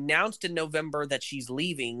 She announced in November that she's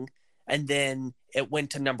leaving, and then it went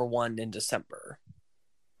to number one in December.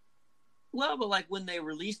 Well, but like when they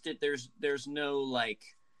released it, there's no like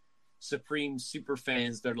Supreme super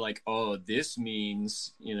fans that are like, oh, this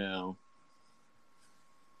means,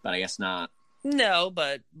 but I guess not. No,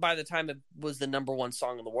 but by the time it was the number one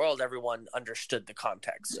song in the world, everyone understood the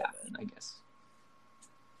context of it.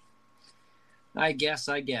 I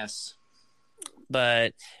guess.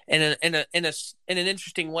 But in an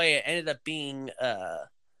interesting way, it ended up being a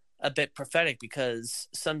bit prophetic, because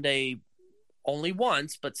someday, only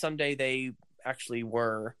once, but someday they actually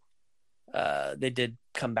were they did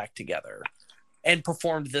come back together and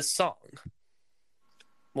performed this song.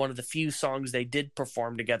 One of the few songs they did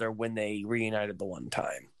perform together when they reunited the one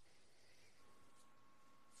time.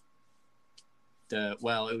 It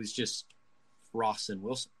was just Ross and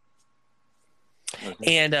Wilson.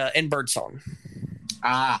 And Birdsong.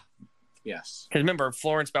 Ah, yes. Because remember,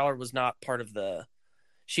 Florence Ballard was not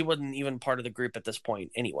she wasn't even part of the group at this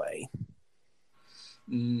point anyway.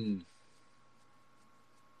 Man,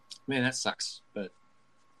 that sucks. But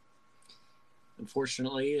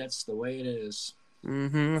unfortunately, that's the way it is.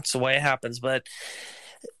 It's the way it happens. But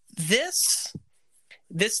this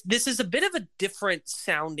This is a bit of a different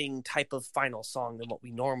sounding type of final song than what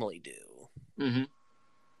we normally do. Mm-hmm.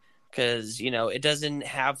 Because, it doesn't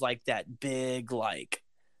have like that big like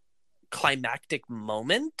climactic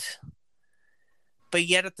moment, but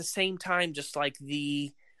yet at the same time, just like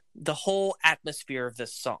the whole atmosphere of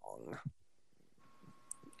this song,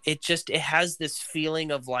 it has this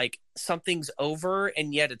feeling of like something's over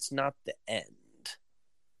and yet it's not the end.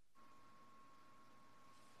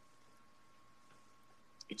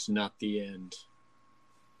 It's not the end.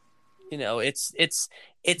 It's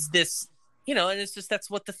this, and it's just, that's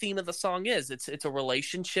what the theme of the song is. It's a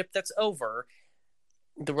relationship that's over.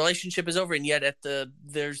 The relationship is over, and yet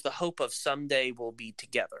there's the hope of someday we'll be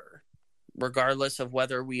together, regardless of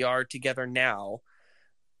whether we are together now.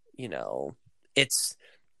 It's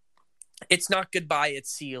not goodbye,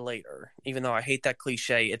 it's see you later. Even though I hate that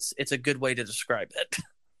cliche, it's a good way to describe it.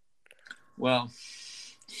 Well,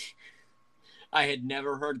 I had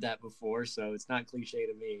never heard that before, so it's not cliche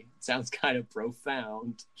to me. It sounds kind of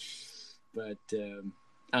profound, but I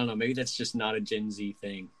don't know. Maybe that's just not a Gen Z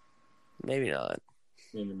thing. Maybe not.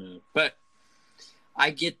 But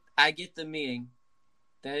I get the meaning.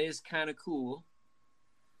 That is kind of cool.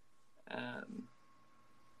 And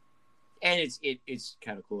it's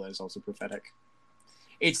kind of cool that it's also prophetic.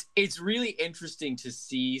 It's really interesting to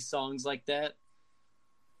see songs like that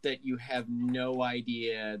you have no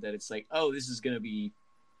idea that it's like, oh, this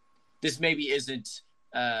maybe isn't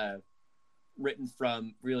written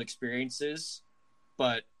from real experiences,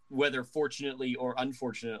 but whether fortunately or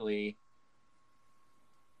unfortunately,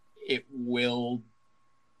 it will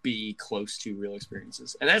be close to real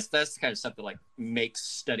experiences. And that's the kind of stuff that like makes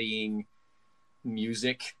studying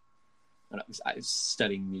music. I'm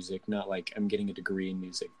studying music, not like I'm getting a degree in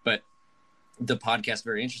music, but the podcast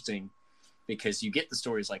very interesting because you get the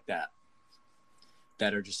stories like that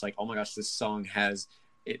are just like, oh my gosh, this song has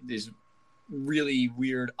this really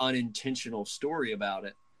weird unintentional story about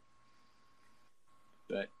it.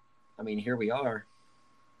 But I mean, here we are.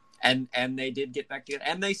 And they did get back together,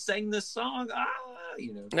 and they sang this song. I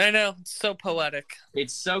know, it's so poetic.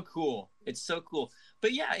 It's so cool.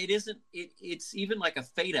 But yeah, it isn't. It's even like a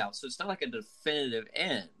fade out, so it's not like a definitive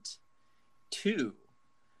end. Too.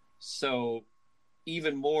 So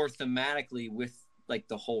even more thematically with like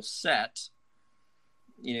the whole set,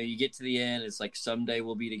 you get to the end. It's like someday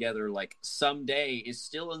we'll be together. Like someday is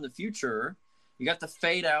still in the future. You got the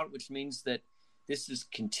fade out, which means that this is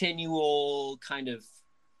continual kind of.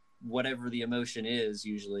 Whatever the emotion is,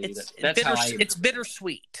 usually that's how it's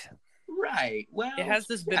bittersweet, right? Well, it has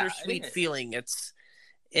this bittersweet feeling. It's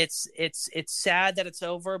sad that it's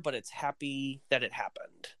over, but it's happy that it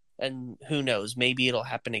happened, and who knows, maybe it'll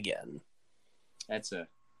happen again. That's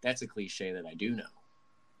a cliche that I do know.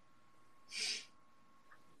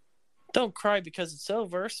 Don't cry because it's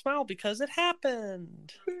over. Smile because it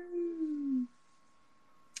happened.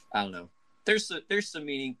 I don't know. There's some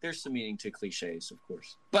meaning to cliches, of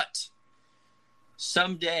course. But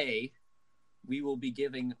someday we will be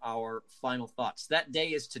giving our final thoughts. That day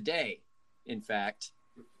is today, in fact.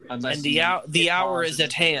 And the hour is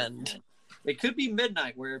at hand. It could be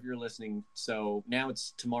midnight wherever you're listening. So now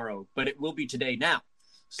it's tomorrow, but it will be today now.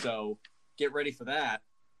 So get ready for that.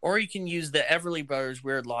 Or you can use the Everly Brothers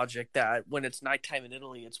weird logic that when it's nighttime in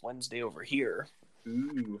Italy, it's Wednesday over here.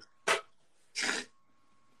 Ooh.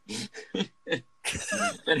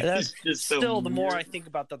 That's just still so the more I think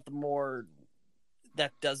about that, the more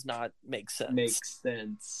that does not make sense. Makes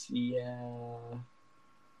sense, yeah.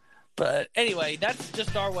 But anyway, that's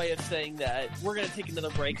just our way of saying that we're going to take another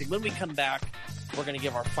break, and when we come back, we're going to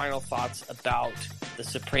give our final thoughts about the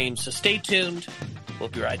Supremes. So stay tuned. We'll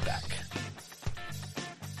be right back.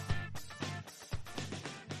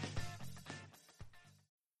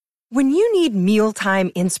 When you need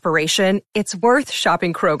mealtime inspiration, it's worth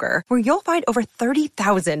shopping Kroger, where you'll find over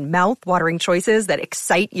 30,000 mouth-watering choices that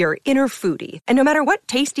excite your inner foodie. And no matter what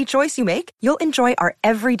tasty choice you make, you'll enjoy our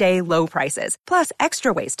everyday low prices, plus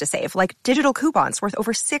extra ways to save, like digital coupons worth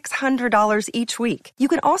over $600 each week. You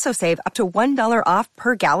can also save up to $1 off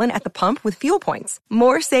per gallon at the pump with fuel points.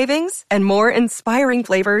 More savings and more inspiring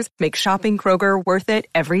flavors make shopping Kroger worth it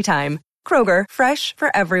every time. Kroger, fresh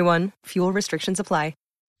for everyone. Fuel restrictions apply.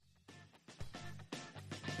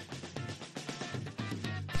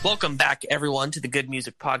 Welcome back, everyone, to the Good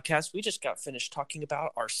Music Podcast. We just got finished talking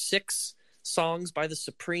about our 6 songs by the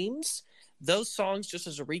Supremes. Those songs, just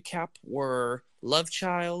as a recap, were Love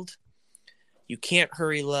Child, You Can't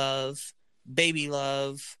Hurry Love, Baby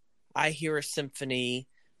Love, I Hear a Symphony,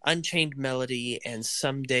 Unchained Melody, and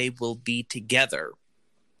Someday We'll Be Together.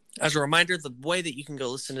 As a reminder, the way that you can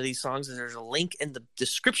go listen to these songs is there's a link in the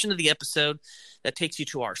description of the episode that takes you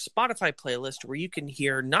to our Spotify playlist where you can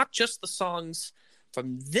hear not just the songs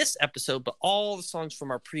from this episode, but all the songs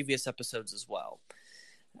from our previous episodes as well.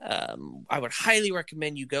 I would highly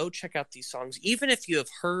recommend you go check out these songs, even if you have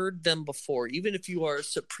heard them before, even if you are a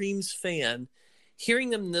Supremes fan.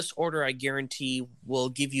 Hearing them in this order, I guarantee, will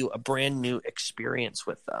give you a brand new experience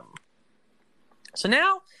with them. So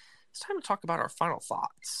now it's time to talk about our final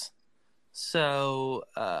thoughts. So,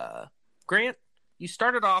 Grant, you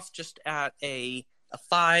started off just at a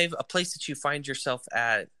 5, a place that you find yourself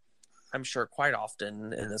at, I'm sure, quite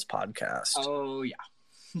often in this podcast. Oh, yeah.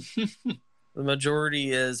 The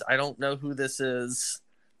majority is, I don't know who this is.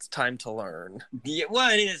 It's time to learn. Yeah,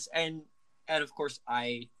 well, it is. And of course,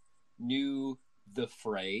 I knew the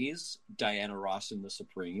phrase Diana Ross and the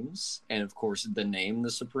Supremes, and of course, the name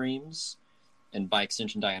The Supremes, and by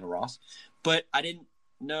extension, Diana Ross. But I didn't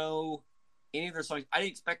know any of their songs. I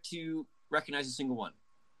didn't expect to recognize a single one.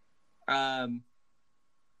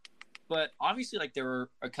 But obviously, like, there were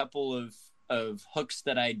a couple of hooks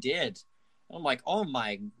that I did. I'm like, oh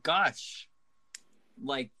my gosh.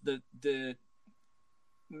 Like the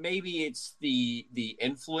maybe it's the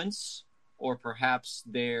influence, or perhaps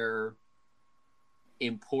their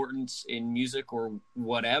importance in music or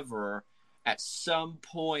whatever at some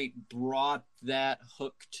point brought that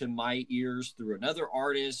hook to my ears through another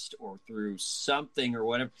artist or through something or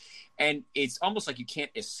whatever. And it's almost like you can't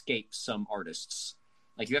escape some artists.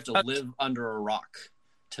 Like, you have to live under a rock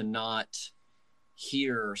to not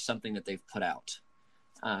hear something that they've put out.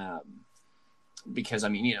 Because, I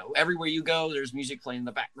mean, you know, everywhere you go, there's music playing in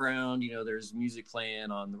the background. You know, there's music playing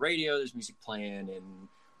on the radio. There's music playing in,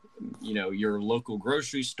 you know, your local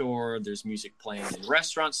grocery store. There's music playing in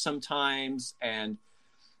restaurants sometimes. And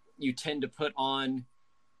you tend to put on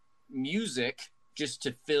music just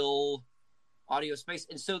to fill audio space.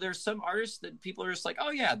 And so there's some artists that people are just like, oh,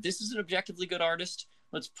 yeah, this is an objectively good artist.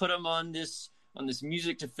 Let's put them on this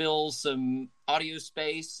music to fill some audio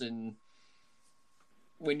space. And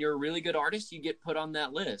when you're a really good artist, you get put on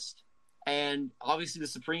that list. And obviously the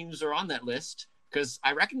Supremes are on that list because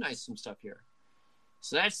I recognize some stuff here.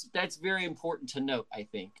 So that's very important to note, I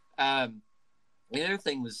think. The other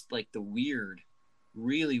thing was like the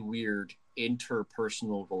really weird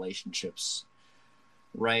interpersonal relationships,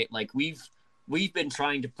 right? Like we've been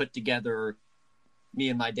trying to put together, me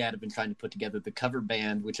and my dad have been trying to put together the cover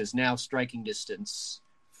band, which is now Striking Distance,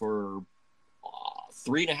 for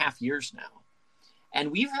 3.5 years now. And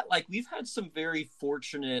we've had some very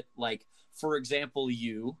fortunate, like, for example,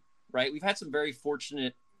 you, right? We've had some very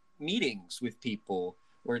fortunate meetings with people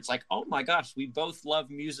where it's like, oh my gosh, we both love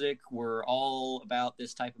music. We're all about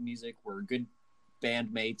this type of music. We're good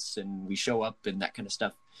bandmates and we show up and that kind of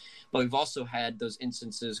stuff. But we've also had those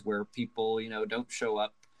instances where people, you know, don't show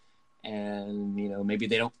up and, you know, maybe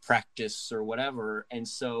they don't practice or whatever. And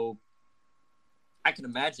so I can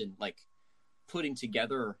imagine, like, putting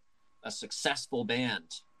together a successful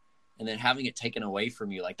band and then having it taken away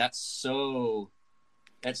from you. Like, that's so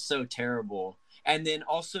terrible. And then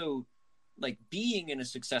also, like, being in a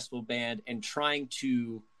successful band and trying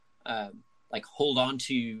to like hold on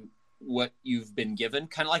to what you've been given,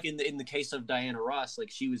 kind of like in the case of Diana Ross. Like,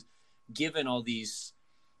 she was given all these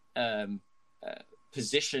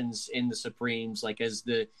positions in the Supremes, like as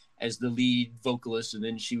the lead vocalist, and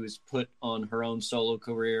then she was put on her own solo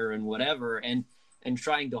career and whatever, and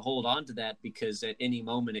trying to hold on to that because at any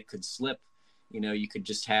moment it could slip. You know, you could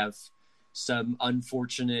just have some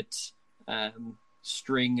unfortunate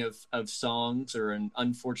string of songs or an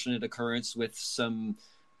unfortunate occurrence with some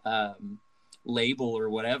label or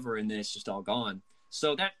whatever, and then it's just all gone.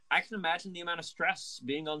 So that, I can imagine the amount of stress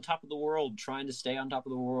being on top of the world, trying to stay on top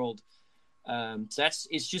of the world. So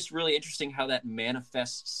it's just really interesting how that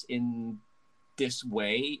manifests in this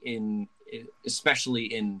way, especially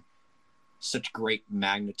in such great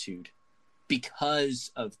magnitude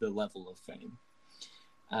because of the level of fame.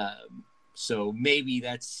 So maybe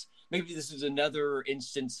this is another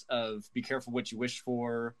instance of be careful what you wish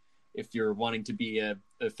for if you're wanting to be a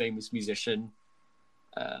famous musician.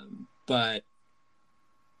 But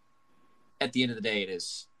at the end of the day, it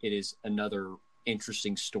is another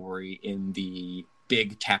interesting story in the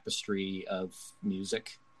big tapestry of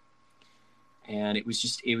music. And it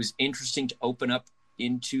was interesting to open up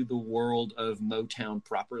into the world of Motown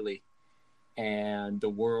properly and the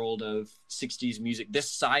world of 60s music, this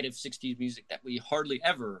side of 60s music that we hardly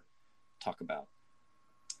ever talk about.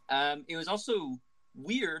 It was also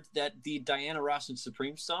weird that the Diana Ross and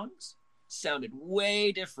Supreme songs sounded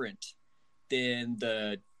way different than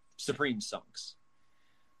the Supreme songs.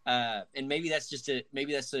 and maybe that's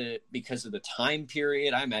because of the time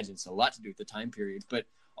period. I imagine it's a lot to do with the time period, but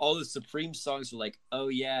all the Supreme songs are like, oh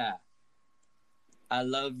yeah, I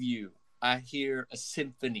love you. I hear a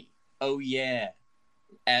symphony. Oh yeah,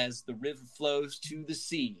 as the river flows to the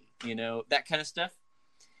sea, that kind of stuff.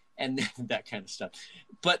 And that kind of stuff.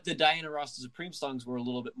 But the Diana Ross the Supreme songs were a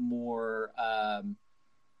little bit more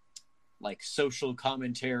like social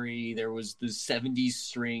commentary. There was the 70s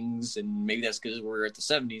strings, and maybe that's because we're at the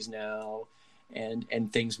 70s now,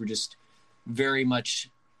 and things were just very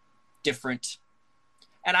much different.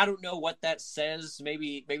 And I don't know what that says.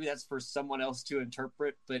 Maybe that's for someone else to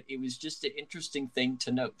interpret, but it was just an interesting thing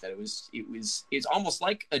to note that it's almost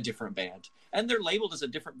like a different band. And they're labeled as a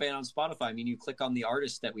different band on Spotify. I mean, you click on the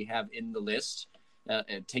artists that we have in the list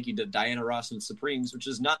and take you to Diana Ross and the Supremes, which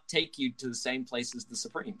does not take you to the same place as the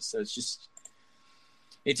Supremes. So it's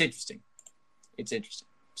interesting. It's interesting.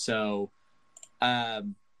 So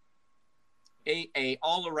a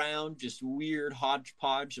all around just weird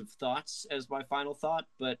hodgepodge of thoughts as my final thought,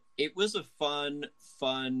 but it was a fun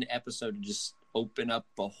episode to just open up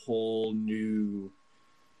a whole new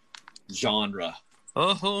genre,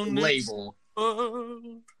 a whole new label,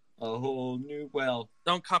 a whole new. Well,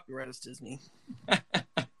 don't copyright us, Disney.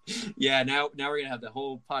 Yeah, now we're gonna have the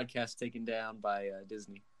whole podcast taken down by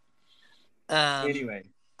Disney. Anyway,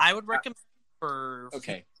 I would recommend for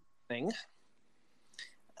thing.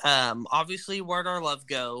 Obviously, Where'd Our Love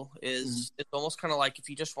Go is it's almost kind of like if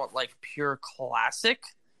you just want like pure classic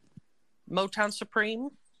Motown Supreme.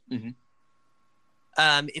 Mm-hmm.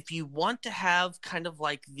 If you want to have kind of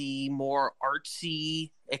like the more artsy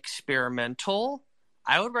experimental,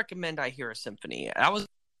 I would recommend I Hear a Symphony. That was a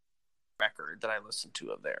record that I listened to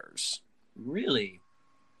of theirs. Really?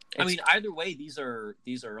 I mean, either way, these are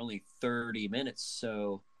only 30 minutes.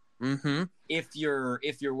 So if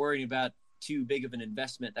you're worried about too big of an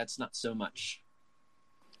investment, that's not so much.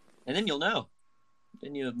 And then you'll know.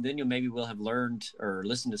 Then you maybe will have learned or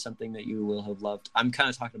listened to something that you will have loved. I'm kind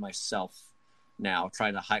of talking to myself now,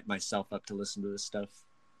 trying to hype myself up to listen to this stuff.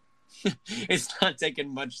 It's not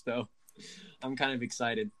taking much though. I'm kind of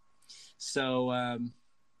excited. So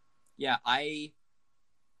yeah, I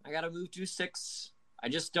gotta move to 6. I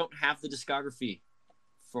just don't have the discography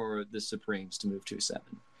for the Supremes to move to 7.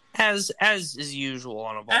 As is usual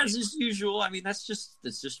on a volume. As is usual. I mean, that's just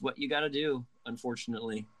what you got to do.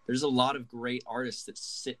 Unfortunately, there's a lot of great artists that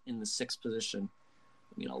sit in the 6th position.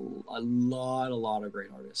 I mean, a lot of great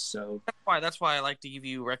artists. So that's why I like to give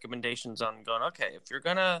you recommendations on going. Okay, if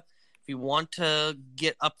you want to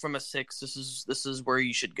get up from a 6, this is where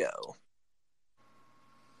you should go.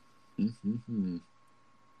 Mm-hmm.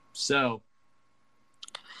 So,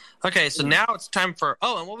 okay, so now it's time for.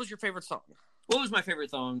 Oh, and what was your favorite song? What was my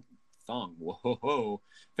favorite song? Whoa.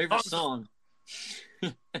 Favorite song?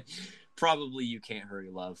 Probably You Can't Hurry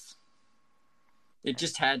Love. It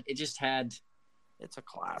just had. It's a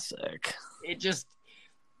classic.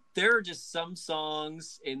 There are just some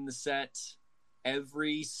songs in the set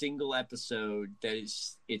every single episode that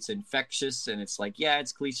it's infectious, and it's like, yeah,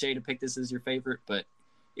 it's cliche to pick this as your favorite, but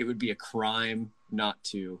it would be a crime not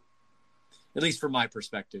to. At least from my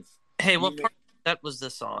perspective. Hey, what part of the set was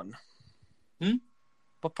this on?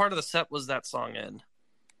 What part of the set was that song in?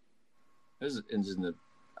 It was in the.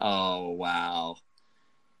 Oh wow!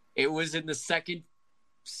 It was in the second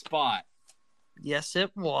spot. Yes,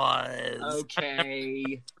 it was. Okay,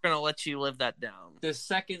 we're gonna let you live that down. The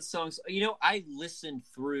second song. I listened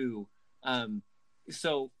through.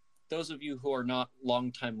 So those of you who are not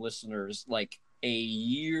longtime listeners, like a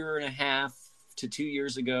year and a half to 2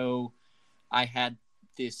 years ago, I had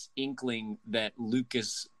this inkling that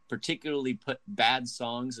Lucas particularly put Bad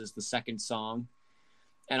Songs as the second song.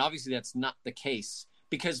 And obviously that's not the case,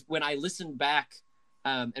 because when I listened back,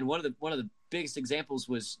 and one of the biggest examples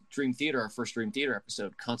was Dream Theater, our first Dream Theater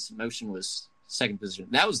episode, Constant Motion was second position.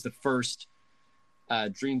 That was the first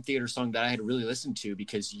Dream Theater song that I had really listened to,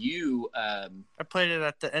 because you... I played it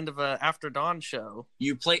at the end of a After Dawn show.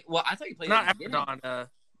 You played... Well, I thought you played not it at the After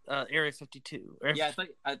Dawn, Area 52. Yeah,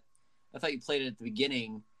 I thought you played it at the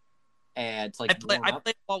beginning. And like I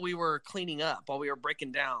played while we were cleaning up, while we were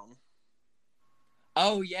breaking down.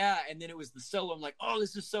 Oh yeah, and then it was the solo. I'm like, oh,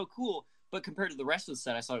 this is so cool. But compared to the rest of the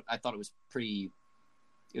set, I thought it was pretty.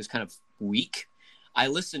 It was kind of weak. I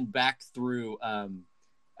listened back through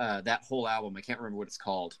that whole album. I can't remember what it's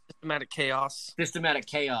called. Systematic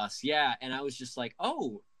Chaos. Yeah, and I was just like,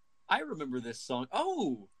 oh, I remember this song.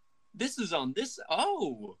 Oh, this is on this.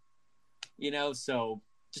 Oh, so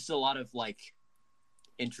just a lot of like.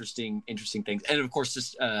 Interesting things, and of course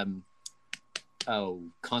just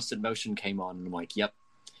Constant Motion came on, and I'm like, yep,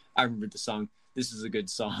 I remember the song. This is a good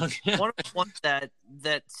song. One of the ones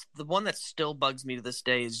that's the one that still bugs me to this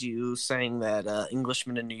day is you saying that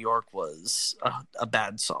Englishman in New York was a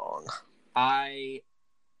bad song.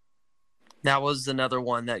 That was another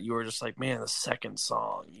one that you were just like, man, the second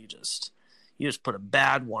song, you just put a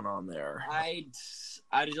bad one on there. I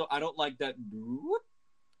don't like that.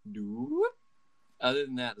 Other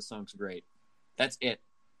than that, the song's great. That's it.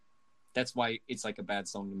 That's why it's like a bad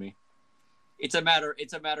song to me. It's a matter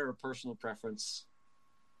of personal preference.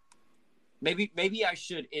 Maybe I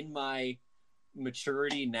should, in my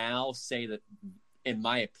maturity now, say that, in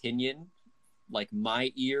my opinion, like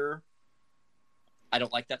my ear, I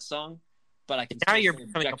don't like that song, but I can now say you're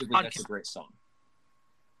becoming objectively that's a great song.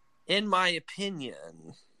 In my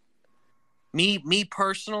opinion, me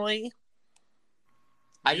personally,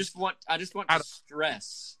 I just want to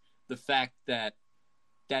stress the fact that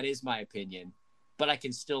is my opinion, but I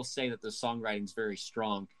can still say that the songwriting's very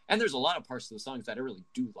strong, and there's a lot of parts of the songs that I really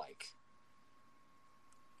do like.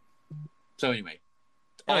 So anyway,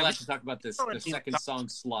 all that to talk about the second song,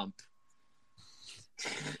 Slump.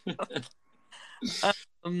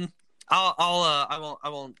 I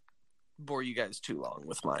won't bore you guys too long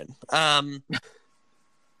with mine. I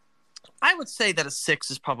would say that a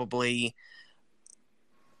 6 is probably,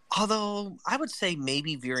 although I would say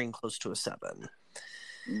maybe veering close to a 7.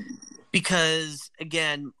 Because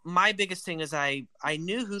again, my biggest thing is I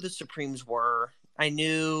knew who the Supremes were. I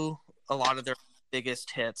knew a lot of their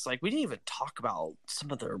biggest hits. Like, we didn't even talk about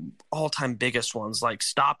some of their all-time biggest ones, like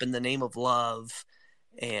Stop in the Name of Love.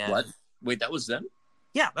 And what? Wait, that was them?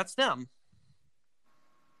 Yeah, that's them.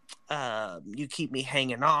 You Keep Me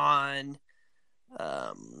Hanging On.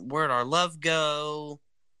 Where'd Our Love Go?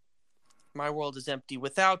 My World is Empty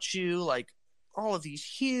Without You. Like, all of these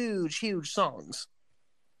huge, huge songs.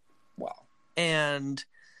 Wow. And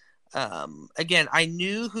again, I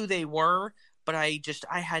knew who they were, but I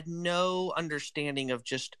had no understanding of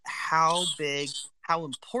just how big, how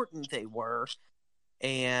important they were,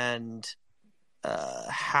 and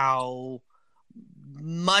how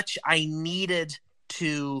much I needed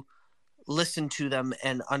to listen to them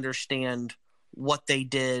and understand what they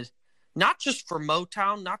did, not just for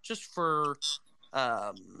Motown, not just for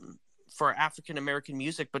African American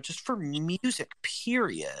music, but just for music,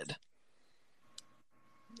 period.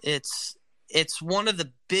 It's one of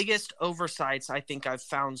the biggest oversights I think I've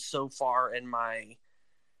found so far in my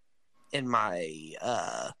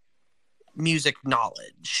music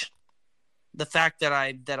knowledge. The fact that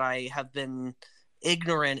I have been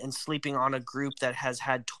ignorant and sleeping on a group that has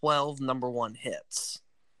had 12 number one hits.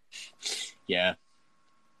 Yeah.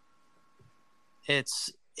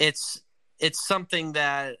 It's something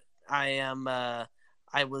that I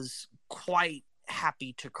was quite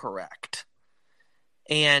happy to correct.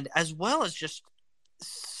 And as well as just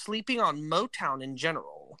sleeping on Motown in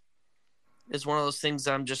general is one of those things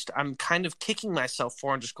that I'm kind of kicking myself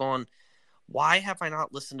for and just going, why have I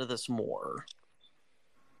not listened to this more?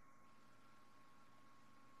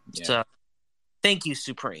 Yeah. So thank you,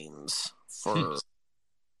 Supremes, for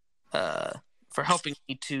helping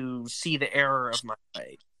me to see the error of my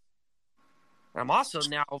way. I'm also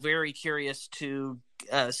now very curious to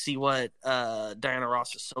see what Diana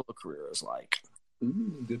Ross's solo career is like.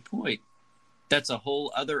 Ooh, good point. That's a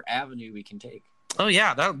whole other avenue we can take. Oh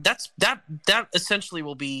yeah, that essentially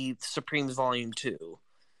will be Supremes Volume 2.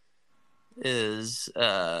 Is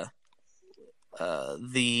the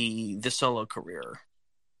solo career.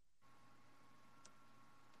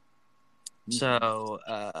 So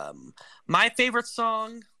my favorite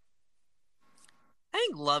song, I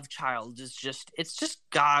think Love Child is it's just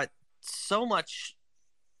got so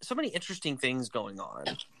many interesting things going on.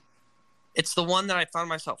 It's the one that I found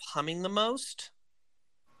myself humming the most,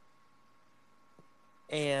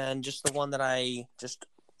 and just the one that I just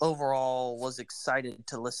overall was excited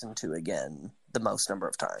to listen to again the most number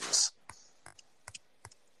of times.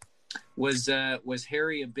 Was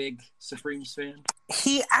Harry a big Supremes fan?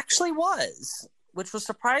 He actually was, which was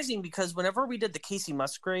surprising because whenever we did the Casey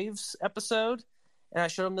Musgraves episode and I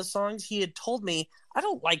showed him the songs, he had told me, I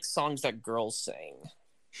don't like songs that girls sing.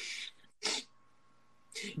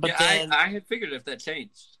 But yeah, then, I had figured if that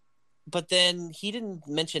changed. But then he didn't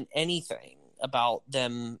mention anything about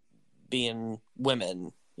them being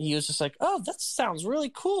women. He was just like, oh, that sounds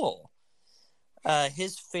really cool.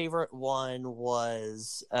 His favorite one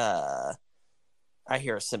was I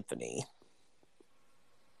Hear a Symphony.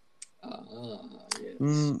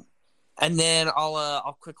 Yes. And then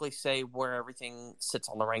I'll quickly say where everything sits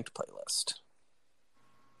on the ranked playlist.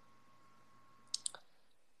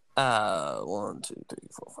 1, 2, 3,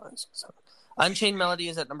 4, 5, 6, 7. Unchained Melody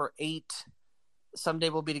is at number 8. Someday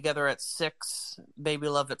We'll Be Together at 6, Baby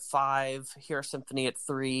Love at 5, Hear Symphony at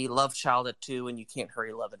 3, Love Child at 2, and You Can't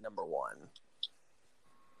Hurry Love at number 1.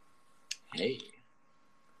 Hey.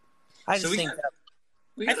 I think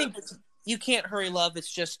You Can't Hurry Love,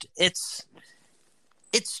 it's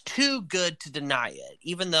too good to deny it.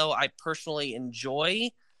 Even though I personally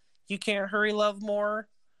enjoy You Can't Hurry Love more,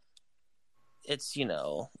 it's,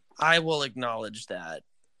 I will acknowledge that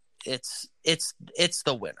it's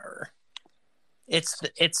the winner. It's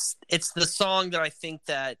the song that I think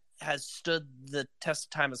that has stood the test of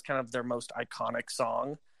time as kind of their most iconic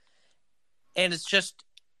song. And it's just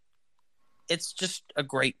a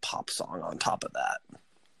great pop song on top of that.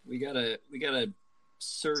 We got a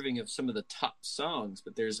serving of some of the top songs,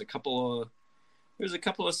 but there's a couple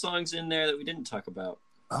of songs in there that we didn't talk about.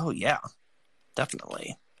 Oh yeah,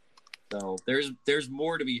 definitely. So there's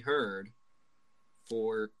more to be heard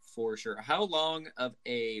for sure. How long of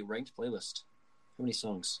a ranked playlist? How many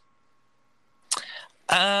songs?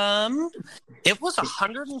 It was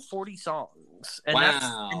 140 songs, and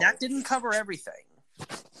wow. that didn't cover everything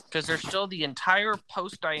because there's still the entire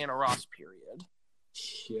post Diana Ross period.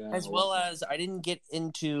 Yeah, as well as I didn't get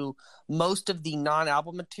into most of the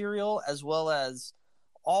non-album material, as well as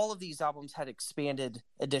all of these albums had expanded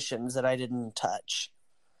editions that I didn't touch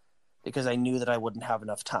because I knew that I wouldn't have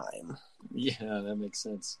enough time. Yeah, that makes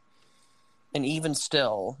sense. And even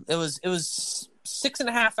still, it was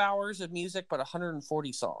 6.5 hours of music, but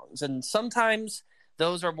 140 songs. And sometimes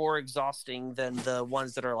those are more exhausting than the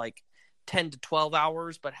ones that are like 10 to 12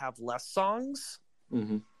 hours, but have less songs.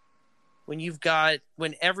 Mm-hmm.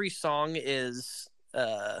 When every song is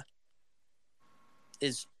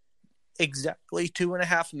exactly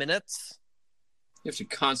 2.5 minutes. You have to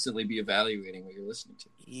constantly be evaluating what you're listening to.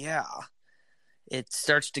 Yeah. It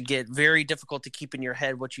starts to get very difficult to keep in your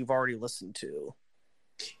head what you've already listened to.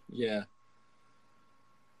 Yeah.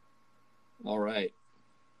 All right.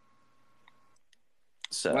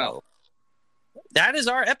 So wow. That is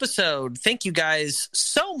our episode. Thank you guys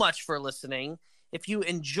so much for listening. If you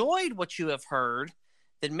enjoyed what you have heard,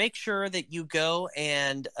 then make sure that you go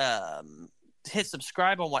and hit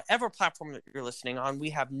subscribe on whatever platform that you're listening on. We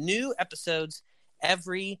have new episodes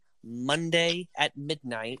every Monday at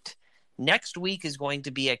midnight. Next week is going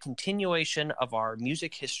to be a continuation of our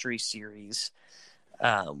music history series.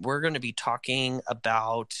 We're going to be talking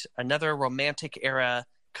about another Romantic era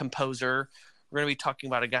composer. We're going to be talking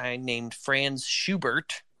about a guy named Franz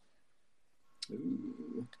Schubert.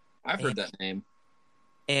 Ooh, I've heard that name.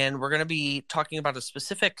 And we're going to be talking about a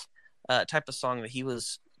specific type of song that he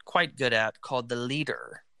was quite good at called The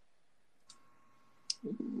Leader.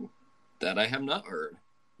 Ooh, that I have not heard.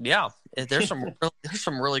 Yeah, there's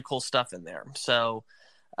some really cool stuff in there. So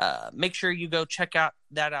make sure you go check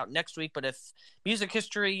that out next week. But if music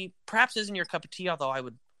history perhaps isn't your cup of tea, although I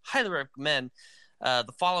would highly recommend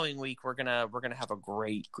the following week we're gonna have a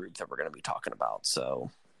great group that we're gonna be talking about. So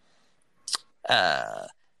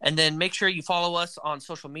and then make sure you follow us on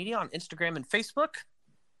social media on Instagram and Facebook,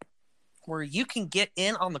 where you can get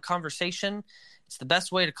in on the conversation. It's the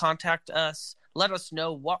best way to contact us. Let us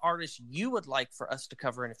know what artists you would like for us to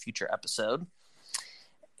cover in a future episode.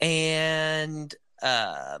 And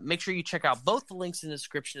make sure you check out both the links in the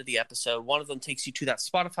description of the episode. One of them takes you to that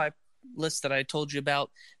Spotify list that I told you about.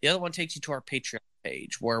 The other one takes you to our Patreon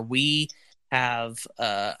page, where we have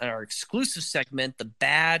our exclusive segment, the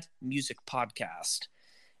Bad Music Podcast.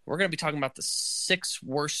 We're going to be talking about the 6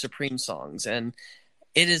 worst Supreme songs, and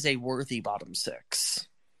it is a worthy bottom 6.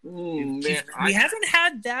 Man, we haven't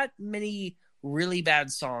had that many really bad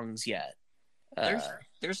songs yet.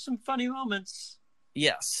 There's some funny moments.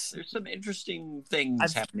 Yes. There's some interesting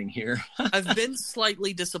things happening here. I've been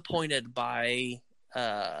slightly disappointed by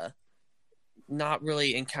not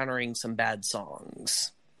really encountering some bad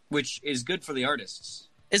songs. Which is good for the artists.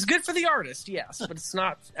 It's good for the artist, yes, but it's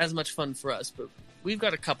not as much fun for us. But we've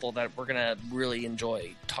got a couple that we're going to really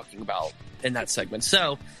enjoy talking about in that segment.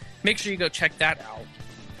 So make sure you go check that out.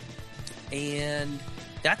 And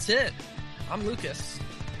that's it. I'm Lucas.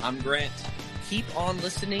 I'm Grant. Keep on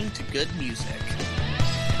listening to good music.